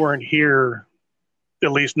here,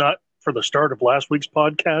 at least not for the start of last week's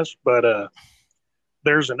podcast, but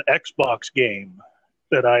there's an Xbox game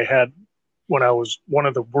that I had when I was one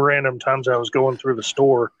of the random times I was going through the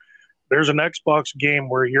store. There's an Xbox game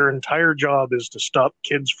where your entire job is to stop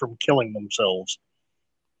kids from killing themselves.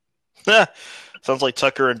 Sounds like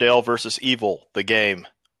Tucker and Dale versus Evil, the game.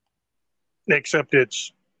 Except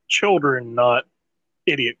it's children, not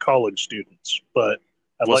idiot college students. But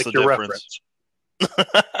I What's like your reference.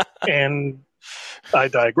 And I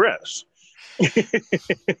digress.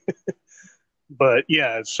 But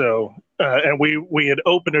yeah, so and we had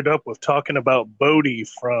opened it up with talking about Bodhi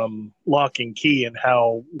from Lock and Key and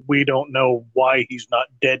how we don't know why he's not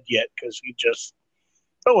dead yet because he just,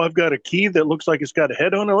 I've got a key that looks like it's got a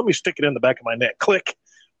head on it. Let me stick it in the back of my neck. Click.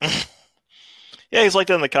 Yeah, he's like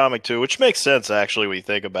that in the comic too, which makes sense actually when you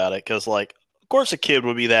think about it, because of course a kid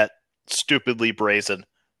would be that stupidly brazen.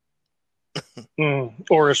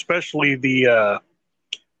 Or especially the.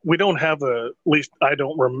 We don't have at least I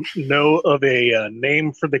don't know of a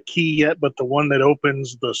name for the key yet, but the one that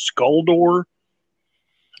opens the skull door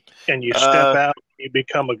and you step out, you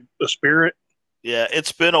become a spirit. Yeah,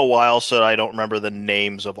 it's been a while, so I don't remember the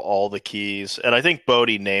names of all the keys, and I think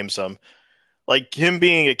Bodhi names them. Like him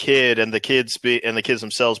being a kid and the kids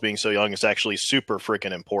themselves being so young is actually super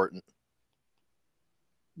freaking important.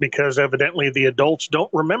 Because evidently the adults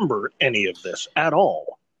don't remember any of this at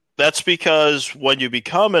all. That's because when you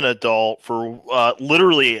become an adult, for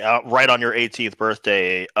literally right on your 18th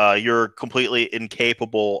birthday, you're completely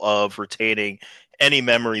incapable of retaining any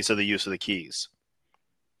memories of the use of the keys.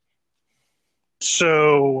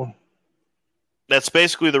 So that's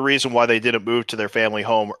basically the reason why they didn't move to their family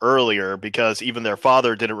home earlier, because even their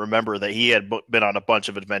father didn't remember that he had been on a bunch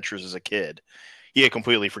of adventures as a kid. He had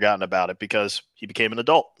completely forgotten about it because he became an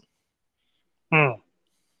adult.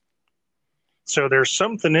 So there's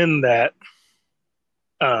something in that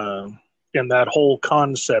whole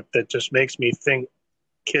concept that just makes me think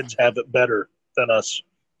kids have it better than us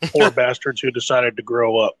poor bastards who decided to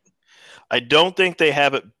grow up. I don't think they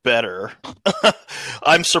have it better.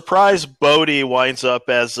 I'm surprised Bodhi winds up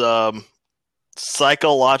as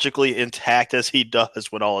psychologically intact as he does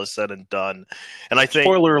when all is said and done. And I think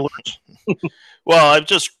spoiler alert. Well, I'm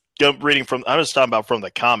just reading from, I'm just talking about from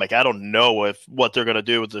the comic. I don't know what they're going to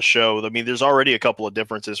do with the show. I mean, there's already a couple of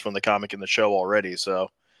differences from the comic and the show already, so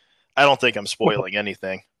I don't think I'm spoiling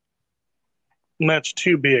anything. And that's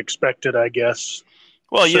to be expected, I guess.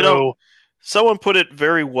 Well, someone put it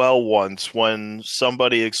very well once when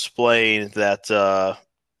somebody explained that,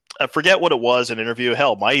 I forget what it was in an interview.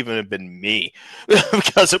 Hell, it might even have been me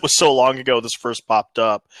because it was so long ago this first popped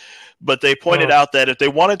up. But they pointed out that if they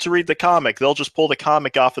wanted to read the comic, they'll just pull the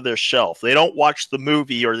comic off of their shelf. They don't watch the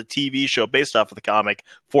movie or the TV show based off of the comic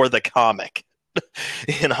for the comic.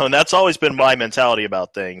 And that's always been my mentality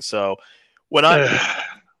about things. So when I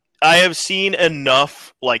have seen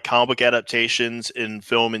enough like comic book adaptations in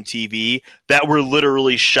film and TV that were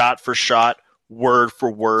literally shot for shot, word for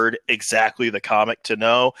word, exactly the comic to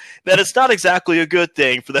know that it's not exactly a good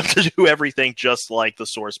thing for them to do everything just like the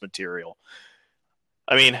source material.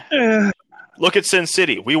 I mean, look at Sin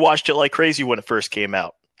City. We watched it like crazy when it first came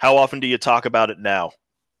out. How often do you talk about it now?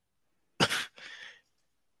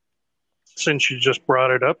 Since you just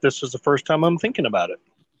brought it up, this is the first time I'm thinking about it.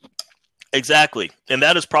 Exactly. And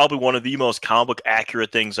that is probably one of the most comic book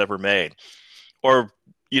accurate things ever made. Or,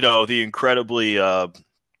 the incredibly,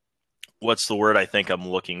 what's the word I think I'm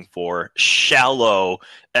looking for? Shallow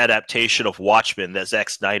adaptation of Watchmen that Zack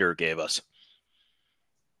Snyder gave us.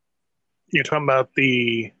 You're talking about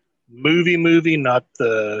the movie, not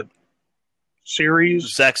the series?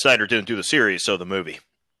 Zack Snyder didn't do the series, so the movie.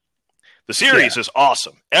 The series is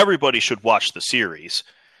awesome. Everybody should watch the series.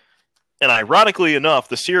 And ironically enough,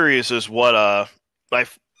 the series is what my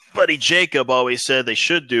buddy Jacob always said they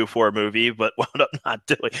should do for a movie, but wound up not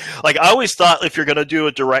doing. Like, I always thought if you're going to do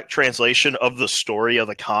a direct translation of the story of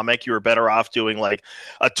the comic, you were better off doing like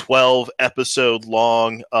a 12-episode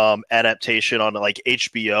long adaptation on like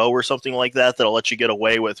HBO or something like that that'll let you get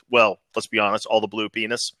away with, well, let's be honest, all the blue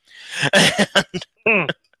penis.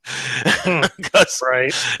 Because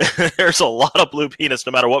there's a lot of blue penis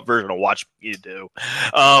no matter what version of Watch you do.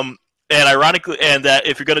 And ironically, and that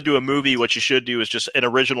if you're going to do a movie, what you should do is just an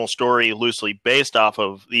original story loosely based off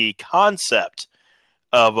of the concept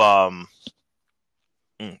of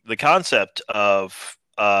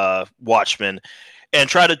Watchmen, and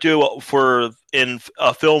try to do in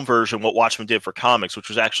a film version what Watchmen did for comics, which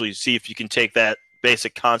was actually see if you can take that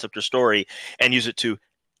basic concept or story and use it to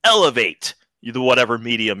elevate the whatever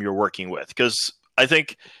medium you're working with. Because I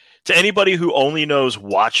think, to anybody who only knows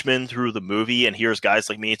Watchmen through the movie and hears guys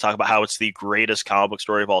like me talk about how it's the greatest comic book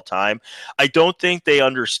story of all time, I don't think they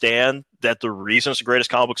understand that the reason it's the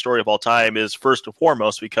greatest comic book story of all time is first and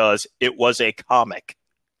foremost because it was a comic.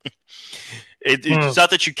 It's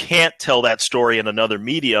not that you can't tell that story in another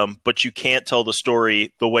medium, but you can't tell the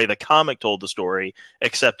story the way the comic told the story,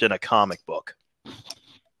 except in a comic book.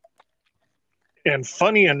 And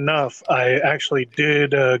funny enough, I actually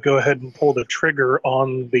did go ahead and pull the trigger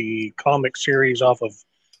on the comic series off of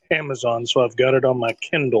Amazon, so I've got it on my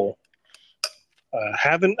Kindle.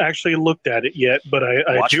 Haven't actually looked at it yet, but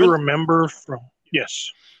I do remember from... Yes.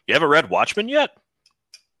 You haven't read Watchmen yet?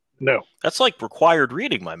 No. That's like required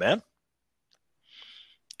reading, my man.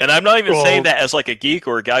 And I'm not even saying that as like a geek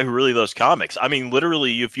or a guy who really loves comics. I mean,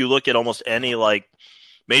 literally, if you look at almost any like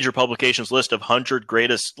major publications list of 100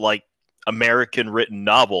 greatest like American written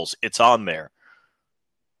novels, it's on there.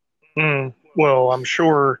 Well, I'm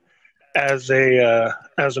sure as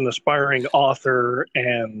an aspiring author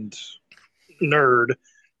and nerd,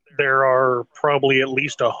 there are probably at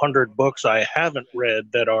least 100 books I haven't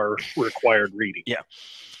read that are required reading. Yeah,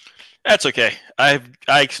 that's okay. I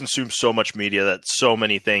consume so much media that so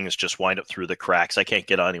many things just wind up through the cracks. I can't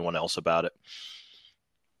get on anyone else about it.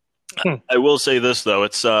 I will say this though,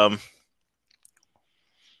 it's I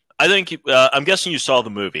think I'm guessing you saw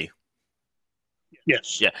the movie.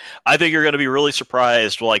 Yes. Yeah. I think you're going to be really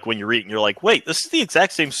surprised, like when you read it and you're like, wait, this is the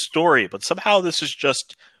exact same story, but somehow this is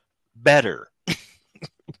just better.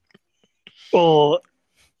 Well,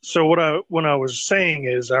 so what I was saying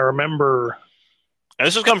is I remember... And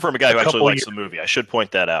this is coming from a guy who actually likes the movie. I should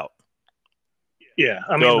point that out. Yeah,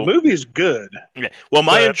 I mean, the movie's good. Yeah. Well,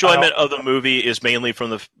 my enjoyment of the movie is mainly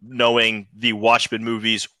from knowing the Watchmen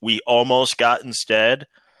movies we almost got instead,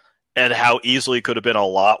 and how easily it could have been a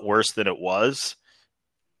lot worse than it was.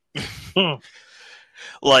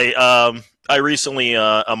 Like, I recently,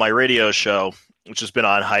 on my radio show, which has been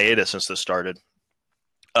on hiatus since this started,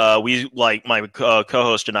 my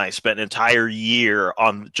co-host and I spent an entire year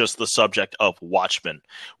on just the subject of Watchmen.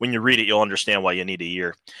 When you read it, you'll understand why you need a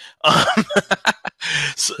year.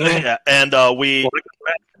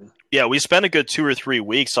 We spent a good 2 or 3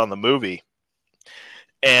 weeks on the movie.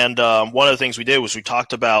 And one of the things we did was we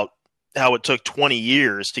talked about how it took 20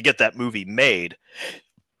 years to get that movie made.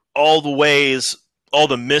 all the ways, all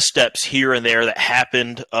the missteps here and there that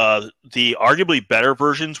happened. The arguably better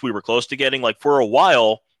versions we were close to getting, like for a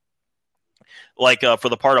while, like for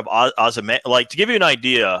the part of Ozymandias, like to give you an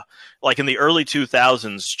idea, like in the early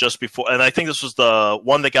 2000s, just before, and I think this was the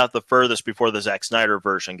one that got the furthest before the Zack Snyder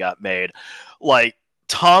version got made, like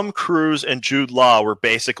Tom Cruise and Jude Law were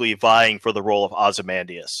basically vying for the role of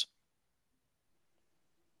Ozymandias.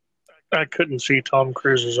 I couldn't see Tom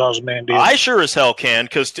Cruise as Ozymandias. I sure as hell can,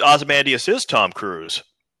 because Ozymandias is Tom Cruise.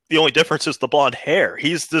 The only difference is the blonde hair.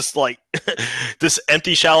 He's this like this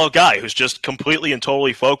empty, shallow guy who's just completely and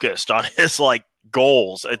totally focused on his like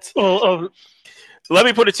goals. It's let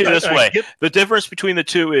me put it to you this way: the difference between the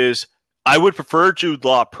two is I would prefer Jude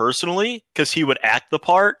Law personally because he would act the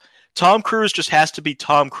part. Tom Cruise just has to be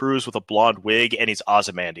Tom Cruise with a blonde wig, and he's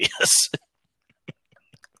Ozymandias.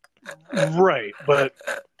 Right, but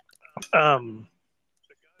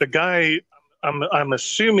the guy. I'm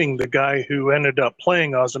assuming the guy who ended up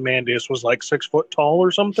playing Ozymandias was like 6 foot tall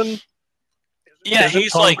or something. Yeah, Isn't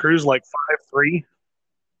he's Tom like Cruise like 5'3".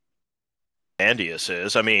 Ozymandias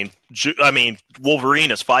is. I mean,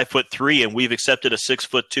 Wolverine is 5'3", and we've accepted a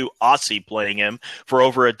 6'2" Aussie playing him for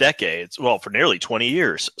over a decade. Well, for nearly 20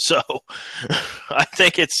 years. So I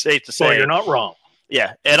think it's safe to say you're not wrong.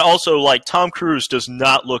 Yeah, and also like Tom Cruise does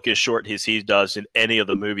not look as short as he does in any of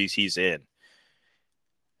the movies he's in.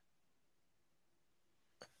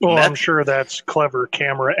 Well, I'm sure that's clever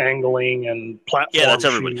camera angling and platform. Yeah, that's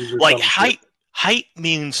everybody. Like height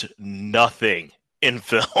means nothing in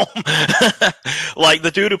film. Like the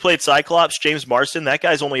dude who played Cyclops, James Marsden, that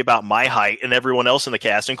guy's only about my height, and everyone else in the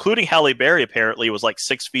cast, including Halle Berry, apparently was like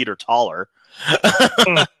 6 feet or taller.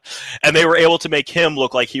 And they were able to make him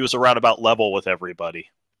look like he was around about level with everybody.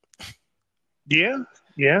 Yeah,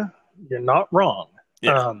 you're not wrong.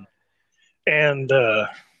 Yeah.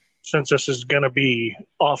 Since this is going to be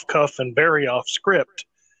off cuff and very off script,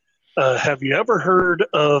 have you ever heard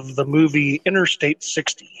of the movie Interstate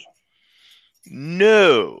 60?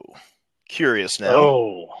 No. Curious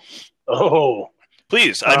now. Oh.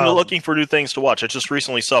 Please, I'm looking for new things to watch. I just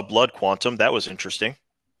recently saw Blood Quantum. That was interesting.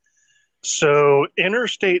 So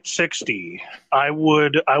Interstate 60, I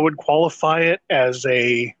would qualify it as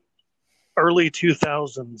a early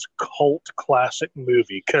 2000s cult classic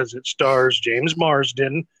movie because it stars James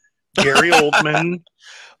Marsden, Gary Oldman.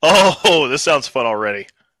 Oh, this sounds fun already.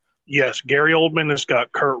 Yes, Gary Oldman has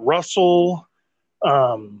got Kurt Russell.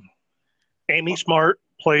 Amy Smart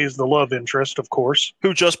plays the love interest, of course.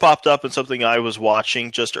 Who just popped up in something I was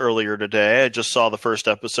watching just earlier today. I just saw the first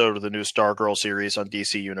episode of the new Stargirl series on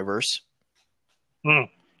DC Universe.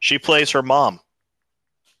 She plays her mom.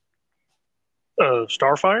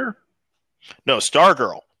 Starfire? No,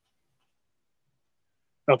 Stargirl.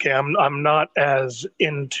 Okay, I'm not as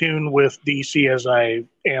in tune with DC as I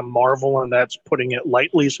am Marvel, and that's putting it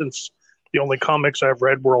lightly since the only comics I've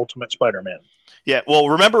read were Ultimate Spider-Man. Yeah, well,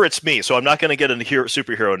 remember it's me, so I'm not going to get a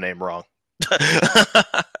superhero name wrong.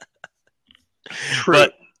 True.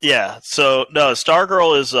 But yeah, so no,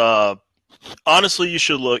 Stargirl is honestly you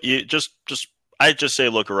should look. I just say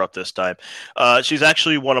look her up this time. She's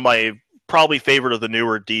actually one of my probably favorite of the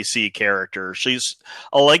newer DC characters. She's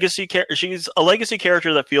a legacy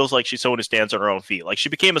character that feels like she's someone who stands on her own feet. Like she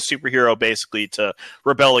became a superhero basically to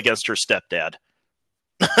rebel against her stepdad.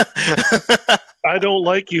 I don't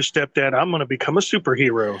like you, stepdad. I'm going to become a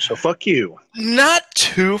superhero, so fuck you. Not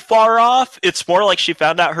too far off. It's more like she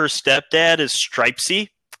found out her stepdad is Stripesy,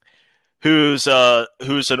 who's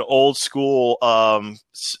an old school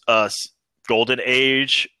Golden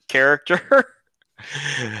Age character.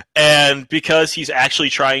 And because he's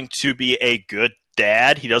actually trying to be a good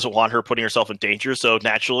dad, he doesn't want her putting herself in danger. So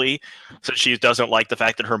naturally, since she doesn't like the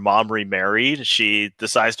fact that her mom remarried, she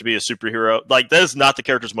decides to be a superhero. Like that is not the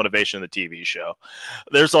character's motivation in the TV show.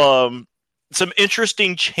 There's some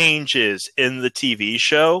interesting changes in the TV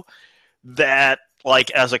show that,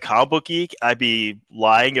 like, as a comic book geek, I'd be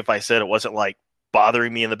lying if I said it wasn't like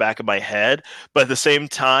bothering me in the back of my head. But at the same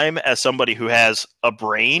time, as somebody who has a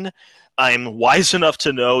brain, I'm wise enough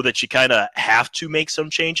to know that you kind of have to make some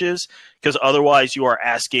changes because otherwise you are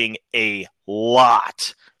asking a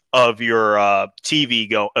lot of your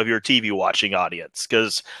TV watching audience,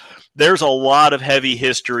 because there's a lot of heavy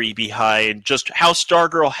history behind just how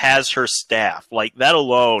Stargirl has her staff. Like that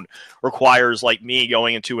alone requires like me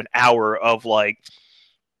going into an hour of like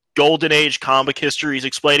Golden Age comic histories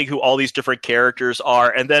explaining who all these different characters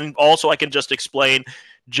are, and then also I can just explain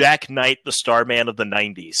Jack Knight, the Starman of the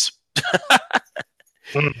 90s.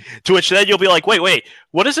 To which then you'll be like, wait,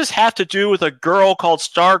 what does this have to do with a girl called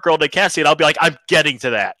Stargirl named Cassie? And I'll be like, I'm getting to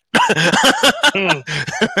that.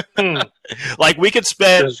 Like we could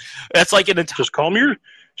spend. That's like an entire.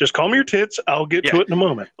 Just calm your tits. I'll get to it in a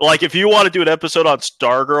moment. Like if you want to do an episode on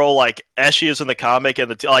Stargirl, like as she is in the comic,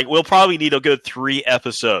 and like we'll probably need a good 3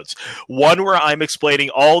 episodes. One where I'm explaining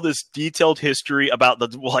all this detailed history about the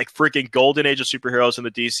like freaking golden age of superheroes in the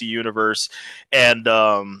DC universe, and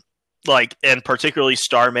and particularly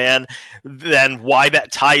Starman, then why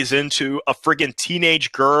that ties into a friggin'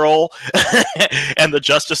 teenage girl and the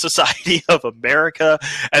Justice Society of America,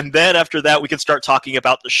 and then after that we can start talking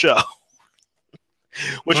about the show.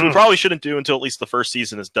 Which we probably shouldn't do until at least the first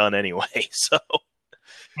season is done anyway. So,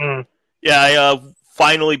 yeah, I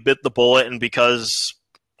finally bit the bullet, and because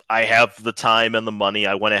I have the time and the money,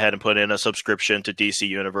 I went ahead and put in a subscription to DC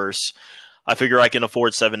Universe. I figure I can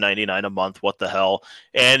afford $7.99 a month. What the hell?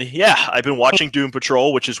 And yeah, I've been watching Doom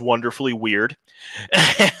Patrol, which is wonderfully weird,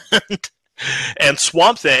 and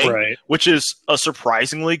Swamp Thing, which is a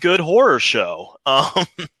surprisingly good horror show.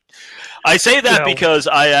 I say that because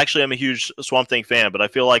I actually am a huge Swamp Thing fan, but I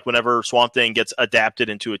feel like whenever Swamp Thing gets adapted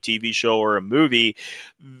into a TV show or a movie,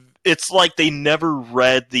 it's like they never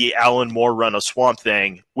read the Alan Moore run of Swamp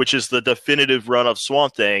Thing, which is the definitive run of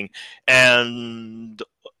Swamp Thing. And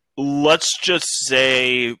let's just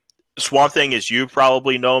say Swamp Thing, as you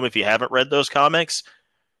probably know him if you haven't read those comics,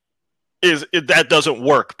 that doesn't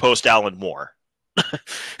work post Alan Moore.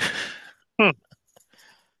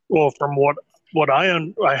 Well, from what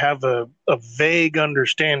I have a vague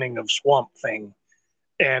understanding of Swamp Thing,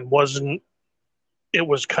 and it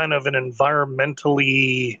was kind of an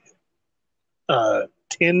environmentally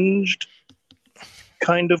tinged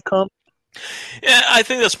kind of comic. Yeah, I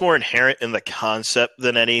think that's more inherent in the concept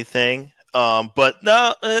than anything. But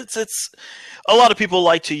no, it's a lot of people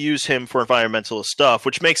like to use him for environmentalist stuff,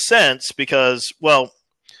 which makes sense because, well,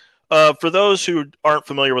 for those who aren't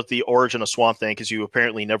familiar with the origin of Swamp Thing, because you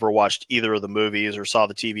apparently never watched either of the movies or saw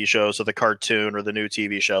the TV shows or the cartoon or the new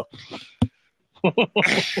TV show.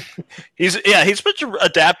 He's been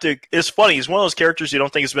adapted. It's funny. He's one of those characters you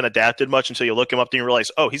don't think has been adapted much until you look him up and you realize,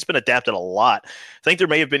 oh, he's been adapted a lot. I think there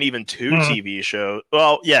may have been even 2 TV shows.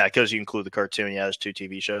 Well, yeah, because you include the cartoon. Yeah, there's 2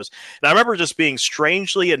 TV shows. And I remember just being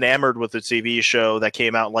strangely enamored with the TV show that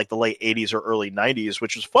came out in like the late 80s or early 90s,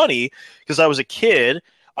 which was funny because I was a kid.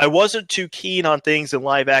 I wasn't too keen on things in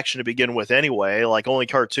live action to begin with anyway. Like, only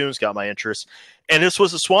cartoons got my interest. And this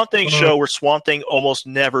was a Swamp Thing show where Swamp Thing almost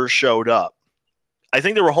never showed up. I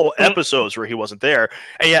think there were whole episodes where he wasn't there.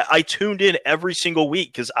 And yeah, I tuned in every single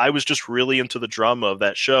week because I was just really into the drama of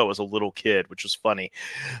that show as a little kid, which was funny.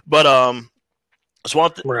 But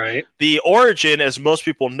the origin, as most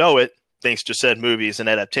people know it, thanks to said movies and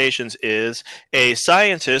adaptations, is a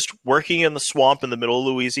scientist working in the swamp in the middle of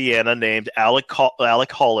Louisiana named Alec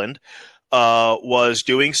Holland was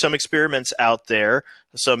doing some experiments out there.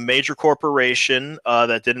 Some major corporation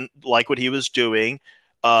that didn't like what he was doing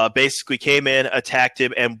basically came in, attacked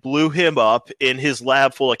him, and blew him up in his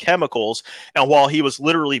lab full of chemicals. And while he was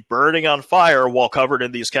literally burning on fire while covered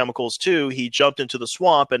in these chemicals too, he jumped into the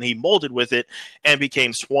swamp and he molded with it and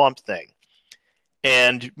became Swamp Thing.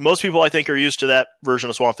 And most people, I think, are used to that version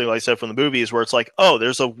of Swamp Thing, like I said, from the movies, where it's like, oh,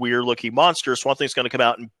 there's a weird-looking monster. Swamp Thing's going to come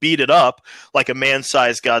out and beat it up like a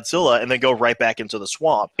man-sized Godzilla and then go right back into the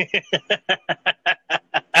swamp.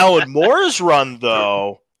 Alan Moore's run,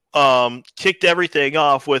 though, kicked everything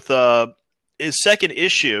off with his second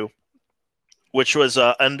issue, which was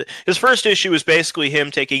and his first issue was basically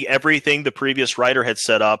him taking everything the previous writer had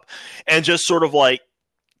set up and just sort of like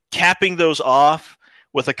capping those off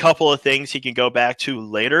with a couple of things he can go back to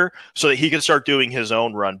later so that he can start doing his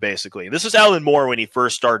own run, basically. This is Alan Moore when he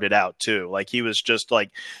first started out, too. Like, he was just,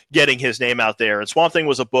 like, getting his name out there. And Swamp Thing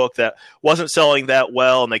was a book that wasn't selling that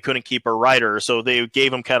well, and they couldn't keep a writer, so they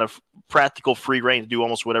gave him kind of practical free reign to do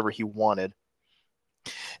almost whatever he wanted.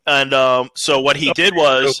 And so what he did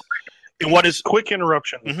was... what is quick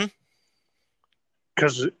interruption.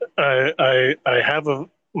 Because I have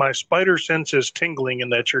my spider sense is tingling in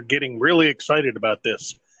that you're getting really excited about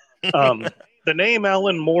this. The name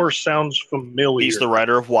Alan Moore sounds familiar. He's the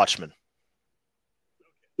writer of Watchmen.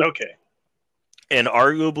 Okay. And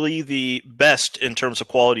arguably the best in terms of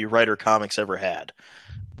quality writer comics ever had.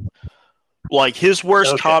 Like, his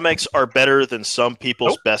worst comics are better than some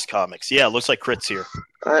people's best comics. Yeah, it looks like Crit's here.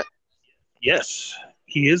 Yes,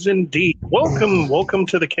 he is indeed. Welcome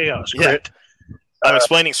to the chaos, Crit. I'm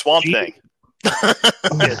explaining Swamp Thing.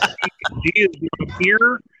 Yes, he is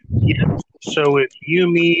here. Yes, so it's you,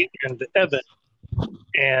 me, and Evan.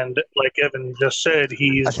 And like Evan just said,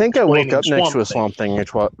 he's. I think I woke up next to a Swamp Thing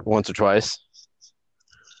once or twice.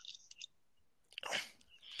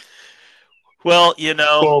 Well,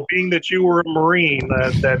 Well, being that you were a Marine,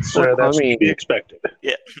 that's Well, I to mean- be expected.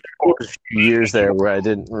 There was a few years there where I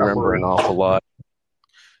didn't remember an awful lot.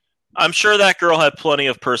 I'm sure that girl had plenty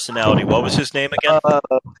of personality. What was his name again?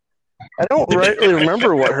 I don't rightly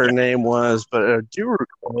remember what her name was, but I do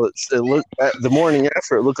recall it looked the morning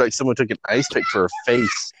after. It looked like someone took an ice pick for her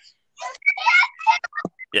face.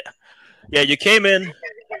 Yeah, you came in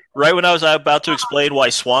right when I was about to explain why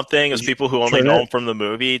Swamp Thing, as people who only Turn know it. him from the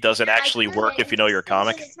movie, doesn't actually work if you know your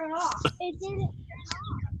comic.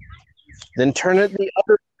 Then turn it the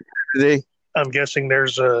other way. I'm guessing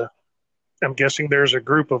there's a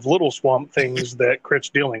group of little swamp things that Crit's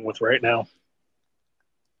dealing with right now.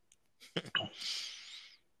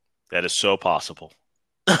 That is so possible.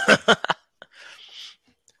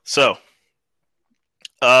 So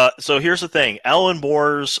here's the thing. Alan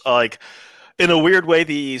Moore's, in a weird way,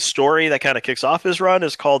 the story that kind of kicks off his run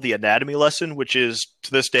is called The Anatomy Lesson, which is,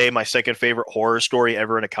 to this day, my second favorite horror story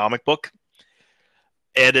ever in a comic book.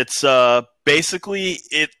 And it's basically,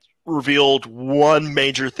 it revealed one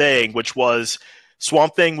major thing, which was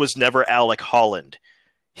Swamp Thing was never Alec Holland.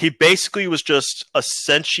 He basically was just a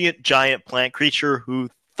sentient giant plant creature who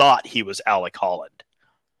thought he was Alec Holland.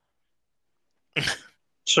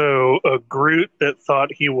 So a Groot that thought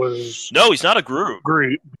he was No, he's not a Groot.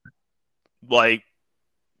 Let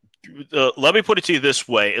me put it to you this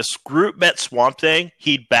way. If Groot met Swamp Thing,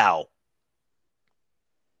 he'd bow.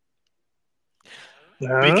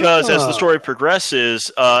 Because as the story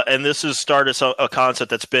progresses, and this has started a concept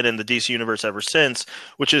that's been in the DC universe ever since,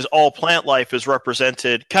 which is all plant life is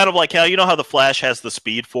represented kind of like how, how the Flash has the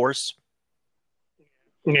Speed Force?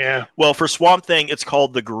 Yeah. Well, for Swamp Thing, it's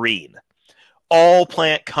called the Green. All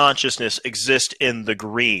plant consciousness exists in the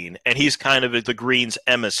Green, and he's kind of the Green's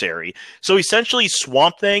emissary. So essentially,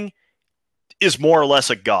 Swamp Thing is more or less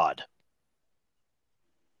a god.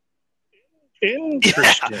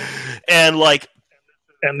 Interesting. And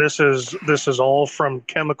And this is all from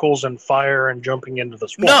chemicals and fire and jumping into the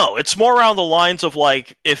swamp. No, it's more around the lines of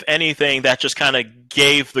if anything, that just kind of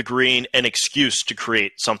gave the Green an excuse to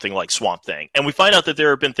create something like Swamp Thing. And we find out that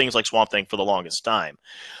there have been things like Swamp Thing for the longest time.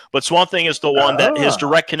 But Swamp Thing is the one that his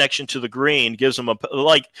direct connection to the Green gives him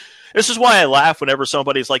this is why I laugh whenever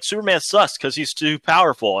somebody's like, Superman sucks because he's too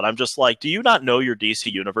powerful. And I'm just like, do you not know your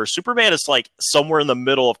DC universe? Superman is somewhere in the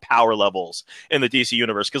middle of power levels in the DC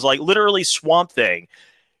universe. Because literally Swamp Thing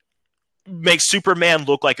makes Superman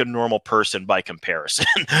look like a normal person by comparison.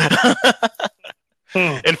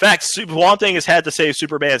 In fact, Swamp Thing has had to save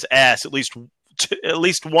Superman's ass at least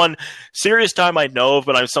one serious time I know of,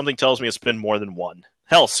 but something tells me it's been more than one.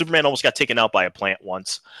 Hell, Superman almost got taken out by a plant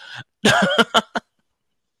once.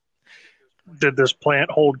 Did this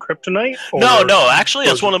plant hold kryptonite? No. Actually,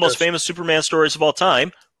 that's one of the most famous Superman stories of all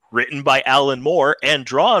time, written by Alan Moore and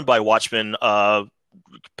drawn by Watchmen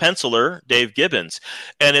penciler Dave Gibbons,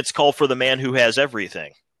 and it's called For the Man Who Has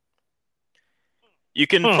Everything. You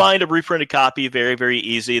can find a reprinted copy very, very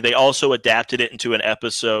easy. They also adapted it into an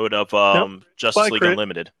episode of Justice League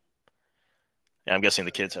Unlimited. Yeah, I'm guessing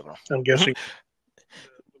the kids have one. I'm guessing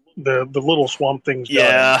the little swamp things.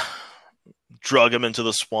 Yeah, drug him into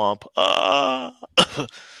the swamp.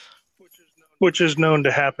 Which is known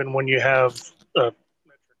to happen when you have a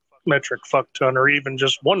metric fuck ton, or even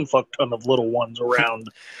just one fuck ton of little ones around.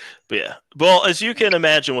 But yeah, well, as you can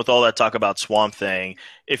imagine, with all that talk about Swamp Thing,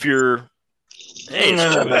 if you're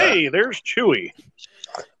hey, there's Chewie.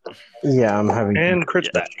 Yeah, I'm having. And Crit's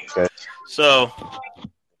back. Okay. So,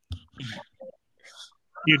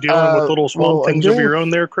 you dealing with little swamp things of your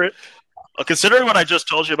own there, Crit? Considering what I just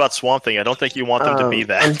told you about Swamp Thing, I don't think you want them to be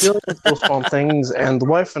that. I'm dealing with little swamp things, and the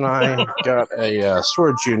wife and I got a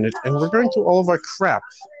storage unit, and we're going through all of our crap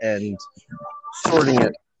and sorting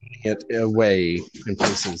it away in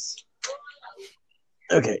places.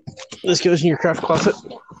 Okay, this goes in your craft closet.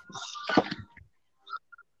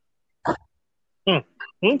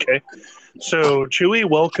 Okay. So, Chewie,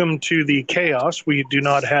 welcome to the chaos. We do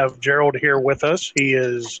not have Gerald here with us. He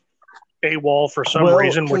is AWOL for some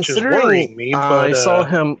reason, which is worrying me. But I saw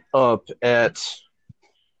him up at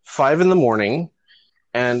 5 a.m,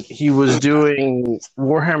 and he was doing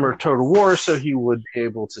Warhammer Total War, so he would be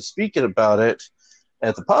able to speak about it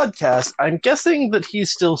at the podcast. I'm guessing that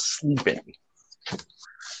he's still sleeping.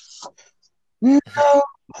 No,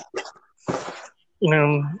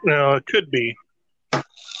 it could be.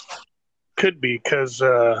 Could be because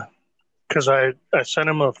I sent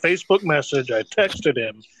him a Facebook message, I texted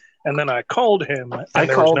him, and then I called him. And I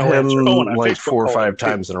called him like Facebook 4 or 5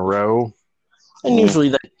 times in a row, and usually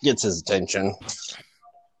that gets his attention.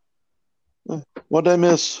 What'd I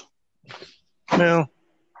miss? No.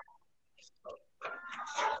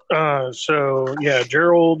 So yeah,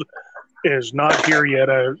 Gerald is not here yet.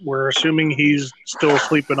 We're assuming he's still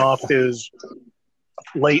sleeping off his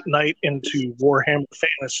late night into Warhammer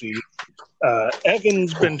Fantasy.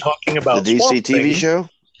 Evan's been talking about The DC Swamp TV Thing. show?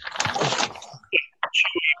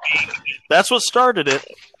 That's what started it.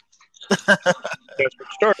 That's what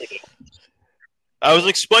started it. I was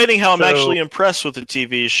explaining how I'm So- actually impressed with the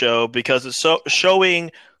TV show because it's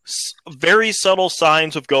showing very subtle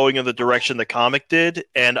signs of going in the direction the comic did,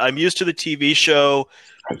 and I'm used to the TV show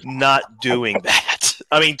not doing that.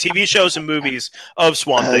 I mean, TV shows and movies of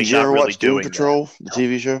Swamp Thing Did you not ever really watch Doom doing Patrol, the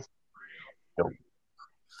TV show? that.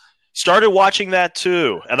 Started watching that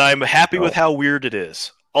too, and I'm happy with how weird it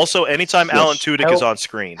is. Also, anytime Yes. Alan Tudyk is on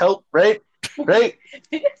screen. Help, rape.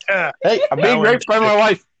 Ah, Hey, I'm being Alan raped by my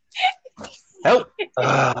wife. Help.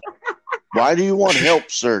 Why do you want help,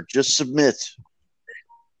 sir? Just submit.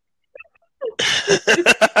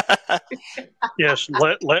 yes,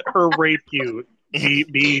 let her rape you.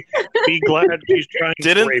 Be glad she's trying to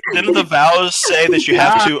Didn't rape you. the vows say that you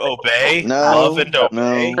have to obey, No, love, and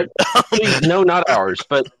obey? no. Please, no, not ours.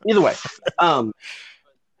 But either way,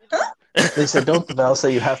 they said, "Don't the vows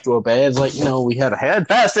say you have to obey?" It's like, no, we had a hand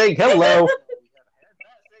fasting. Hello.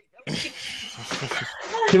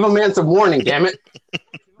 Give a man some warning, damn it.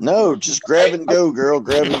 No, just grab and go, girl.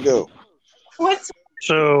 Grab and go.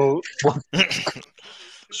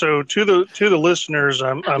 So to the listeners,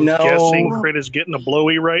 I'm No. guessing Crit is getting a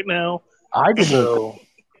blowy right now. I didn't. So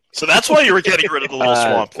So that's why you were getting rid of the little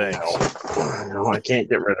swamp things. No, I can't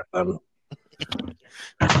get rid of them.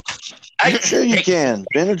 Sure you can.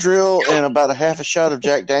 Benadryl and about a half a shot of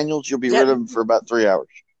Jack Daniels, you'll be rid of them for about 3 hours.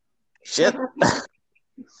 Shit.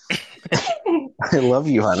 I love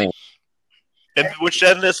you, honey. And which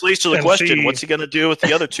then this leads to the And question: see- what's he going to do with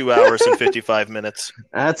the other 2 hours and 55 minutes?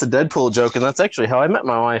 That's a Deadpool joke, and that's actually how I met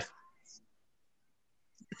my wife.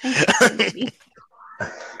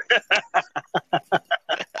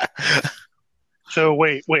 so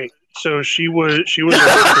wait. So she was a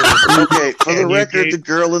hooker, Okay, for the And you record, gave- the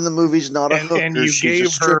girl in the movie's not a and hooker. you She's gave a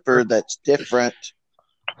stripper. her- That's different.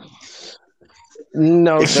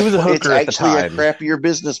 No, she was a It's hooker at the actually a time. crappier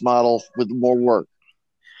business model with more work.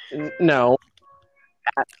 No,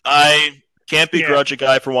 I can't Yeah. begrudge a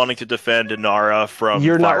guy for wanting to defend Inara from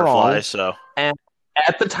You're not Firefly. wrong. So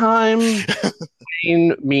at the time,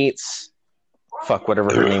 Jane meets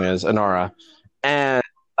whatever her name is, Inara, and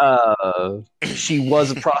she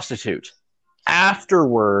was a prostitute.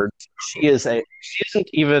 Afterwards, she isn't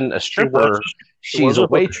even a stripper. She's was a a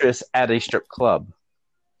hooker. waitress at a strip club.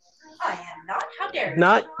 I am not. How dare you?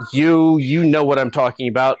 Not you. You know what I'm talking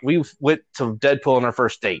about. We went to Deadpool on our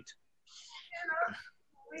first date.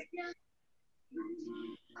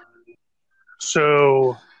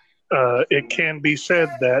 So it can be said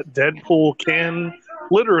that Deadpool can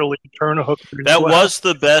literally turn a hooker into that a was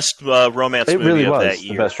the best romance It movie really of was that the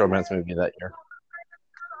year. best romance movie that year.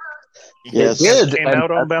 Yes. It did. came and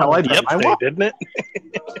out on that's how I Valentine's met my Day, wife. didn't it?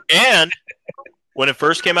 And when it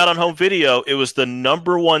first came out on home video, it was the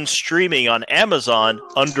 #1 streaming on Amazon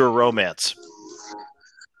under romance.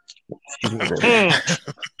 Hmm.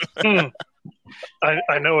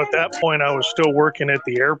 I know at that point I was still working at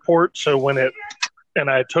the airport, so and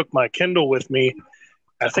I took my Kindle with me.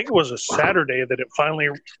 I think it was a Saturday that it finally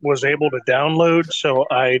was able to download. So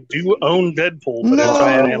I do own Deadpool, but it's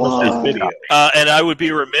on Amazon Video. And I would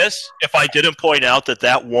be remiss if I didn't point out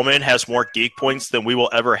that woman has more geek points than we will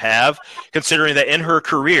ever have, considering that in her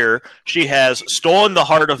career she has stolen the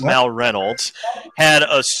heart of Mal Reynolds, had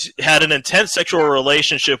an intense sexual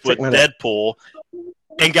relationship with Take a minute. Deadpool,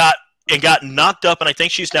 and got knocked up. And I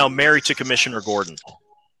think she's now married to Commissioner Gordon.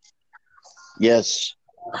 Yes.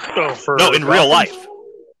 Oh, for No, in real Gotham? life.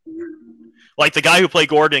 Like the guy who played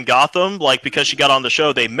Gordon in Gotham, like because she got on the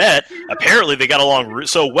show, they met. Apparently, they got along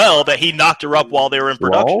so well that he knocked her up while they were in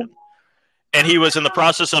production. Well, And he was in the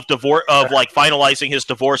process of finalizing his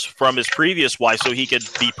divorce from his previous wife, so he could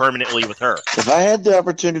be permanently with her. If I had the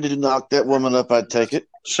opportunity to knock that woman up, I'd take it.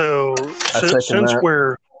 So second since that.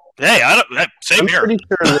 we're Hey, same I'm here. pretty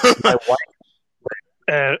sure that my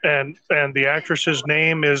wife. and the actress's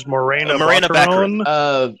name is Morena Morena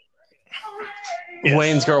Baccarin. Yes.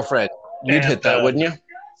 Wayne's girlfriend. You'd And, hit that, wouldn't you?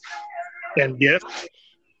 And yes,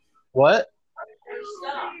 What?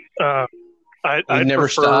 I You'd never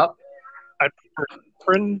prefer, stop? I prefer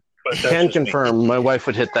Baccarin, but that's Can just me. confirm. My wife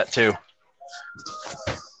would hit that too.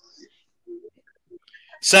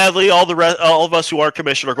 Sadly, all of us who are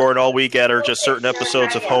Commissioner Gordon, all we get are just certain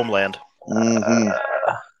episodes of Homeland. hmm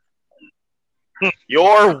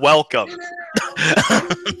You're welcome.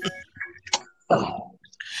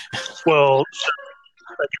 Well,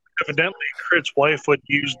 evidently, Crit's wife would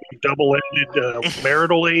use the double-ended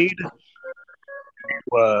marital aid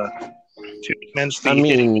to commence the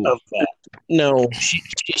hitting of that. No,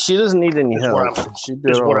 she doesn't need any help. She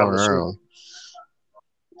did it all on her own.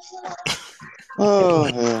 Oh,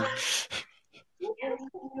 yeah.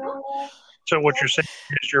 So what you're saying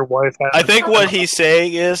is your wife has... I think what he's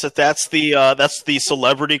saying is that's the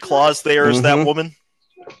celebrity clause there is that woman.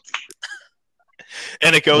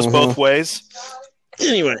 And it goes both ways.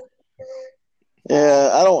 Anyway. Yeah,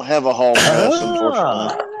 I don't have a hall pass,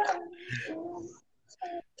 unfortunately.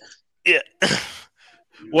 Yeah.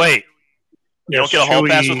 Wait. You don't get a hall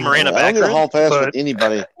pass with Marina Baccarin? I don't get a hall pass with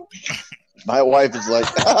anybody. My wife is like,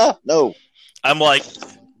 no. I'm like,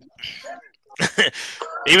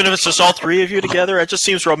 even if it's just all three of you together, it just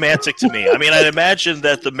seems romantic to me. I mean, I'd imagine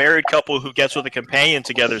that the married couple who gets with a companion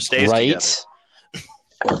together stays together.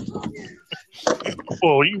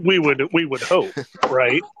 Well, we would hope,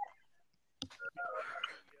 right?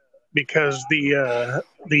 Because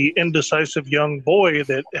the indecisive young boy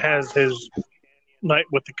that has his night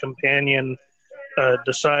with the companion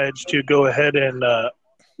decides to go ahead and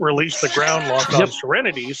release the ground lock on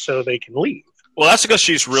Serenity so they can leave. Well, that's because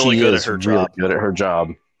she's really good at her job. Really good at her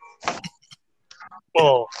job.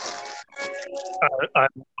 Well, I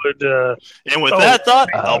would. And with that thought,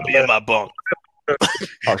 I'll be in my bunk.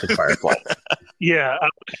 Talk to Firefly. Yeah, I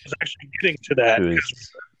was actually getting to that.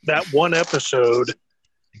 That one episode.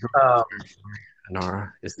 That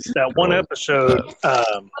one episode.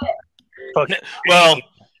 Well,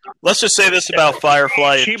 let's just say this about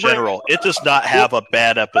Firefly in general. It does not have a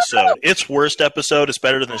bad episode. Its worst episode is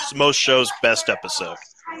better than most shows' best episode.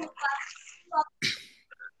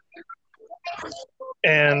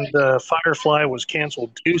 And Firefly was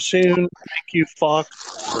canceled too soon. Thank you, Fox,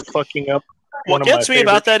 for fucking up. What gets me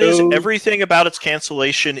about that is everything about its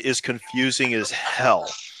cancellation is confusing as hell.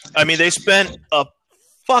 I mean, they spent a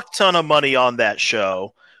fuck ton of money on that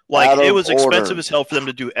show. Like, it was expensive as hell for them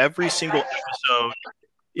to do every single episode.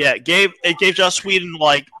 Yeah, it gave Joss Whedon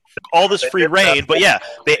like all this free reign, but yeah,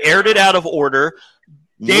 they aired it out of order,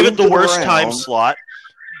 gave it the worst time slot,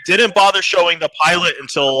 didn't bother showing the pilot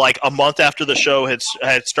until like a month after the show had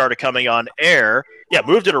started coming on air. Yeah,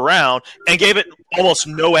 moved it around and gave it almost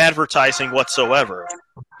no advertising whatsoever.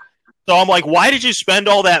 So I'm like, why did you spend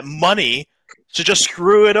all that money to just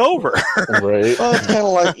screw it over? Right. Well, it's kind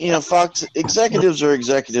of like, Fox executives are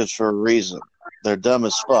executives for a reason. They're dumb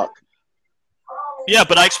as fuck. Yeah,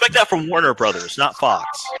 but I expect that from Warner Brothers, not Fox.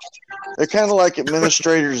 They're kind of like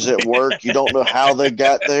administrators at work. You don't know how they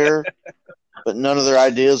got there, but none of their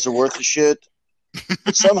ideas are worth a shit.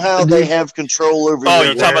 Somehow they have control over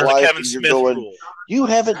your talking about life, the Kevin and you're Smith going, rule. you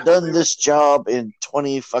haven't done this job in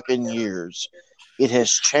 20 fucking years. It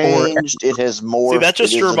has changed. It has morphed. See, that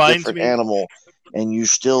just it is reminds a different me. animal, and you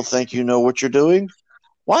still think you know what you're doing?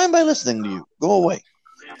 Why am I listening to you? Go away.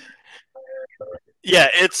 Yeah,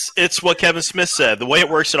 it's what Kevin Smith said. The way it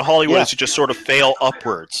works in Hollywood is you just sort of fail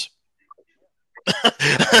upwards.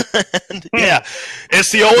 Yeah,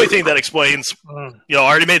 it's the only thing that explains. I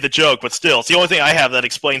already made the joke, but still, it's the only thing I have that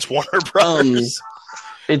explains Warner Brothers.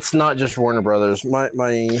 It's not just Warner Brothers.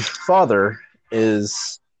 My father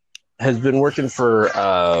has been working for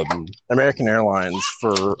American Airlines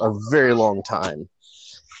for a very long time,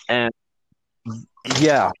 and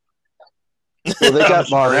yeah, so they got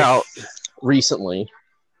bought out recently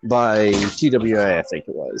by TWA, I think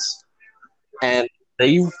it was, and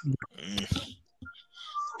they.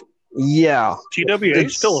 Yeah. TWA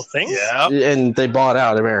is still a thing? Yeah. And they bought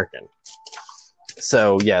out American.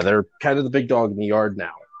 So, yeah, they're kind of the big dog in the yard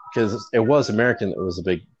now. Because it was American that was a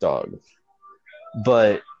big dog.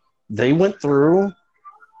 But they went through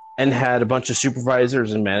and had a bunch of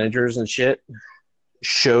supervisors and managers and shit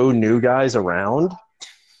show new guys around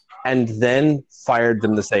and then fired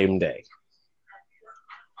them the same day.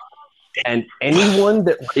 And anyone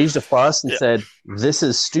that raised a fuss and said, this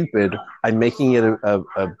is stupid, I'm making it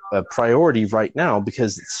a priority right now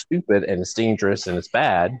because it's stupid and it's dangerous and it's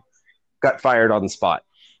bad, got fired on the spot.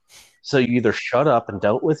 So you either shut up and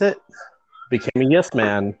dealt with it, became a yes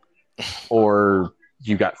man, or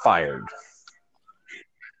you got fired.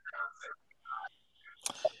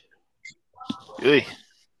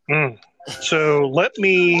 So let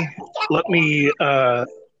me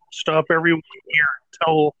stop everyone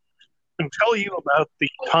here and tell you about the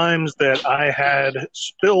times that I had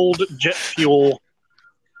spilled jet fuel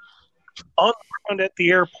on the ground at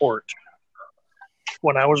the airport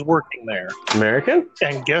when I was working there. American?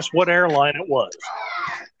 And guess what airline it was?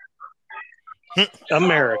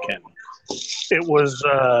 American. It was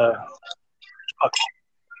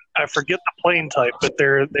I forget the plane type, but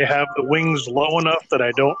they have the wings low enough that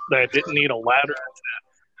I didn't need a ladder to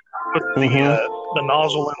put the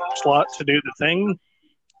nozzle in the slot to do the thing.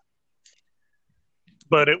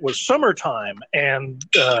 But it was summertime, and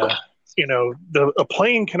a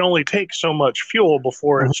plane can only take so much fuel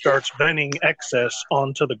before it starts venting excess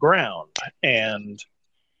onto the ground. And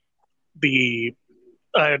I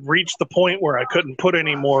had reached the point where I couldn't put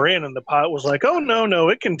any more in, and the pilot was like, "Oh no,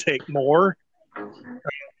 it can take more."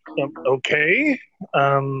 Okay,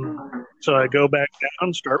 so I go back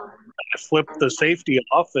down, I flip the safety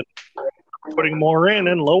off, and putting more in,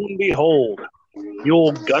 and lo and behold,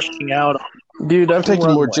 fuel gushing out. Dude, I've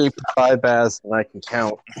taken more JP5 baths than I can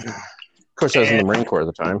count. Of course, I was in the Marine Corps at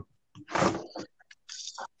the time.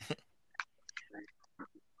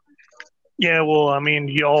 Yeah, well, I mean,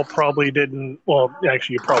 y'all probably didn't. Well,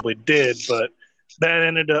 actually, you probably did, but that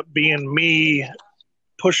ended up being me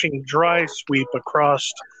pushing dry sweep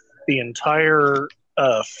across the entire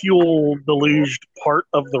fuel deluged part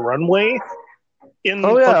of the runway in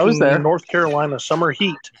I was there. North Carolina summer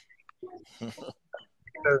heat.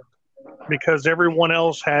 Because everyone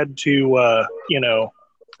else had to,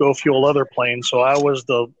 go fuel other planes, so I was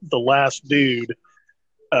the last dude,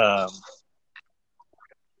 the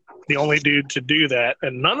only dude to do that,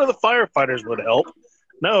 and none of the firefighters would help.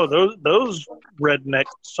 No, those redneck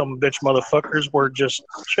some bitch motherfuckers were just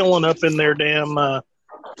chilling up in their damn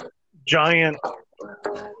giant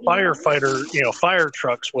firefighter, fire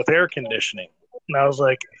trucks with air conditioning. And I was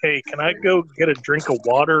like, "Hey, can I go get a drink of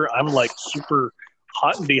water? I'm like super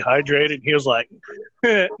hot and dehydrated." He was like,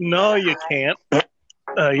 "No, you can't.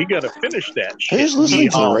 You got to finish that shit." Who's listening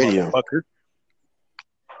to the radio?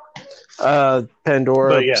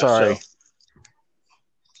 Pandora. Yeah, sorry,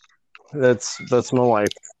 that's my wife.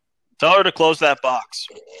 Tell her to close that box.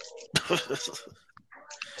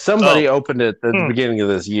 Somebody opened it at the beginning of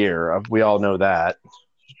this year. We all know that.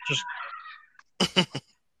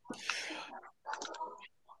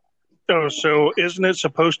 So isn't it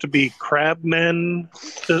supposed to be crabmen?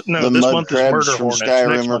 No, The this mud month is crabs murder from hornets. Skyrim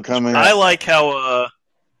Next are month is coming. I like how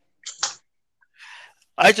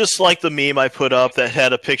I just like the meme I put up that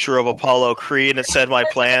had a picture of Apollo Creed and it said my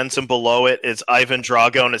plans, and below it is Ivan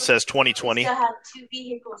Drago and it says 2020. Still have 2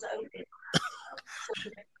 vehicles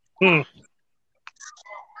open.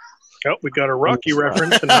 Oh, we got a Rocky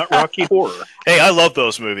reference and not Rocky Horror. Hey, I love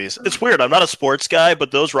those movies. It's weird. I'm not a sports guy, but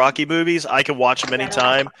those Rocky movies, I can watch them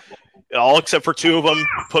anytime. All except for 2 of them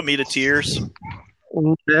put me to tears.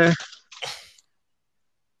 Yeah.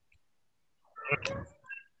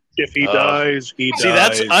 If he dies, he See,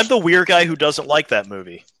 dies. I'm the weird guy who doesn't like that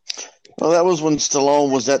movie. Well, that was when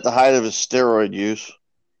Stallone was at the height of his steroid use.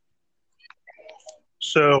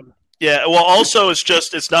 So Yeah, well, also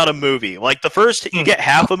it's not a movie. Like the first, you get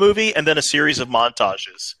half a movie and then a series of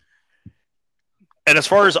montages. And as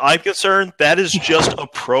far as I'm concerned, that is just a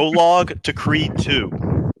prologue to Creed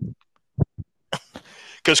 2.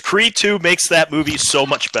 Because Creed 2 makes that movie so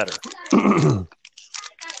much better.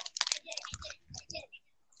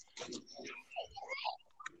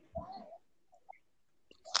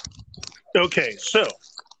 Okay, so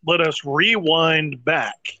let us rewind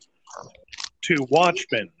back to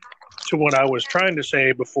Watchmen, to what I was trying to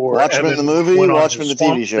say before. Watchmen Evan the movie, went on Watchmen his the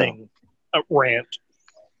TV Swamp show. Thing, rant,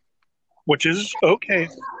 which is okay.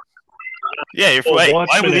 Yeah, Well, why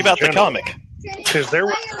Watchmen we leave in out the general. comic?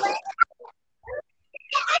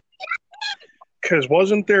 Because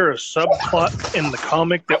wasn't there a subplot in the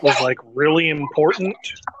comic that was like really important,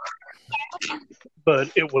 but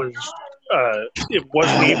it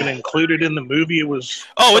wasn't even included in the movie. It was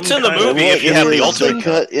it's in the movie if you have the ultimate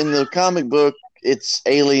cut. In the comic book, it's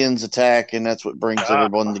aliens attack, and that's what brings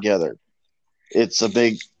everyone together. It's a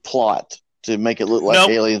big plot to make it look like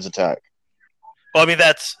aliens attack. Well, I mean,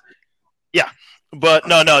 but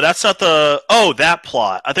no, that's not that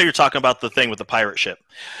plot. I thought you were talking about the thing with the pirate ship.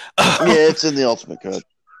 Yeah, it's in the ultimate cut.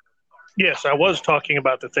 Yes, I was talking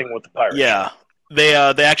about the thing with the pirates. Yeah, they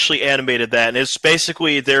actually animated that, and it's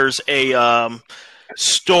basically there's a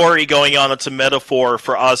story going on that's a metaphor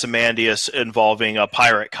for Ozymandias involving a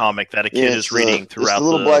pirate comic that a kid is reading throughout it's the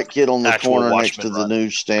little black kid on the actual corner next to Watchmen the run.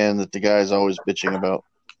 newsstand that the guy's always bitching about.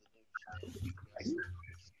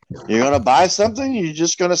 You're going to buy something? You're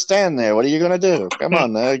just going to stand there. What are you going to do? Come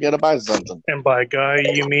on, now. You got to buy something. And by guy,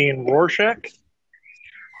 you mean Rorschach?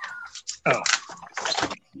 Oh.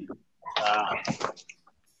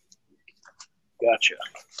 Gotcha.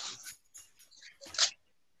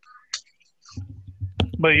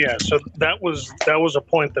 But yeah, so that was a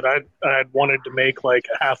point that I had wanted to make like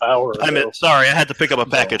a half hour ago. Sorry, I had to pick up a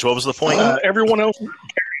package. What was the point? Everyone else.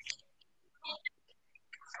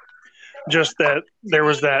 Just that there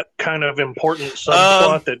was that kind of important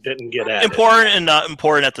subplot that didn't get added. Important and not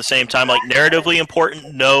important at the same time. Like, narratively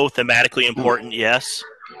important, no. Thematically important, yes.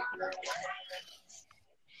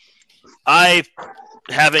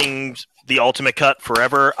 Having the Ultimate Cut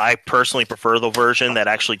forever, I personally prefer the version that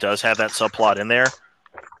actually does have that subplot in there.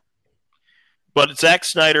 But Zack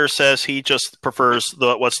Snyder says he just prefers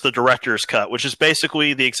what's the director's cut, which is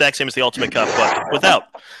basically the exact same as the Ultimate Cut, but without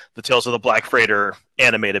the Tales of the Black Freighter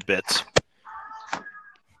animated bits.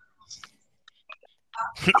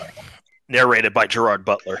 Narrated by Gerard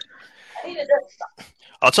Butler.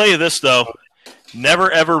 I'll tell you this, though. Never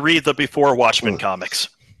ever read the Before Watchmen comics.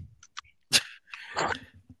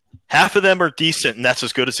 Half of them are decent, and that's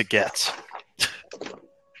as good as it gets.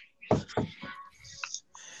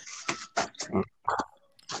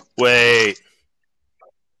 Wait.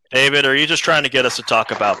 David, are you just trying to get us to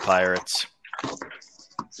talk about Pirates?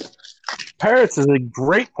 Pirates is a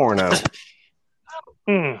great porno.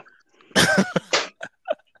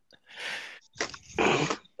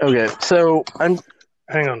 Okay, so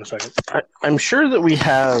hang on a second. I'm sure that we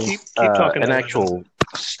have keep talking an actual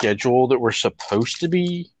schedule that we're supposed to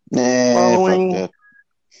be Nah, following. fuck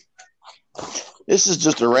that. This is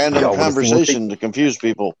just a random conversation to confuse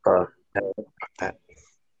people.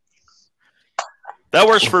 That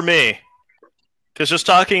works for me. Because just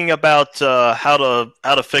talking about how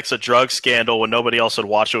to fix a drug scandal when nobody else had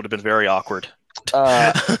watched it would have been very awkward.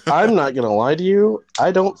 I'm not going to lie to you.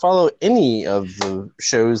 I don't follow any of the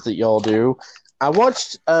shows that y'all do. I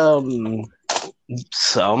watched some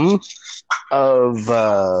of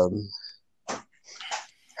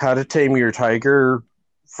How to Tame Your Tiger,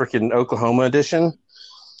 freaking Oklahoma edition.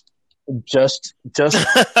 Just.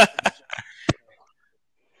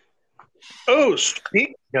 Oh,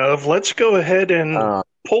 speaking of, let's go ahead and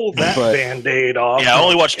pull that Band-Aid off. Yeah, I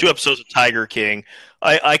only watched 2 episodes of Tiger King.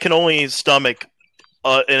 I can only stomach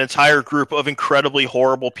an entire group of incredibly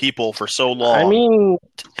horrible people for so long. I mean,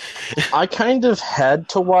 I kind of had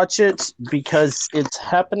to watch it because it's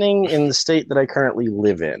happening in the state that I currently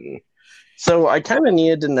live in. So I kind of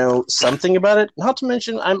needed to know something about it. Not to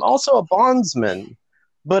mention, I'm also a bondsman.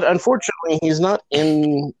 But unfortunately, he's not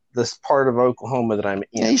in this part of Oklahoma that I'm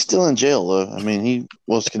in. Yeah, he's still in jail, though. I mean, he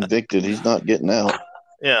was convicted. He's not getting out.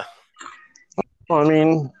 Yeah. Well, I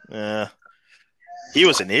mean... Yeah. He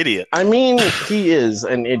was an idiot. I mean, he is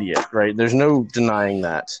an idiot, right? There's no denying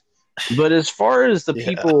that. But as far as the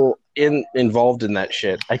people involved in that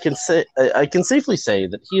shit, I can safely say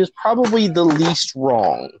that he is probably the least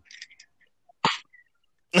wrong.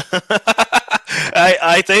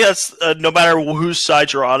 I think that's no matter whose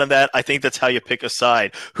side you're on that, I think that's how you pick a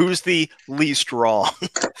side. Who's the least wrong?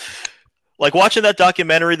 Like, watching that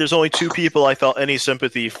documentary, there's only 2 people I felt any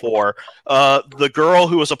sympathy for. The girl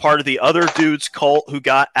who was a part of the other dude's cult who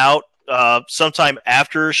got out sometime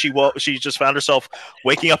after she just found herself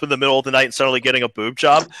waking up in the middle of the night and suddenly getting a boob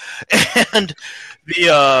job. And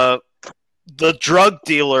the drug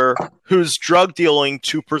dealer who's drug dealing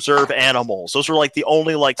to preserve animals. Those were like the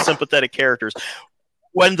only sympathetic characters.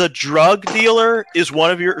 When the drug dealer is one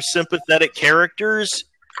of your sympathetic characters,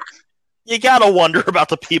 you gotta wonder about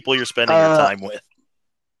the people you're spending your time with.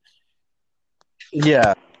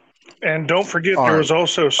 Yeah. And don't forget, there was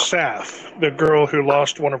also Saf, the girl who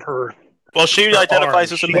lost one of her. Well, she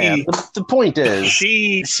identifies as a man. The point is,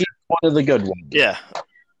 she's one of the good ones. Yeah.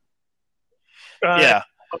 Yeah.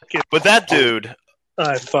 But that dude,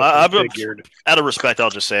 I figured. Out of respect, I'll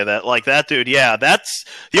just say that. Like, that dude, yeah, that's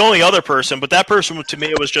the only other person. But that person, to me,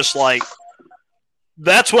 it was just like,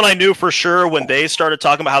 that's when I knew for sure when they started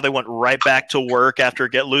talking about how they went right back to work after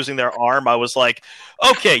losing their arm. I was like,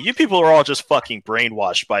 okay, you people are all just fucking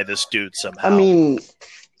brainwashed by this dude somehow. I mean,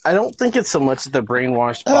 I don't think it's so much that they're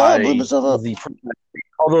brainwashed by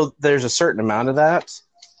although there's a certain amount of that.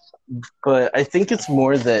 But I think it's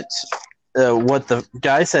more that what the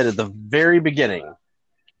guy said at the very beginning,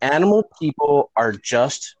 animal people are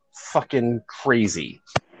just fucking crazy.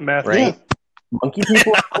 Right? Monkey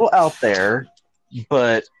people are still out there,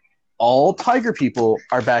 but all tiger people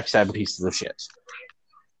are backstabbing pieces of shit.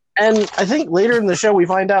 And I think later in the show we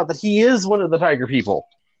find out that he is one of the tiger people.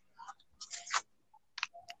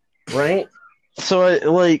 Right? So,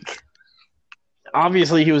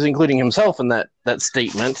 obviously he was including himself in that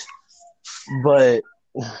statement. But,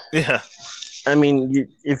 yeah, I mean,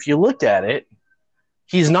 if you look at it,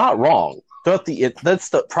 he's not wrong. That's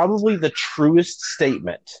probably the truest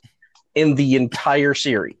statement in the entire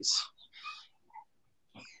series.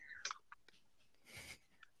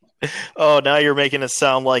 Oh, now you're making it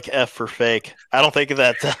sound like F for fake. I don't think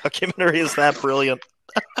that documentary is that brilliant.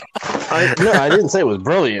 No, I didn't say it was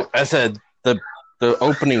brilliant. I said the the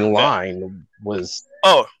opening line was.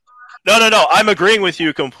 Oh, no. I'm agreeing with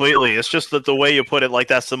you completely. It's just that the way you put it, like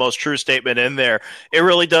that's the most true statement in there. It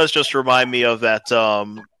really does just remind me of that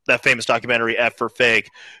that famous documentary F for Fake,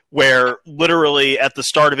 where literally at the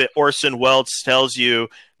start of it, Orson Welles tells you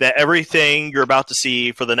that everything you're about to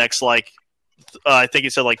see for the next I think he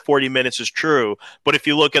said 40 minutes is true. But if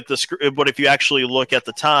you look at if you actually look at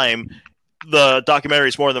the time, the documentary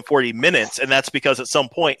is more than 40 minutes, and that's because at some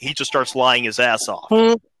point he just starts lying his ass off.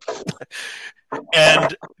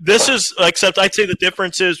 And this is, except I'd say the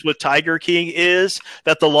difference is with Tiger King is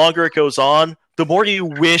that the longer it goes on, the more you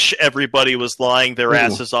wish everybody was lying their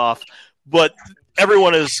asses off. But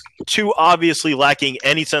everyone is too obviously lacking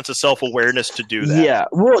any sense of self-awareness to do that. Yeah.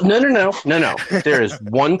 Well, no. There is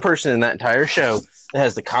one person in that entire show that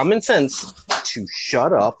has the common sense to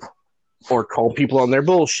shut up or call people on their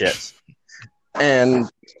bullshit. And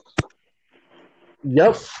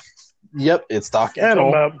yep, it's Doc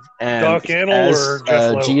Antle. And Doc Antle as or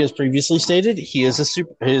Jeff Lowe? G has previously stated, he is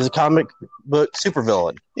a comic book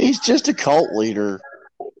supervillain. He's just a cult leader.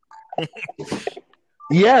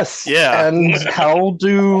 Yes. Yeah. And how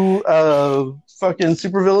do fucking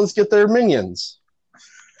supervillains get their minions?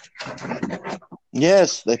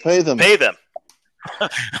 Yes, they pay them. Pay them.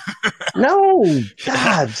 No,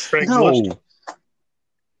 God, Craigslist. no.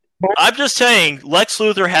 I'm just saying, Lex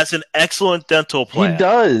Luthor has an excellent dental plan. He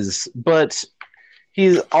does, but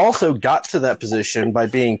he's also got to that position by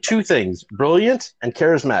being two things: brilliant and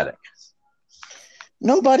charismatic.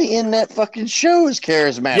 Nobody in that fucking show is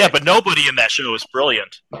charismatic. Yeah, but nobody in that show is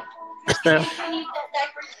brilliant.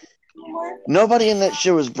 Nobody in that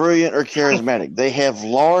show is brilliant or charismatic. They have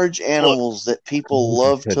large animals that people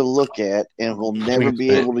love to look at and will never be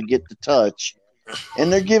able to get to touch.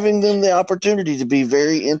 And they're giving them the opportunity to be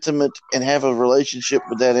very intimate and have a relationship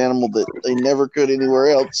with that animal that they never could anywhere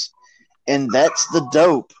else. And that's the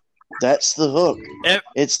dope. That's the hook.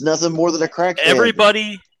 It's nothing more than a crackhead.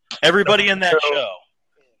 Everybody in that show.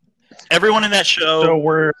 Everyone in that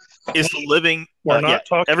show is the living.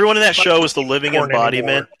 Everyone in that show is the living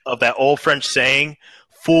embodiment of that old French saying: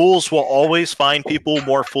 "Fools will always find people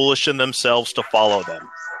more foolish than themselves to follow them."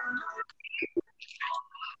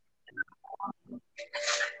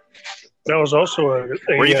 That was also a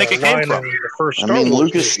Where do you think it came line from? in the first I Star mean, Wars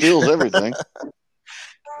Lucas movie. steals everything.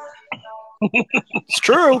 It's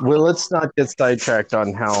true. Well, let's not get sidetracked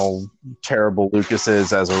on how terrible Lucas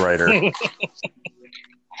is as a writer.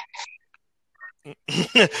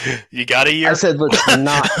 You got a year. I said let's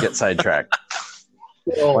not get sidetracked.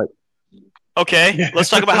 Well, Okay, let's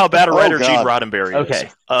talk about how bad a writer Gene God. Roddenberry is. Okay.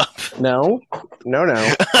 No.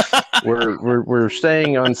 We're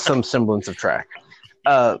staying on some semblance of track.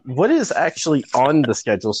 What is actually on the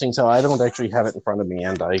schedule? Since I don't actually have it in front of me,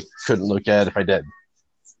 and I couldn't look at it if I did.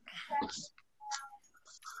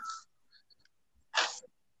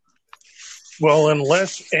 well,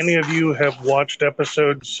 unless any of you have watched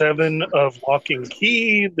episode 7 of Lock and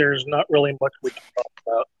Key, there's not really much we can talk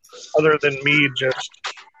about other than me just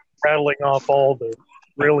rattling off all the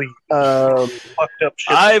really fucked up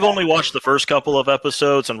shit. I've only watched the first couple of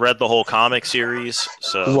episodes and read the whole comic series.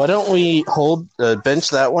 So Why don't we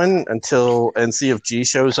bench that one until and see if G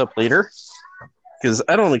shows up later? Because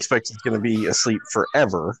I don't expect he's going to be asleep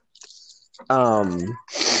forever.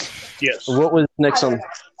 Yes. What was next on?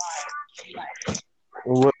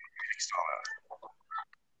 What,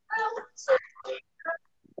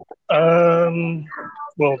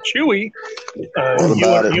 Well, Chewy,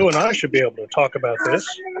 you and I should be able to talk about this.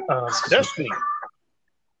 Destiny.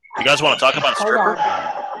 you guys want to talk about a Hold stripper?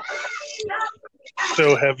 on.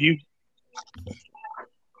 So have you?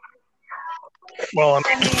 Well, I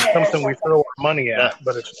mean, it's something we throw our money at,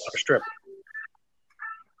 but it's not a strip.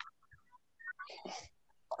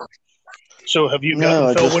 So have you No,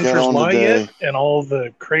 I gotten Phil just got Winter's on Lie today. yet, and all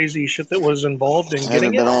the crazy shit that was involved in Haven't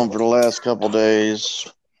getting been it? on for the last couple days.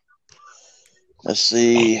 Let's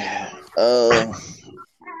see. Been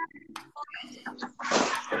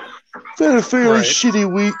a fairly Right.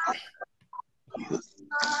 shitty week.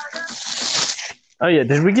 oh yeah,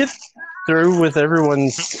 did we get through with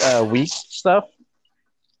everyone's week stuff?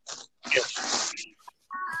 Yes.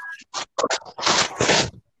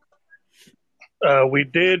 We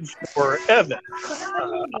did for Evan.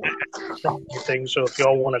 Things. So if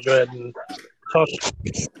y'all want to go ahead and talk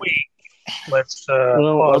this week, let's.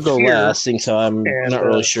 Well, I'll pause go here. last, since I'm and, not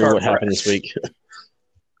really sure start what happened fresh. this week.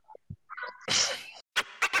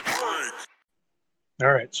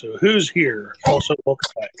 All right. So who's here? Also,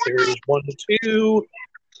 welcome back. There's 1, 2,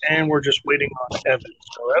 and we're just waiting on Evan.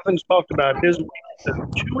 So Evan's talked about his week. So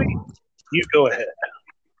Chewy, you go ahead.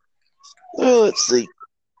 Well, let's see.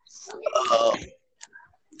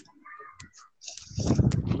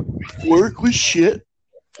 Work was shit.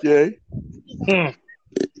 Yay. Hmm.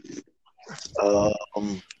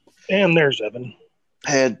 And there's Evan.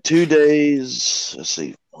 Had 2 days. Let's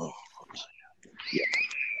see.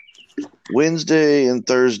 Wednesday and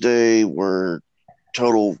Thursday were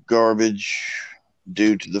total garbage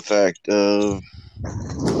due to the fact of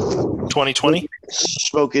 2020?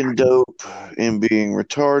 smoking dope and being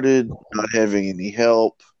retarded, not having any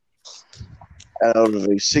help. Out of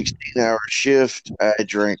a 16-hour shift, I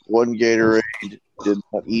drank 1 Gatorade, did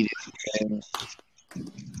not eat anything,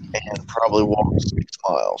 and probably walked 6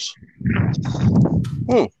 miles.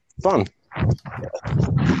 Fun.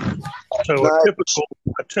 So a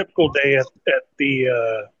typical day at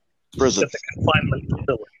the Prison. at the confinement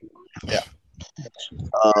facility.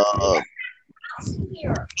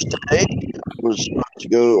 Today was supposed to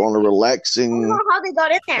go on a relaxing How they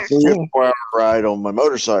got in there? 3 or 4 hour ride on my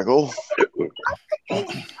motorcycle,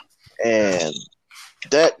 and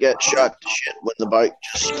that got shot to shit when the bike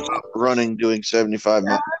just stopped running, doing 75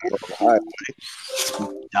 miles on the highway.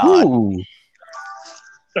 God. Ooh,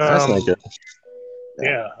 that's not good.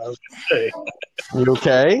 Yeah, I was gonna say. You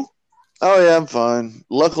okay? Oh yeah, I'm fine.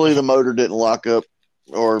 Luckily, the motor didn't lock up,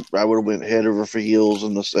 or I would have went head over for heels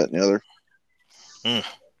and this, that, and the other. Well,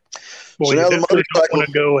 So you now the definitely don't motorcycle- want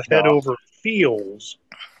to go head over feels.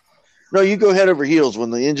 No, you go head over heels.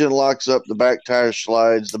 When the engine locks up, the back tire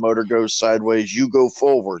slides, the motor goes sideways, you go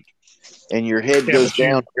forward, and your head Yeah, goes but you-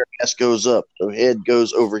 down, your ass goes up. So head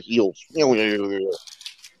goes over heels.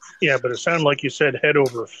 Yeah, but it sounded like you said head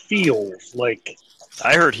over feels. Like,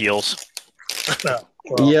 I heard heels. no.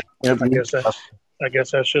 Well, Yeah. I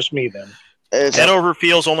guess that's just me then. It's, Head over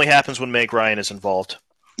feels only happens when Meg Ryan is involved.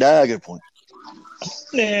 good point.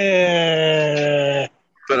 Nah.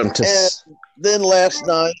 But I'm just. Then last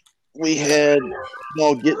night we had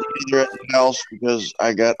all get together at the house because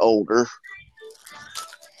I got older,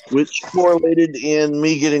 which correlated in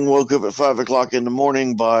me getting woke up at 5 o'clock in the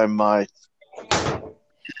morning by my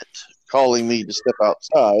calling me to step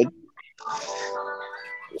outside.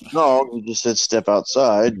 No, he just said step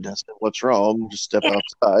outside. And I said, "What's wrong?" Just step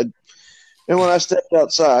outside. And when I stepped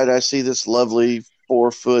outside, I see this lovely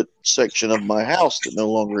 4-foot section of my house that no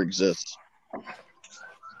longer exists.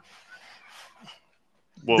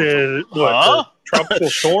 Whoa. The tropical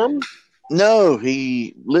storm? No,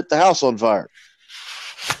 he lit the house on fire.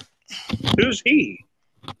 Who's he?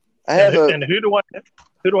 I have a And who do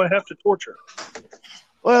I have to torture?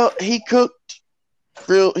 well. He cooked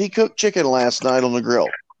chicken last night on the grill,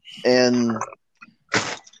 and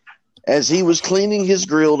as he was cleaning his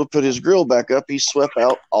grill to put his grill back up, he swept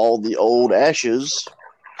out all the old ashes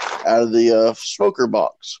out of the smoker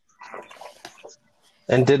box,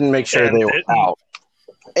 And didn't make sure And they were didn't- out.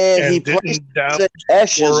 and he didn't placed douse the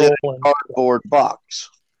ashes in squirrel a and- cardboard box.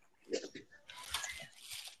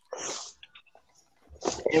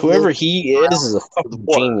 Whoever he is a fucking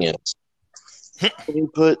genius. He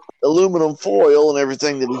put aluminum foil and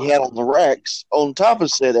everything that he had on the racks on top of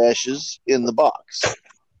said ashes in the box.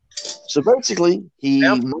 So basically, he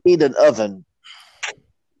made an oven.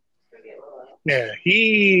 Yeah,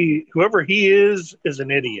 whoever he is an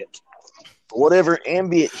idiot. Whatever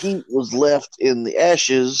ambient heat was left in the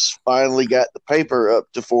ashes finally got the paper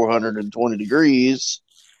up to 420 degrees,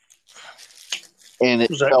 and it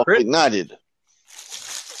Was that self-ignited.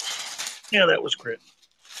 Yeah, that was grit.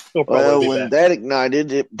 He'll probably Well, be when back. that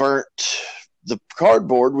ignited, it burnt the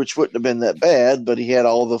cardboard, which wouldn't have been that bad, but he had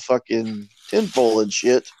all the fucking tinfoil and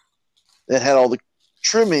shit that had all the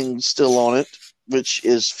trimmings still on it, which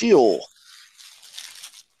is fuel.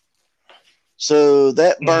 So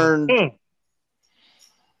that burned Mhm.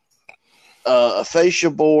 a fascia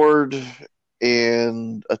board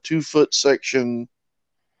and a 2-foot section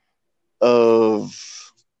of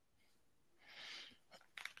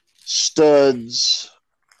studs.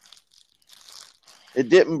 It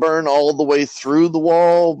didn't burn all the way through the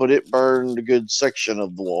wall, but it burned a good section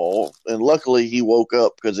of the wall. And luckily, he woke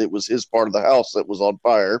up because it was his part of the house that was on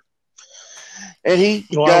fire. And he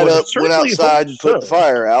Well, I got would up, went certainly outside, hope and put so. the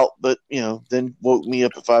fire out. But then woke me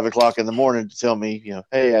up at 5 o'clock in the morning to tell me,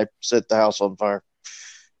 hey, I set the house on fire.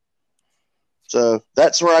 So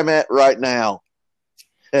that's where I'm at right now.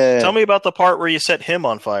 Tell me about the part where you set him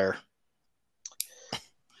on fire.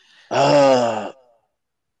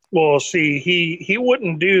 Well, see, he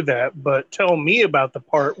wouldn't do that, but tell me about the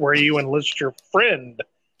part where you enlist your friend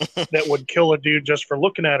that would kill a dude just for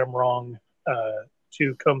looking at him wrong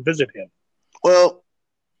to come visit him. Well,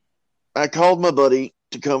 I called my buddy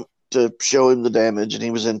to come to show him the damage, and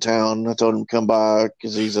he was in town. I told him to come by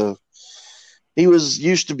because he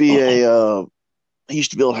used to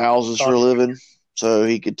build houses for a living, so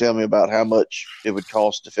he could tell me about how much it would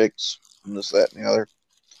cost to fix and this, that, and the other.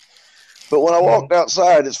 But when I walked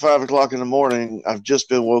outside, it's 5 o'clock in the morning. I've just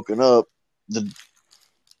been woken up. The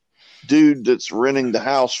dude that's renting the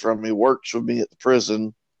house from me works with me at the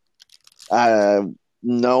prison. I've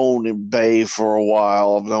known Bay for a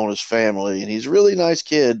while. I've known his family, and he's a really nice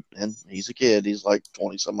kid. And he's a kid. He's like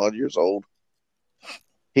 20-some-odd years old.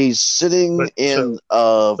 He's sitting in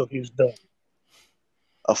so he's done.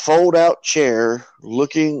 a fold-out chair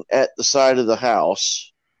looking at the side of the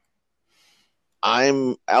house.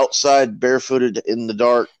 I'm outside barefooted in the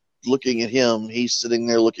dark looking at him. He's sitting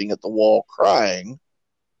there looking at the wall crying.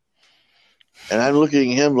 And I'm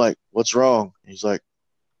looking at him like, what's wrong? He's like,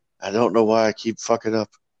 I don't know why I keep fucking up.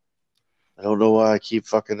 I don't know why I keep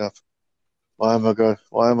fucking up. Why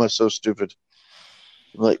am I so stupid?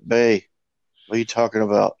 I'm like, Bay, what are you talking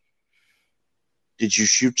about? Did you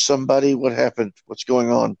shoot somebody? What happened? What's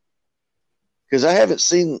going on? Because I haven't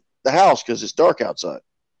seen the house because it's dark outside.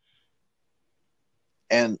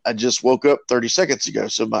 And I just woke up 30 seconds ago,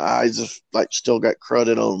 so my eyes have like still got crud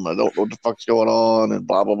in them. I don't know what the fuck's going on, and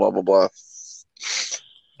blah blah blah blah blah.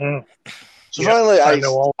 So finally,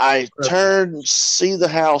 I turn, see the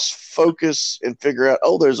house, focus, and figure out,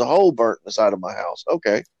 oh, there's a hole burnt in the side of my house.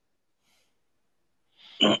 Okay.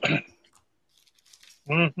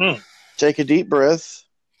 Take a deep breath,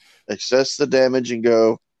 assess the damage, and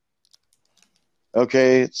go,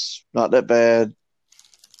 okay, it's not that bad.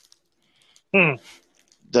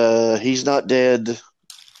 He's not dead.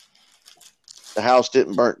 The house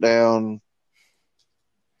didn't burn down.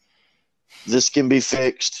 This can be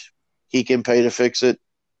fixed. He can pay to fix it.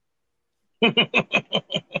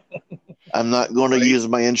 I'm not going to use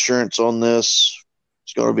my insurance on this.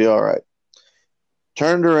 It's going to be all right.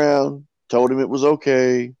 Turned around, told him it was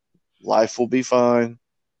okay. Life will be fine.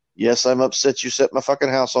 Yes, I'm upset you set my fucking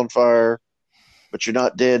house on fire, but you're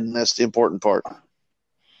not dead, and that's the important part.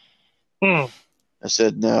 I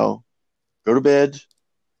said, now, go to bed.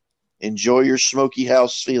 Enjoy your smoky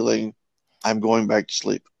house feeling. I'm going back to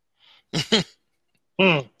sleep.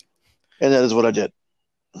 And that is what I did.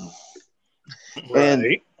 Right.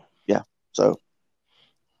 And, yeah, so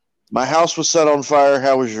my house was set on fire.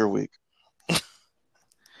 How was your week?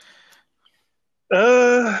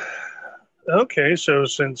 Okay, so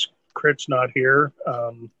since Crit's not here,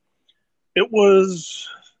 it was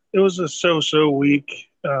a so-so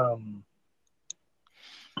week.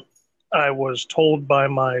 I was told by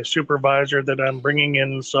my supervisor that I'm bringing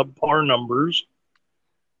in subpar numbers.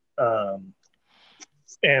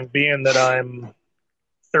 And being that I'm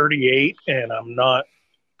 38 and I'm not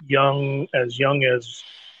young as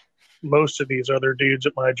most of these other dudes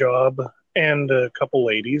at my job and a couple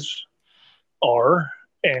ladies are,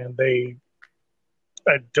 and I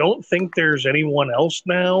don't think there's anyone else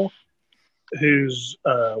now who's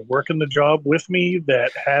working the job with me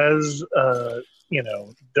that has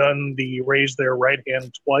done the raise their right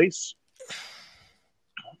hand twice.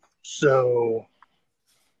 So,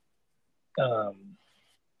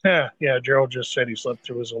 yeah, Gerald just said he slept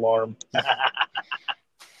through his alarm.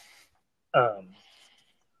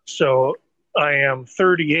 So I am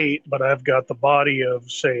 38, but I've got the body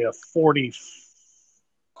of, say, a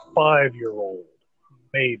 45-year-old,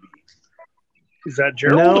 maybe. Is that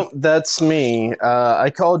Gerald? No, that's me. I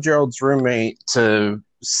called Gerald's roommate to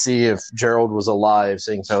see if Gerald was alive,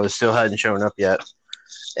 seeing so he still hadn't shown up yet.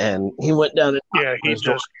 And he went down and he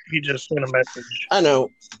just sent a message. I know.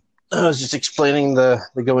 I was just explaining the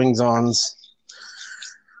goings-ons.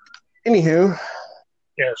 Anywho.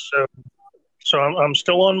 Yeah, so I'm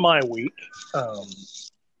still on my week.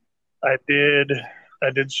 I did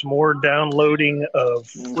some more downloading of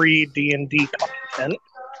free D&D content.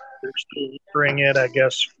 They're still doing it, I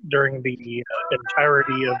guess, during the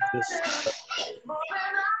entirety of this.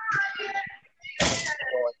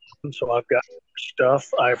 So I've got stuff.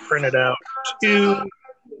 I printed out 2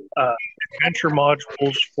 adventure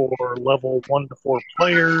modules for level 1 to 4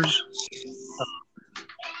 players.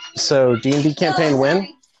 So D&D campaign when?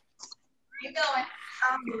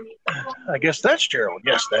 I guess that's Gerald.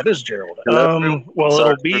 Yes, that is Gerald. Well,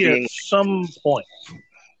 it'll be at some point.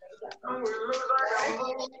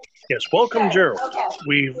 Yes, welcome, Gerald.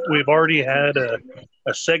 We've already had a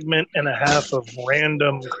segment and a half of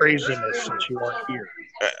random craziness since you weren't here.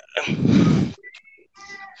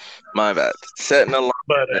 My bad. Setting alarm,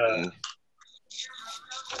 but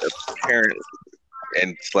apparently,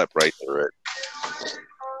 and slept right through it.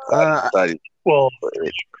 Well,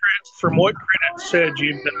 from what Crit said,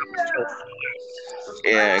 you've been up until 5.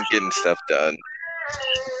 Yeah, getting stuff done.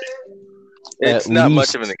 It's not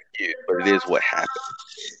much of an excuse, but it is what happened.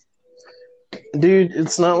 Dude,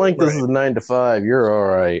 it's not like this is a 9 to 5. You're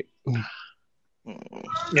all right.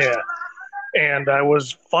 Yeah. And I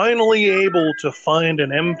was finally able to find an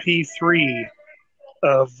MP3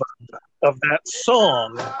 of that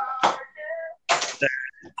song, that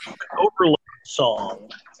Overload song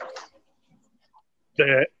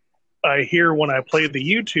that I hear when I play the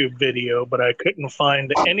YouTube video, but I couldn't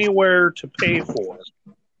find anywhere to pay for.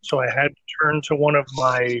 So I had to turn to one of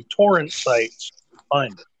my torrent sites to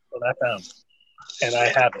find it. So I found it. And I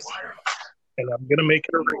have it. And I'm going to make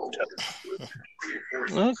it a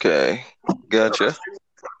ringtone. Okay, gotcha.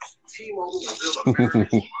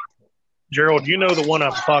 Gerald, you know the one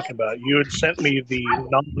I'm talking about. You had sent me the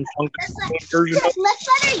non-funk version of it. Let's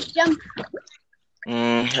let her jump.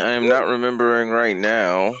 I'm not remembering right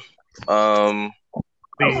now. The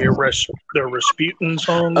Rasputin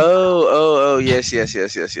song. Oh, yes.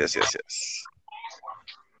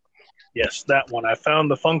 Yes, that one. I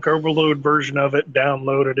found the Funk Overload version of it,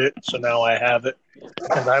 downloaded it, so now I have it,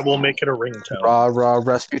 and I will make it a ringtone. Rah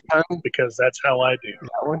Rasputin. Because that's how I do.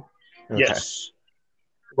 That one. Okay. Yes.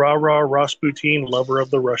 Rah Rah Rasputin, lover of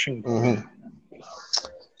the Russian. Mm-hmm.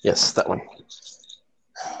 Yes, that one.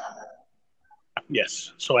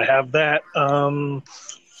 Yes, so I have that. Not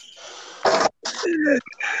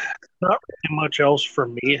really much else for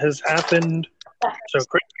me has happened. So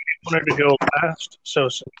Chris wanted to go last. So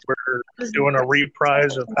since we're doing a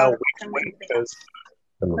reprise of how weeks went, because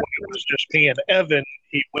when it was just me and Evan,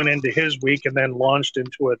 he went into his week and then launched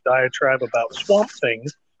into a diatribe about Swamp Thing,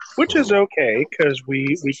 which is okay because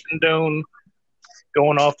we condone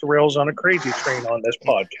going off the rails on a crazy train on this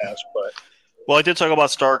podcast. But Well, I did talk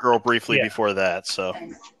about Stargirl briefly before that, so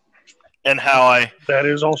and how I that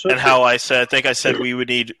is also and how I said I think I said we would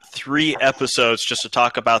need 3 episodes just to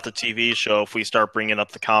talk about the TV show if we start bringing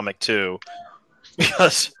up the comic too,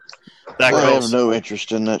 because that I goes. have no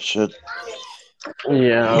interest in that shit.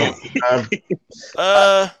 Yeah.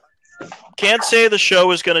 Can't say the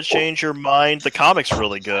show is going to change your mind. The comic's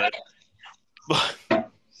really good.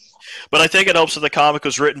 But I think it helps that the comic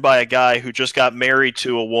was written by a guy who just got married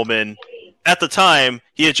to a woman. At the time,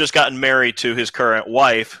 he had just gotten married to his current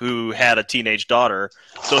wife, who had a teenage daughter.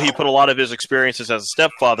 So he put a lot of his experiences as a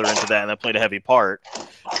stepfather into that, and that played a heavy part.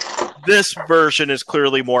 This version is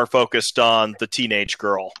clearly more focused on the teenage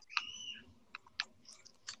girl.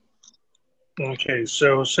 okay.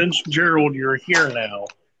 So since Gerald, you're here now.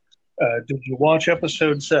 Did you watch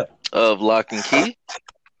episode 7? Of Lock and Key?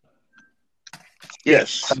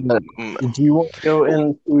 Yes. Do you want to go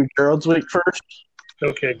into Gerald's week first?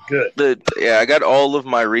 Okay, good. I got all of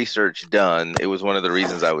my research done. It was one of the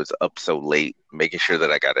reasons I was up so late, making sure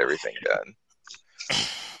that I got everything done.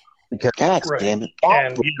 God Right. damn it.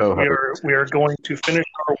 And we are going to finish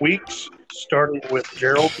our weeks, starting with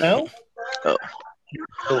Gerald now. A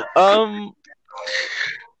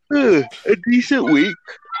decent week.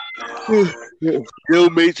 No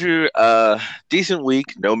major, decent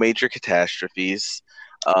week. No major catastrophes.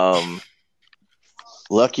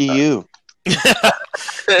 Lucky you.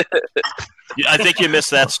 I think you missed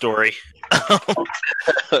that story.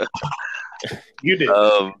 You did.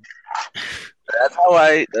 That's how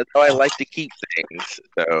I like to keep things.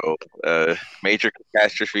 So major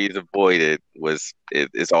catastrophes avoided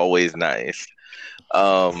is always nice.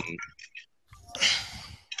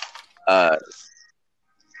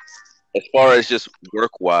 As far as just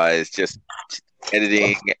work wise, just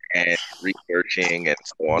editing and researching and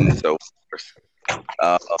so on and so forth.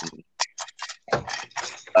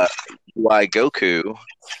 UI Goku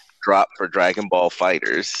dropped for Dragon Ball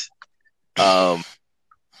Fighters.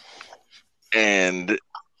 And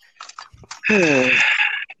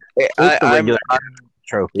I'm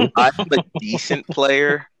Trophy. a decent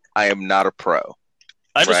player. I am not a pro.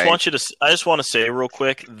 I just Right. want you to. I just want to say real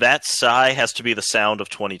quick that sigh has to be the sound of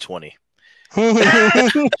 2020.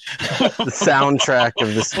 The soundtrack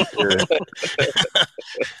of this year.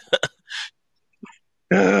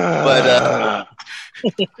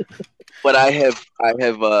 But I have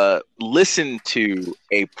listened to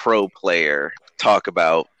a pro player talk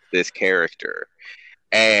about this character,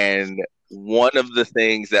 and one of the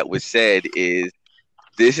things that was said is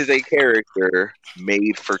this is a character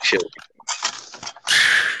made for children.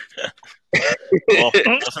 Well,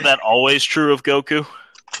 wasn't that always true of Goku?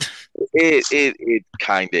 It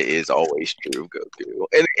kind of is always true of Goku,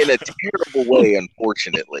 in a terrible way,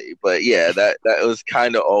 unfortunately. But yeah, that was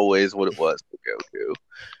kind of always what it was for Goku.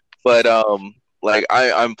 But like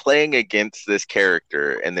I'm playing against this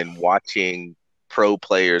character and then watching pro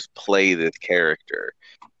players play this character.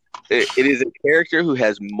 It is a character who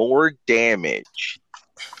has more damage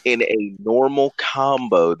in a normal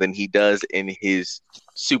combo than he does in his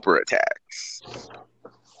super attacks.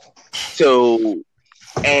 So,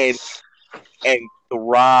 and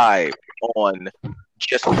thrive on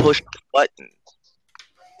just push the button.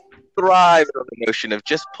 Thrive on the notion of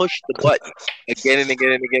just push the button again and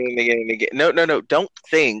again and again and again and again. No. Don't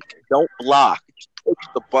think. Don't block. Just push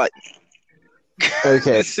the button.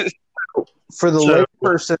 Okay. For the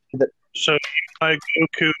layperson that. So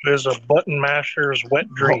Goku is a button masher's wet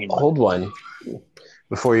dream. Hold one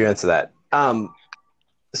before you answer that.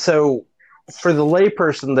 So for the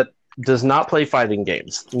layperson that does not play fighting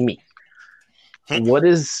games, me, what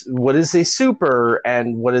is a super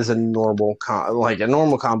and what is a normal like a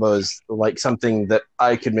normal combo is like something that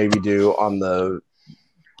I could maybe do on the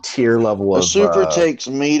tier level of a super takes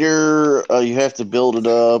meter. You have to build it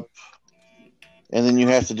up. And then you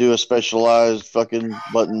have to do a specialized fucking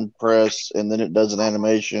button press, and then it does an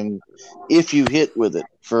animation if you hit with it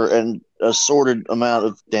for an assorted amount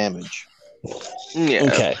of damage. Yeah,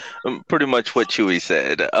 okay. Pretty much what Chewy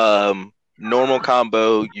said. Normal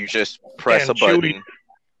combo, you just press a button.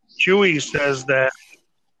 Chewy says that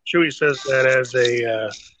as a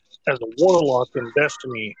warlock in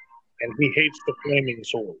Destiny, and he hates the flaming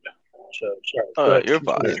sword. So sorry. You're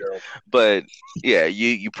fine. But yeah,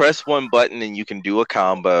 you press one button and you can do a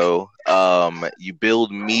combo. You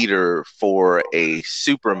build meter for a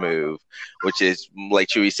super move, which is like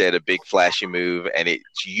Chewy said, a big flashy move, and it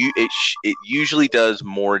usually does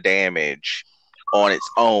more damage on its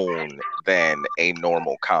own than a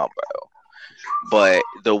normal combo. But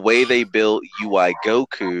the way they built UI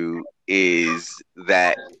Goku is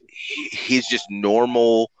that his just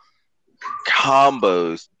normal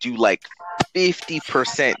combos do like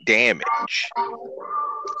 50% damage.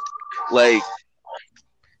 Like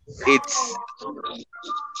it's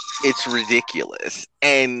ridiculous.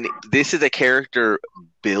 And this is a character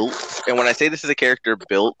built, and when I say this is a character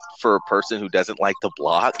built for a person who doesn't like to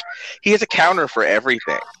block, he has a counter for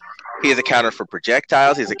everything. He has a counter for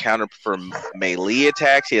projectiles, he has a counter for melee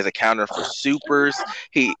attacks, he has a counter for supers,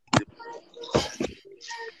 he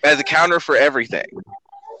has a counter for everything.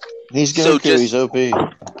 He's Goku, he's OP.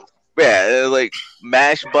 Yeah, like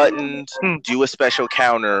mash buttons, do a special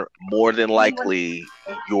counter. More than likely,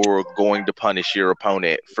 you're going to punish your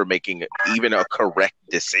opponent for making even a correct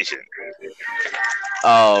decision.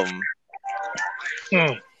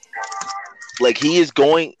 Like he is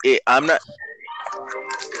going. I'm not.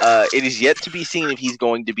 It is yet to be seen if he's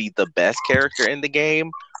going to be the best character in the game,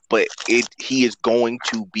 but he is going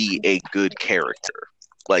to be a good character.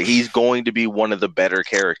 Like he's going to be one of the better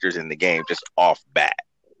characters in the game, just off bat.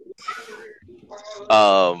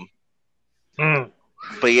 But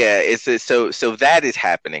yeah, so that is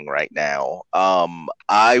happening right now.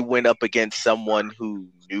 I went up against someone who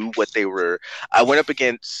knew what they were. I went up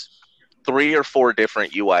against 3 or 4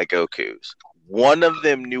 different UI Gokus. One of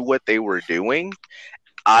them knew what they were doing.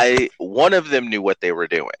 One of them knew what they were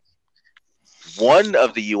doing. One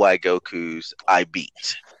of the UI Gokus I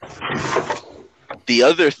beat. The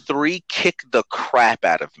other 3 kicked the crap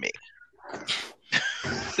out of me.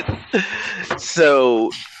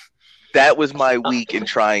 So that was my week in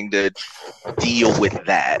trying to deal with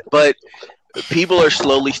that. But people are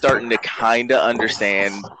slowly starting to kind of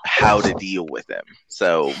understand how to deal with them.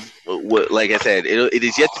 So, like I said, it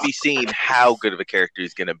is yet to be seen how good of a character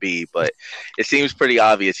he's going to be, but it seems pretty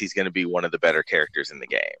obvious he's going to be one of the better characters in the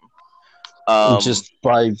game. Just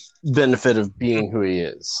by benefit of being who he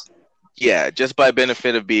is. Yeah, just by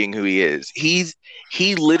benefit of being who he is.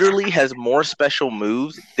 He literally has more special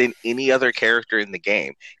moves than any other character in the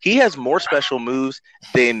game. He has more special moves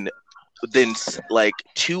than like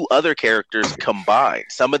 2 other characters combined.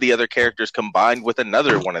 Some of the other characters combined with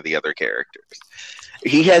another one of the other characters.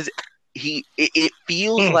 It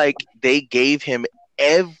feels like they gave him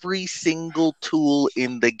every single tool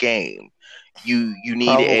in the game. You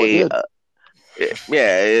need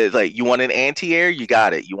it's like you want an anti-air, you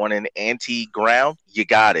got it. You want an anti-ground, you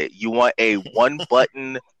got it. You want a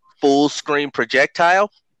 1-button full screen projectile,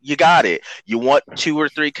 you got it. You want 2 or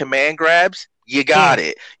 3 command grabs, you got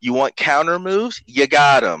it. You want counter moves, you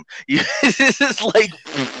got them. This is like,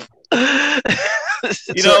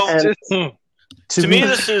 to me,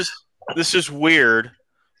 this is weird.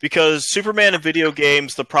 Because Superman in video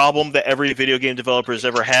games, the problem that every video game developer has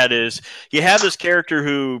ever had is you have this character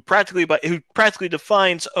who practically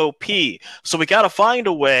defines OP. So we got to find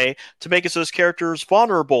a way to make it so this character is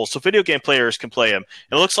vulnerable, so video game players can play him.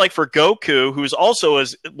 And it looks like for Goku, who's also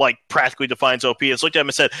as practically defines OP, it's looked at him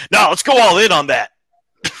and said, "No, let's go all in on that."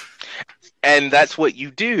 And that's what you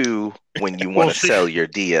do when you want to sell your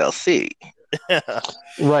DLC.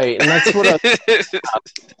 Right, and that's what I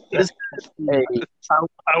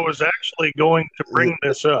was actually going to bring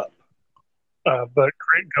this up, but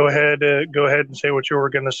Craig, go ahead and say what you were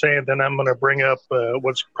going to say, and then I'm going to bring up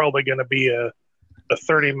what's probably going to be a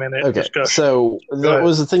 30-minute discussion. So that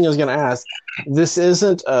was the thing I was going to ask. This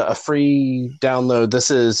isn't a free download.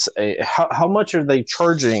 This is how much are they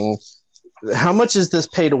charging? How much is this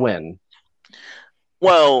pay to win?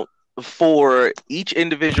 Well, for each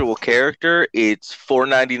individual character, it's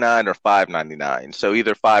 $4.99 or $5.99. So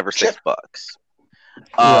either $5 or $6.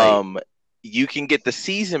 Right. You can get the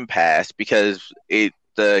season pass because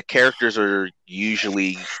the characters are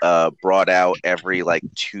usually brought out every like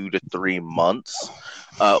 2 to 3 months,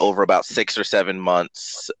 over about 6 or 7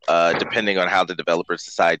 months, depending on how the developers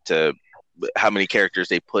decide how many characters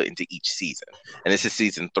they put into each season. And this is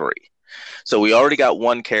season 3. So we already got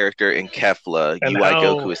one character in Kefla. And UI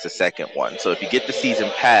Goku is the second one. So if you get the season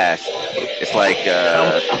pass, it's like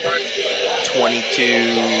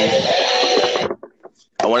 22.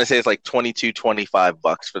 I want to say it's like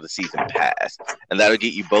 $25 for the season pass, and that'll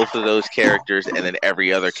get you both of those characters and then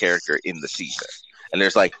every other character in the season. And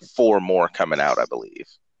there's like 4 more coming out, I believe.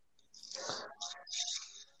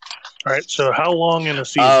 All right. So how long in a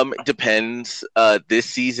season? Depends. This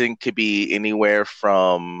season could be anywhere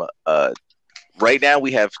from. Right now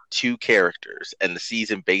we have 2 characters, and the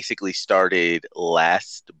season basically started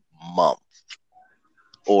last month,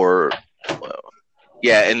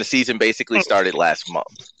 and the season basically started last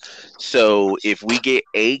month. So if we get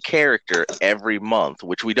a character every month,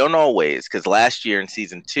 which we don't always, because last year in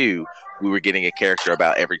season 2 we were getting a character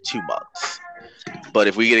about every 2 months. But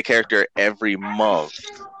if we get a character every month,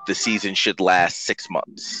 the season should last 6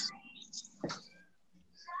 months.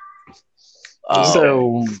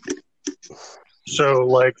 So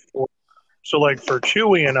like for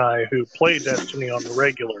Chewy and I, who play Destiny on the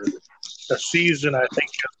regular, a season I think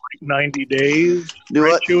is like 90 days.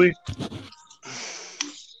 Right, Chewy?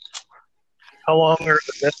 How long are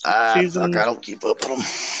the Destiny seasons? I don't keep up with them.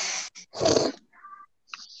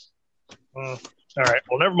 All right.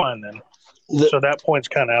 Well, never mind then. So that point's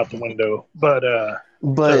kind of out the window. But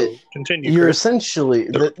so continue. You're Chris. essentially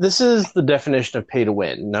this is the definition of pay to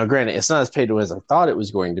win. Now, granted, it's not as pay to win as I thought it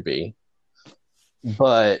was going to be,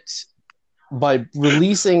 but by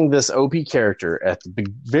releasing this OP character at the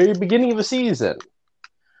very beginning of the season,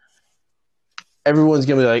 everyone's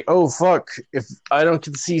gonna be like, "Oh fuck! If I don't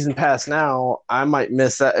get the season pass now, I might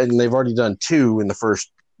miss that." And they've already done 2 in the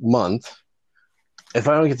first month. If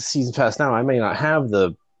I don't get the season pass now, I may not have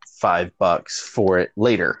the $5 for it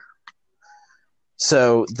later.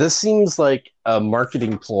 So this seems like a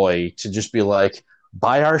marketing ploy to just be like,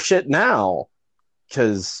 buy our shit now,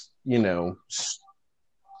 because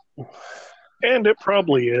And it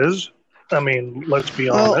probably is. I mean, let's be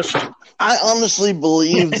honest. I honestly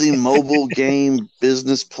believe the mobile game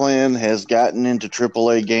business plan has gotten into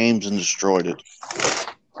AAA games and destroyed it.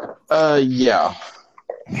 Yeah.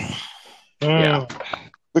 Yeah.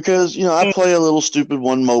 Because, I play a little stupid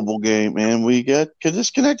one mobile game, and we got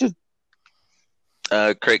disconnected.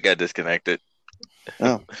 Craig got disconnected.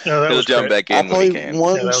 Oh. No, He'll jump back in I when he play can.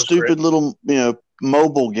 one stupid little,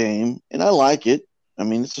 mobile game, and I like it. I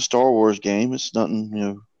mean, it's a Star Wars game. It's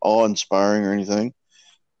nothing, awe-inspiring or anything.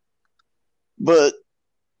 But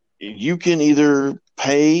you can either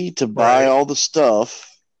pay to buy all the stuff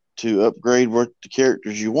to upgrade what the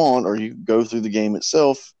characters you want, or you can go through the game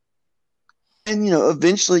itself and,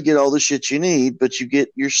 eventually get all the shit you need, but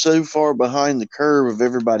you're so far behind the curve of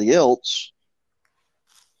everybody else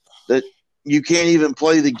that you can't even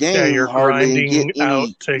play the game. Yeah, you're hardly grinding out.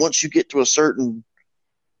 Once you get to a certain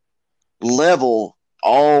level,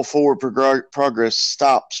 all forward progress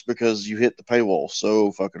stops because you hit the paywall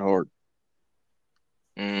so fucking hard.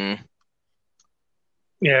 Mm.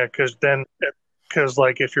 Yeah, because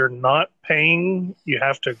if you're not paying, you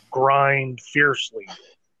have to grind fiercely,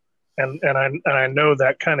 and I know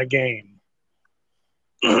that kind of game.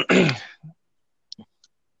 It's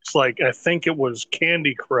like, I think it was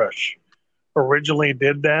Candy Crush originally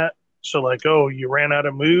did that. So like, oh, you ran out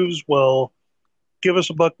of moves? Well, give us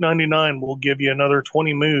 $1.99. We'll give you another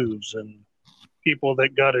 20 moves. And people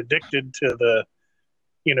that got addicted to the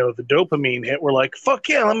dopamine hit were like, fuck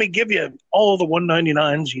yeah, let me give you all the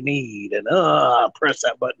 $1.99s you need. And press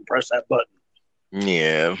that button.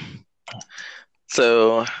 Yeah.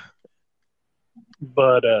 So.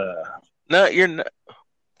 But no, you're not.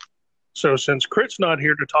 So since Crit's not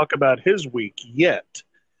here to talk about his week yet,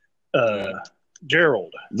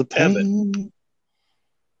 Gerald, Evan,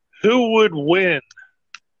 who would win?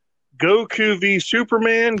 Goku v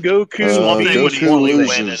Superman, Goku v Swamp Thing would easily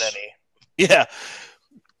win in any. Yeah.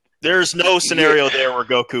 There's no scenario there where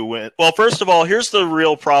Goku wins. Well, first of all, here's the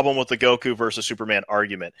real problem with the Goku versus Superman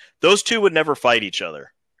argument. Those two would never fight each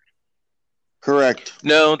other. Correct.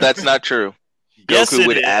 No, that's not true. Yes, Goku it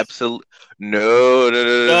would is. absolutely No,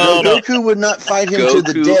 no. Goku would not fight him to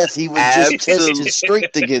the Goku death. He would just test absolutely- his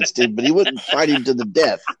strength against him, but he wouldn't fight him to the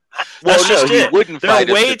death. Well, That's no, just he it. wouldn't They're fight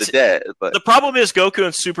him way to the death. But The problem is Goku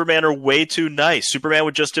and Superman are way too nice. Superman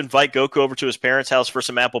would just invite Goku over to his parents' house for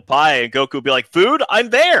some apple pie, and Goku would be like, "Food? I'm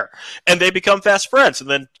there," and they become fast friends. And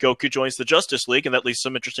then Goku joins the Justice League, and that leads to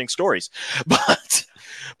some interesting stories.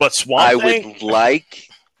 But Swamp I Thing,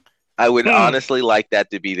 would honestly like that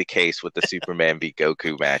to be the case with the Superman v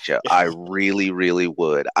Goku matchup. I really, really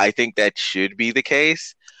would. I think that should be the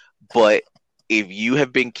case, but if you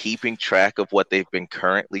have been keeping track of what they've been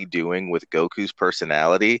currently doing with Goku's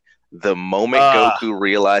personality, the moment Goku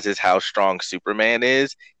realizes how strong Superman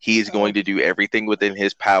is, he is going to do everything within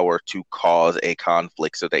his power to cause a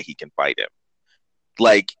conflict so that he can fight him.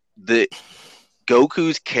 Like the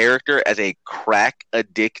Goku's character as a crack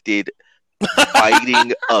addicted,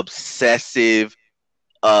 fighting, obsessive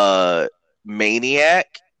maniac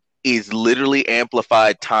is literally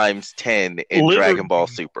amplified times 10 in Literally. Dragon Ball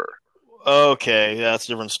Super. okay, that's a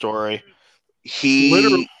different story.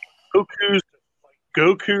 Literally,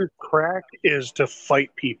 Goku's crack is to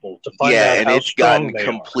fight people, to find out and how it's strong gotten they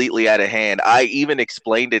completely out of hand. I even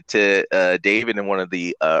explained it to David in one of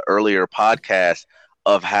the earlier podcasts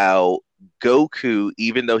of how Goku,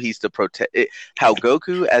 even though he's how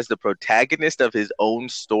Goku as the protagonist of his own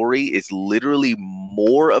story is literally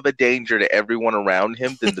more of a danger to everyone around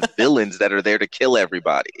him than the villains that are there to kill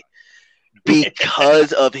everybody.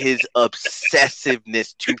 Because of his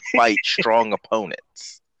obsessiveness to fight strong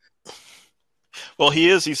opponents. Well, he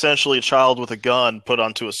is essentially a child with a gun put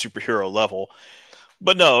onto a superhero level.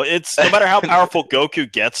 But no, it's no matter how powerful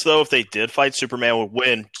Goku gets, though, if they did fight, Superman would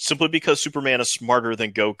win simply because Superman is smarter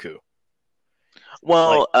than Goku.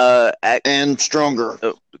 Well, And stronger.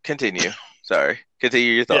 continue. Sorry.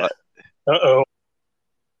 Continue your thought. Uh-oh.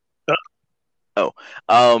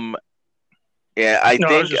 Yeah, I No,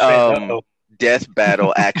 I was think just saying, uh-oh. Death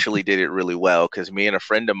Battle actually did it really well because me and a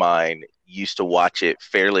friend of mine used to watch it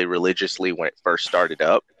fairly religiously when it first started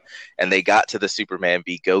up, and they got to the Superman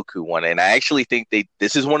v Goku one, and I actually think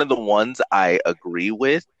this is one of the ones I agree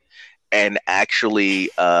with, and actually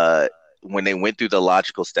when they went through the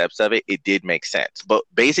logical steps of it, it did make sense. But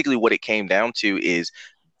basically what it came down to is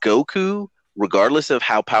Goku, regardless of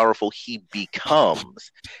how powerful he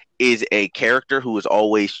becomes, is a character who is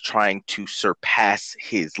always trying to surpass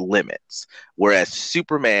his limits, whereas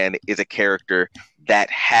Superman is a character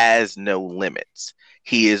that has no limits.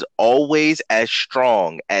 He is always as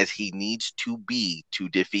strong as he needs to be to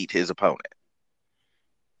defeat his opponent.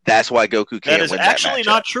 That's why Goku can't That is win actually that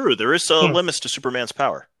not true. There is limits to Superman's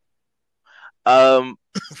power. matchup.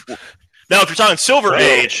 Now, if you're talking Silver Oh.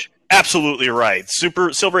 Age, absolutely right.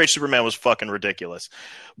 Silver Age Superman was fucking ridiculous.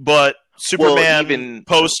 But Superman even-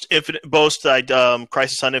 post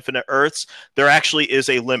Crisis on Infinite Earths, there actually is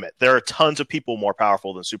a limit. There are tons of people more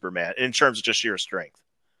powerful than Superman in terms of just sheer strength.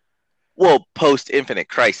 Well, post Infinite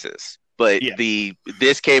Crisis, but Yeah.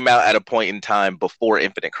 this came out at a point in time before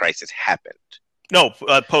Infinite Crisis happened. No,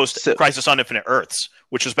 post So- Crisis on Infinite Earths,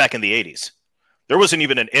 which was back in the 80s. There wasn't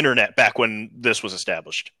even an internet back when this was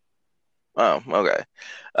established. Oh, okay.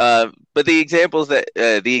 But the examples that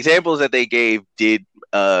they gave did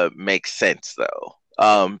make sense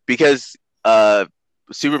though, because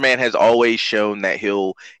Superman has always shown that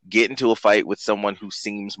he'll get into a fight with someone who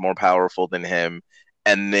seems more powerful than him,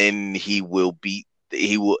 and then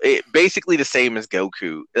basically the same as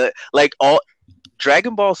Goku.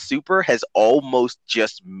 Dragon Ball Super has almost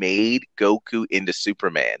just made Goku into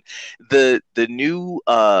Superman. The new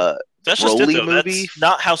That's just Broly it, though. movie. That's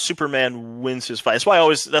not how Superman wins his fight.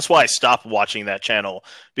 That's why I stopped watching that channel,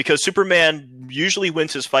 because Superman usually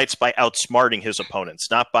wins his fights by outsmarting his opponents,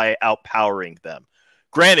 not by outpowering them.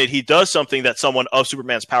 Granted, he does something that someone of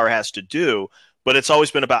Superman's power has to do, but it's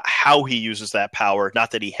always been about how he uses that power,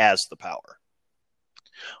 not that he has the power.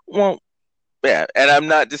 Well, yeah, and I'm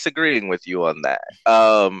not disagreeing with you on that.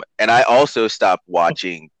 And I also stopped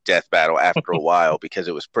watching Death Battle after a while because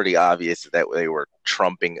it was pretty obvious that they were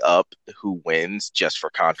trumping up who wins just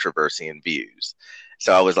for controversy and views.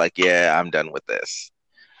 So I was like, yeah, I'm done with this.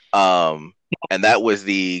 And that was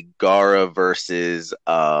the Gara versus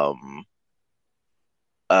oh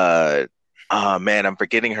man, I'm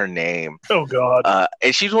forgetting her name. Oh God.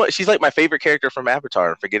 And she's like my favorite character from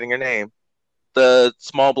Avatar. I'm forgetting her name. The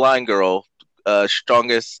small blind girl,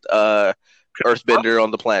 strongest earthbender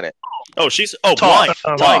on the planet. Oh, she's Toph. blind.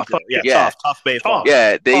 Blind. Toph. Yeah, Yeah. Toph Bayfall.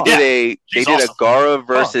 Yeah, they did she's a awesome. Gaara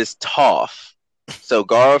versus Toph. So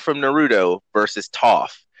Gaara from Naruto versus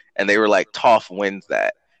Toph, and they were like, Toph wins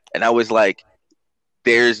that, and I was like,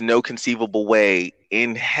 there's no conceivable way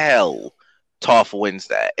in hell Toph wins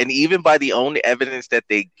that, and even by the only evidence that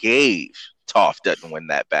they gave, Toph doesn't win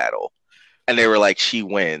that battle, and they were like, she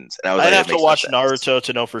wins, and I was I'd like, have to watch Naruto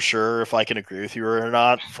to know for sure if I can agree with you or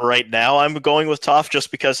not. For right now, I'm going with Toph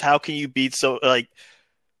just because how can you beat so like.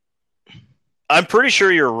 I'm pretty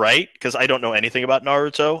sure you're right because I don't know anything about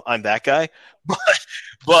Naruto. I'm that guy,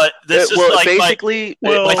 but this is like basically.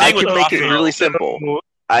 my I thing can with make it Rakugo- really simple.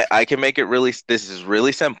 I can make it really. This is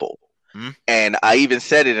really simple, Hmm? and I even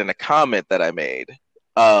said it in a comment that I made.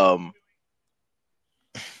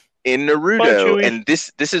 In Naruto, Chewie. and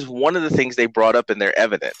this is one of the things they brought up in their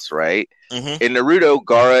evidence, right? Mhm. In Naruto,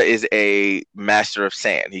 Gaara is a master of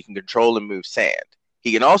sand. He can control and move sand.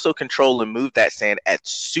 He can also control and move that sand at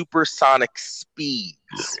supersonic speeds.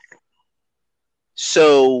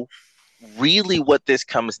 So, really, what this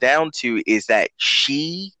comes down to is that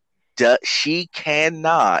she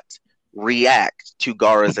cannot react to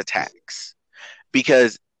Gaara's attacks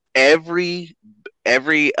because every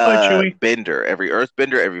Chewie. bender, every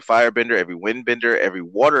earthbender, every firebender, every windbender, every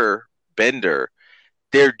water bender,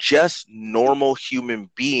 they're just normal human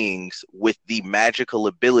beings with the magical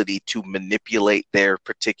ability to manipulate their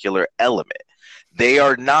particular element. They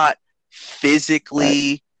are not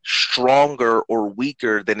physically stronger or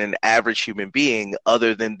weaker than an average human being,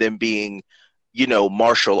 other than them being,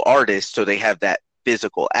 martial artists, so they have that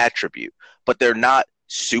physical attribute. But they're not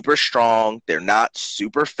super strong. They're not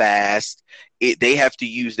super fast. They have to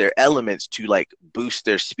use their elements to like boost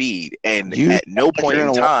their speed. And at no point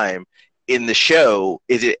in time in the show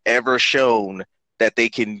is it ever shown that they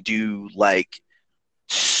can do like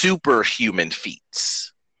superhuman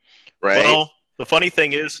feats, right? Well, the funny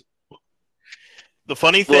thing is,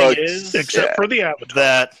 except for the Avatar.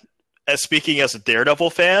 that as speaking as a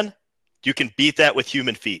Daredevil fan, you can beat that with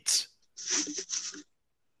human feats.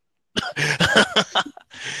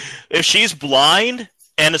 If she's blind,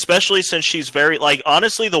 and especially since she's very like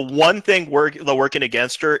honestly, the one thing working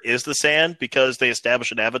against her is the sand because they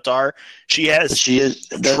established an avatar. She has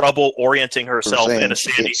trouble orienting herself in a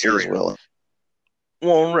sandy area.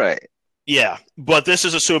 Well, right. Yeah, but this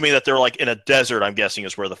is assuming that they're like in a desert. I'm guessing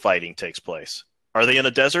is where the fighting takes place. Are they in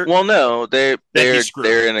a desert? Well, no, they're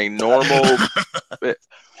in a normal.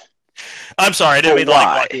 I'm sorry, I didn't mean to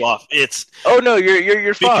like you off. It's no,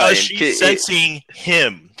 you're fine because she's sensing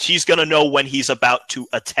him. She's gonna know when he's about to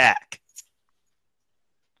attack,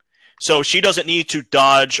 so she doesn't need to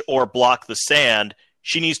dodge or block the sand.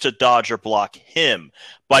 She needs to dodge or block him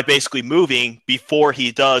by basically moving before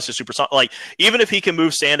he does the supersonic. Like even if he can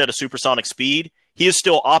move sand at a supersonic speed, he is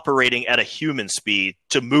still operating at a human speed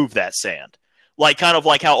to move that sand. Like kind of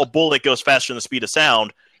like how a bullet goes faster than the speed of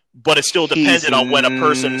sound. But it's still dependent on when a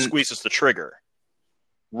person squeezes the trigger.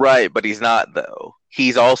 Right, but he's not, though.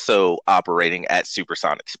 He's also operating at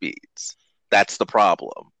supersonic speeds. That's the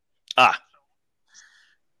problem.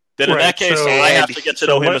 Then in that case, I have to get to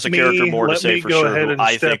know him as a character more to say for sure who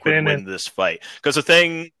I think would win this fight. Because the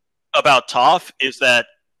thing about Toph is that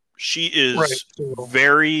she is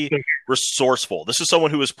very resourceful. This is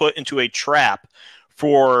someone who was put into a trap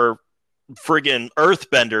for friggin'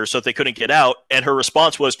 earthbender so that they couldn't get out, and her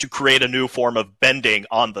response was to create a new form of bending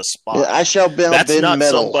on the spot. Yeah, I shall bend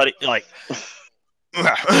metal. Somebody like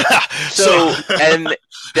and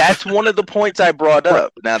that's one of the points I brought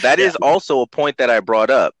up. Now that is also a point that I brought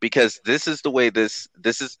up because this is the way this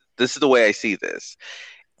is the way I see this.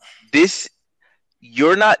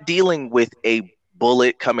 You're not dealing with a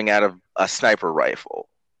bullet coming out of a sniper rifle,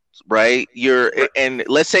 right? And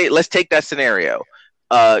let's take that scenario.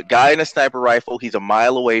 Guy in a sniper rifle, he's a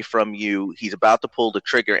mile away from you. He's about to pull the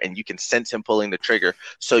trigger, and you can sense him pulling the trigger.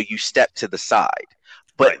 So you step to the side.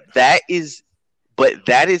 But that is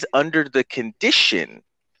under the condition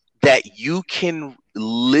that you can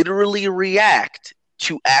literally react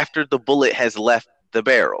to after the bullet has left the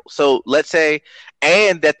barrel. So let's say,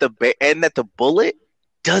 and that the bullet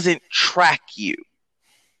doesn't track you.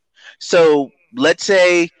 So let's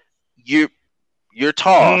say you're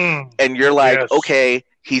Toph, and you're like, okay,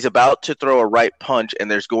 he's about to throw a right punch,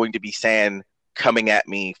 and there's going to be sand coming at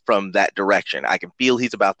me from that direction. I can feel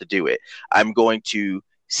he's about to do it. I'm going to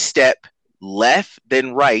step left,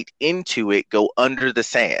 then right into it, go under the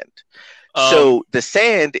sand. So the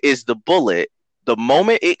sand is the bullet. The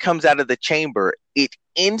moment it comes out of the chamber, it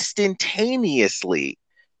instantaneously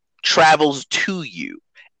travels to you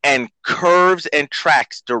and curves and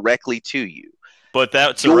tracks directly to you. but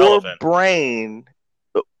that's your irrelevant.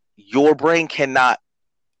 Your brain cannot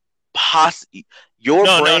possibly. Your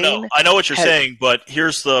brain. No. I know what you're saying, but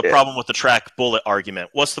here's the Yeah. problem with the track bullet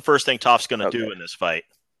argument. What's the first thing Toph's going to do in this fight?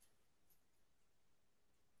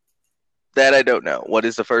 That I don't know. What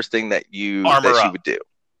is the first thing that she would do?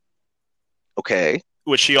 Okay.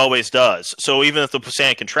 Which she always does. So even if the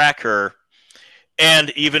sand can track her,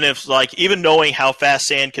 and even if even knowing how fast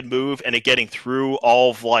sand can move and it getting through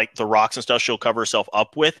all of the rocks and stuff she'll cover herself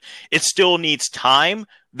up with, it still needs time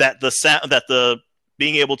that the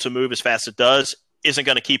being able to move as fast as it does isn't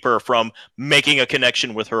going to keep her from making a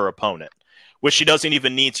connection with her opponent, which she doesn't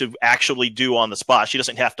even need to actually do on the spot. She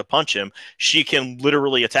doesn't have to punch him. She can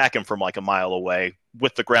literally attack him from a mile away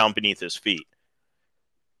with the ground beneath his feet.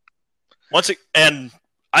 And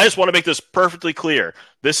I just want to make this perfectly clear.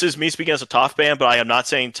 This is me speaking as a Toph fan, but I am not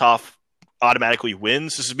saying Toph automatically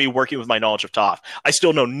wins. This is me working with my knowledge of Toph. I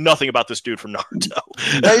still know nothing about this dude from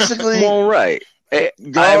Naruto. Basically, well, right.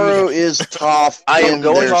 Garo is Toph in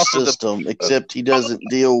going their off of system, except he doesn't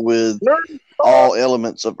deal with all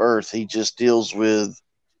elements of Earth. He just deals with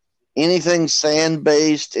anything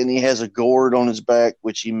sand-based, and he has a gourd on his back,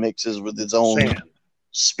 which he mixes with his own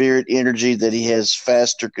spirit energy that he has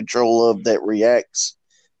faster control of that reacts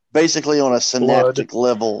basically on a synaptic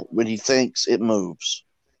level when he thinks it moves.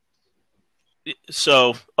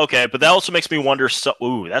 So, okay, but that also makes me wonder,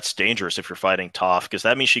 that's dangerous if you're fighting Toph, because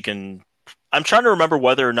that means she can... I'm trying to remember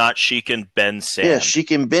whether or not she can bend sand. Yeah, she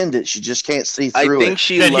can bend it. She just can't see through it. I think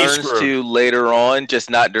she learns to later on, just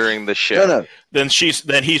not during the show. No. Then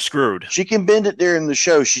he's screwed. She can bend it during the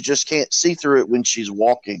show. She just can't see through it when she's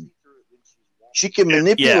walking. She can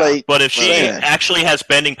manipulate. Yeah, but if she actually has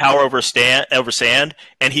bending power over sand,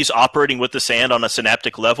 and he's operating with the sand on a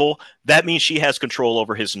synaptic level, that means she has control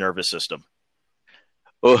over his nervous system.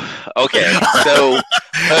 Oh, okay. So,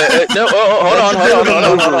 no.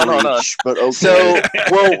 Hold on. But okay. So,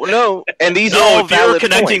 no, and these are all valid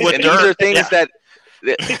points, with and these are things that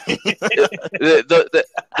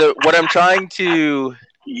what I'm trying to.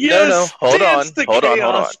 Yes, hold on.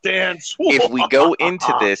 Dance. If we go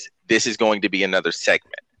into this is going to be another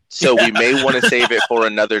segment, so we may want to save it for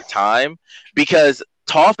another time because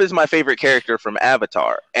Toph is my favorite character from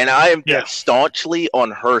Avatar, and I am staunchly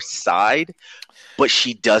on her side. But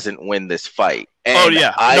she doesn't win this fight. And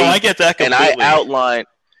I get that completely. And I outline,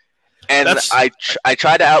 and I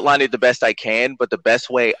try to outline it the best I can. But the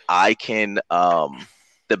best way I can,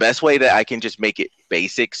 the best way that I can just make it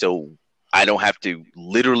basic, so I don't have to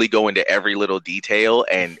literally go into every little detail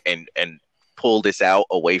and pull this out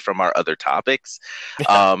away from our other topics,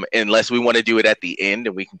 unless we want to do it at the end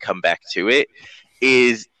and we can come back to it.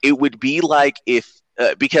 It would be like if.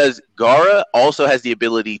 Because Gaara also has the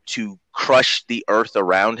ability to crush the earth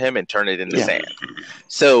around him and turn it into sand.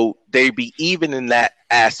 So they'd be even in that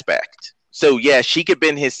aspect. So, yeah, she could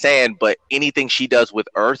bend his sand, but anything she does with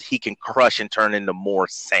earth, he can crush and turn into more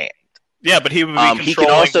sand. Yeah, but he would be he can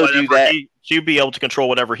also do that. She'd be able to control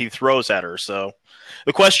whatever he throws at her. So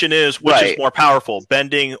the question is, which is more powerful,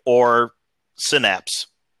 bending or synapse?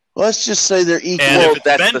 Let's just say they're equal. And if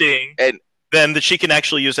it's bending... then she can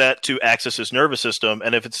actually use that to access his nervous system.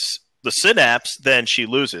 And if it's the synapse, then she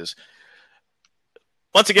loses.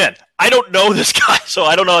 Once again, I don't know this guy, so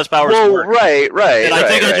I don't know his powers work. Right. And I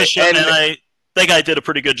think I think I did a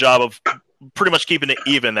pretty good job of pretty much keeping it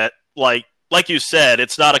even. That like you said,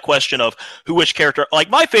 it's not a question of which character. Like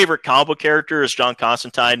my favorite comic book character is John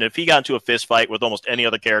Constantine, and if he got into a fist fight with almost any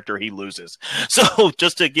other character, he loses. So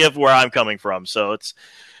just to give where I'm coming from, so it's.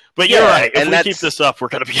 But you're right. If we keep this up, we're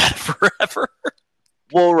going to be at it forever.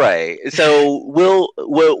 Well, right. So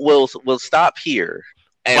we'll stop here,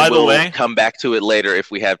 and we'll come back to it later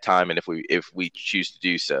if we have time and if we choose to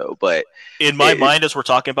do so. But in my mind, as we're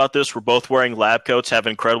talking about this, we're both wearing lab coats, have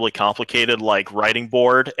incredibly complicated writing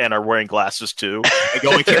board, and are wearing glasses too, and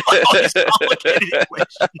going through all these complicated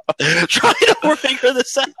equations, trying to figure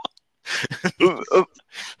this out.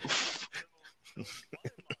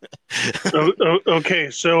 Okay,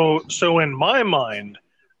 so in my mind,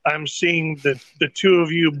 I'm seeing the two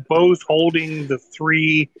of you both holding the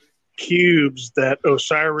 3 cubes that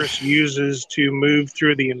Osiris uses to move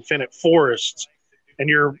through the infinite forests, and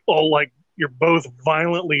you're all you're both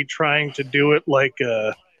violently trying to do it like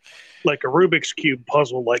a Rubik's Cube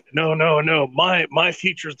puzzle. No, my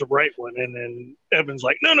future's the right one, and then Evan's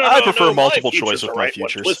like, no, I prefer multiple choice with my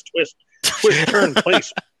futures. Twist, turn,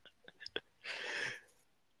 place.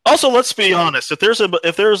 Also, let's be honest. If there's at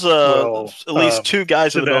least 2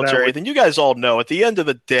 guys in the military, then you guys all know. At the end of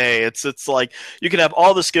the day, it's like you can have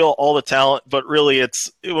all the skill, all the talent, but really,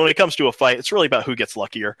 it's when it comes to a fight, it's really about who gets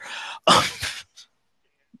luckier.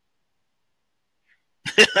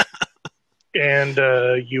 And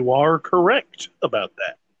you are correct about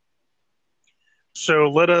that. So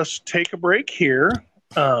let us take a break here.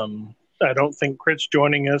 I don't think Crit's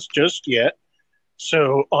joining us just yet.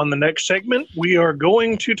 So on the next segment, we are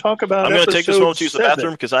going to talk about I'm going to take this moment to use the 7.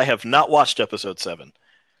 bathroom because I have not watched episode 7.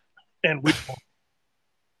 And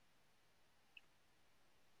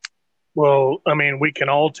well, I mean, we can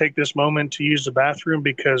all take this moment to use the bathroom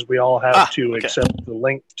because we all have to accept the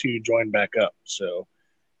link to join back up. So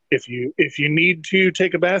if you need to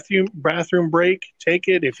take a bathroom break, take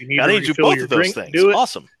it. If you need to refill your drink, do it.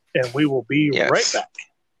 Awesome. And we will be right back.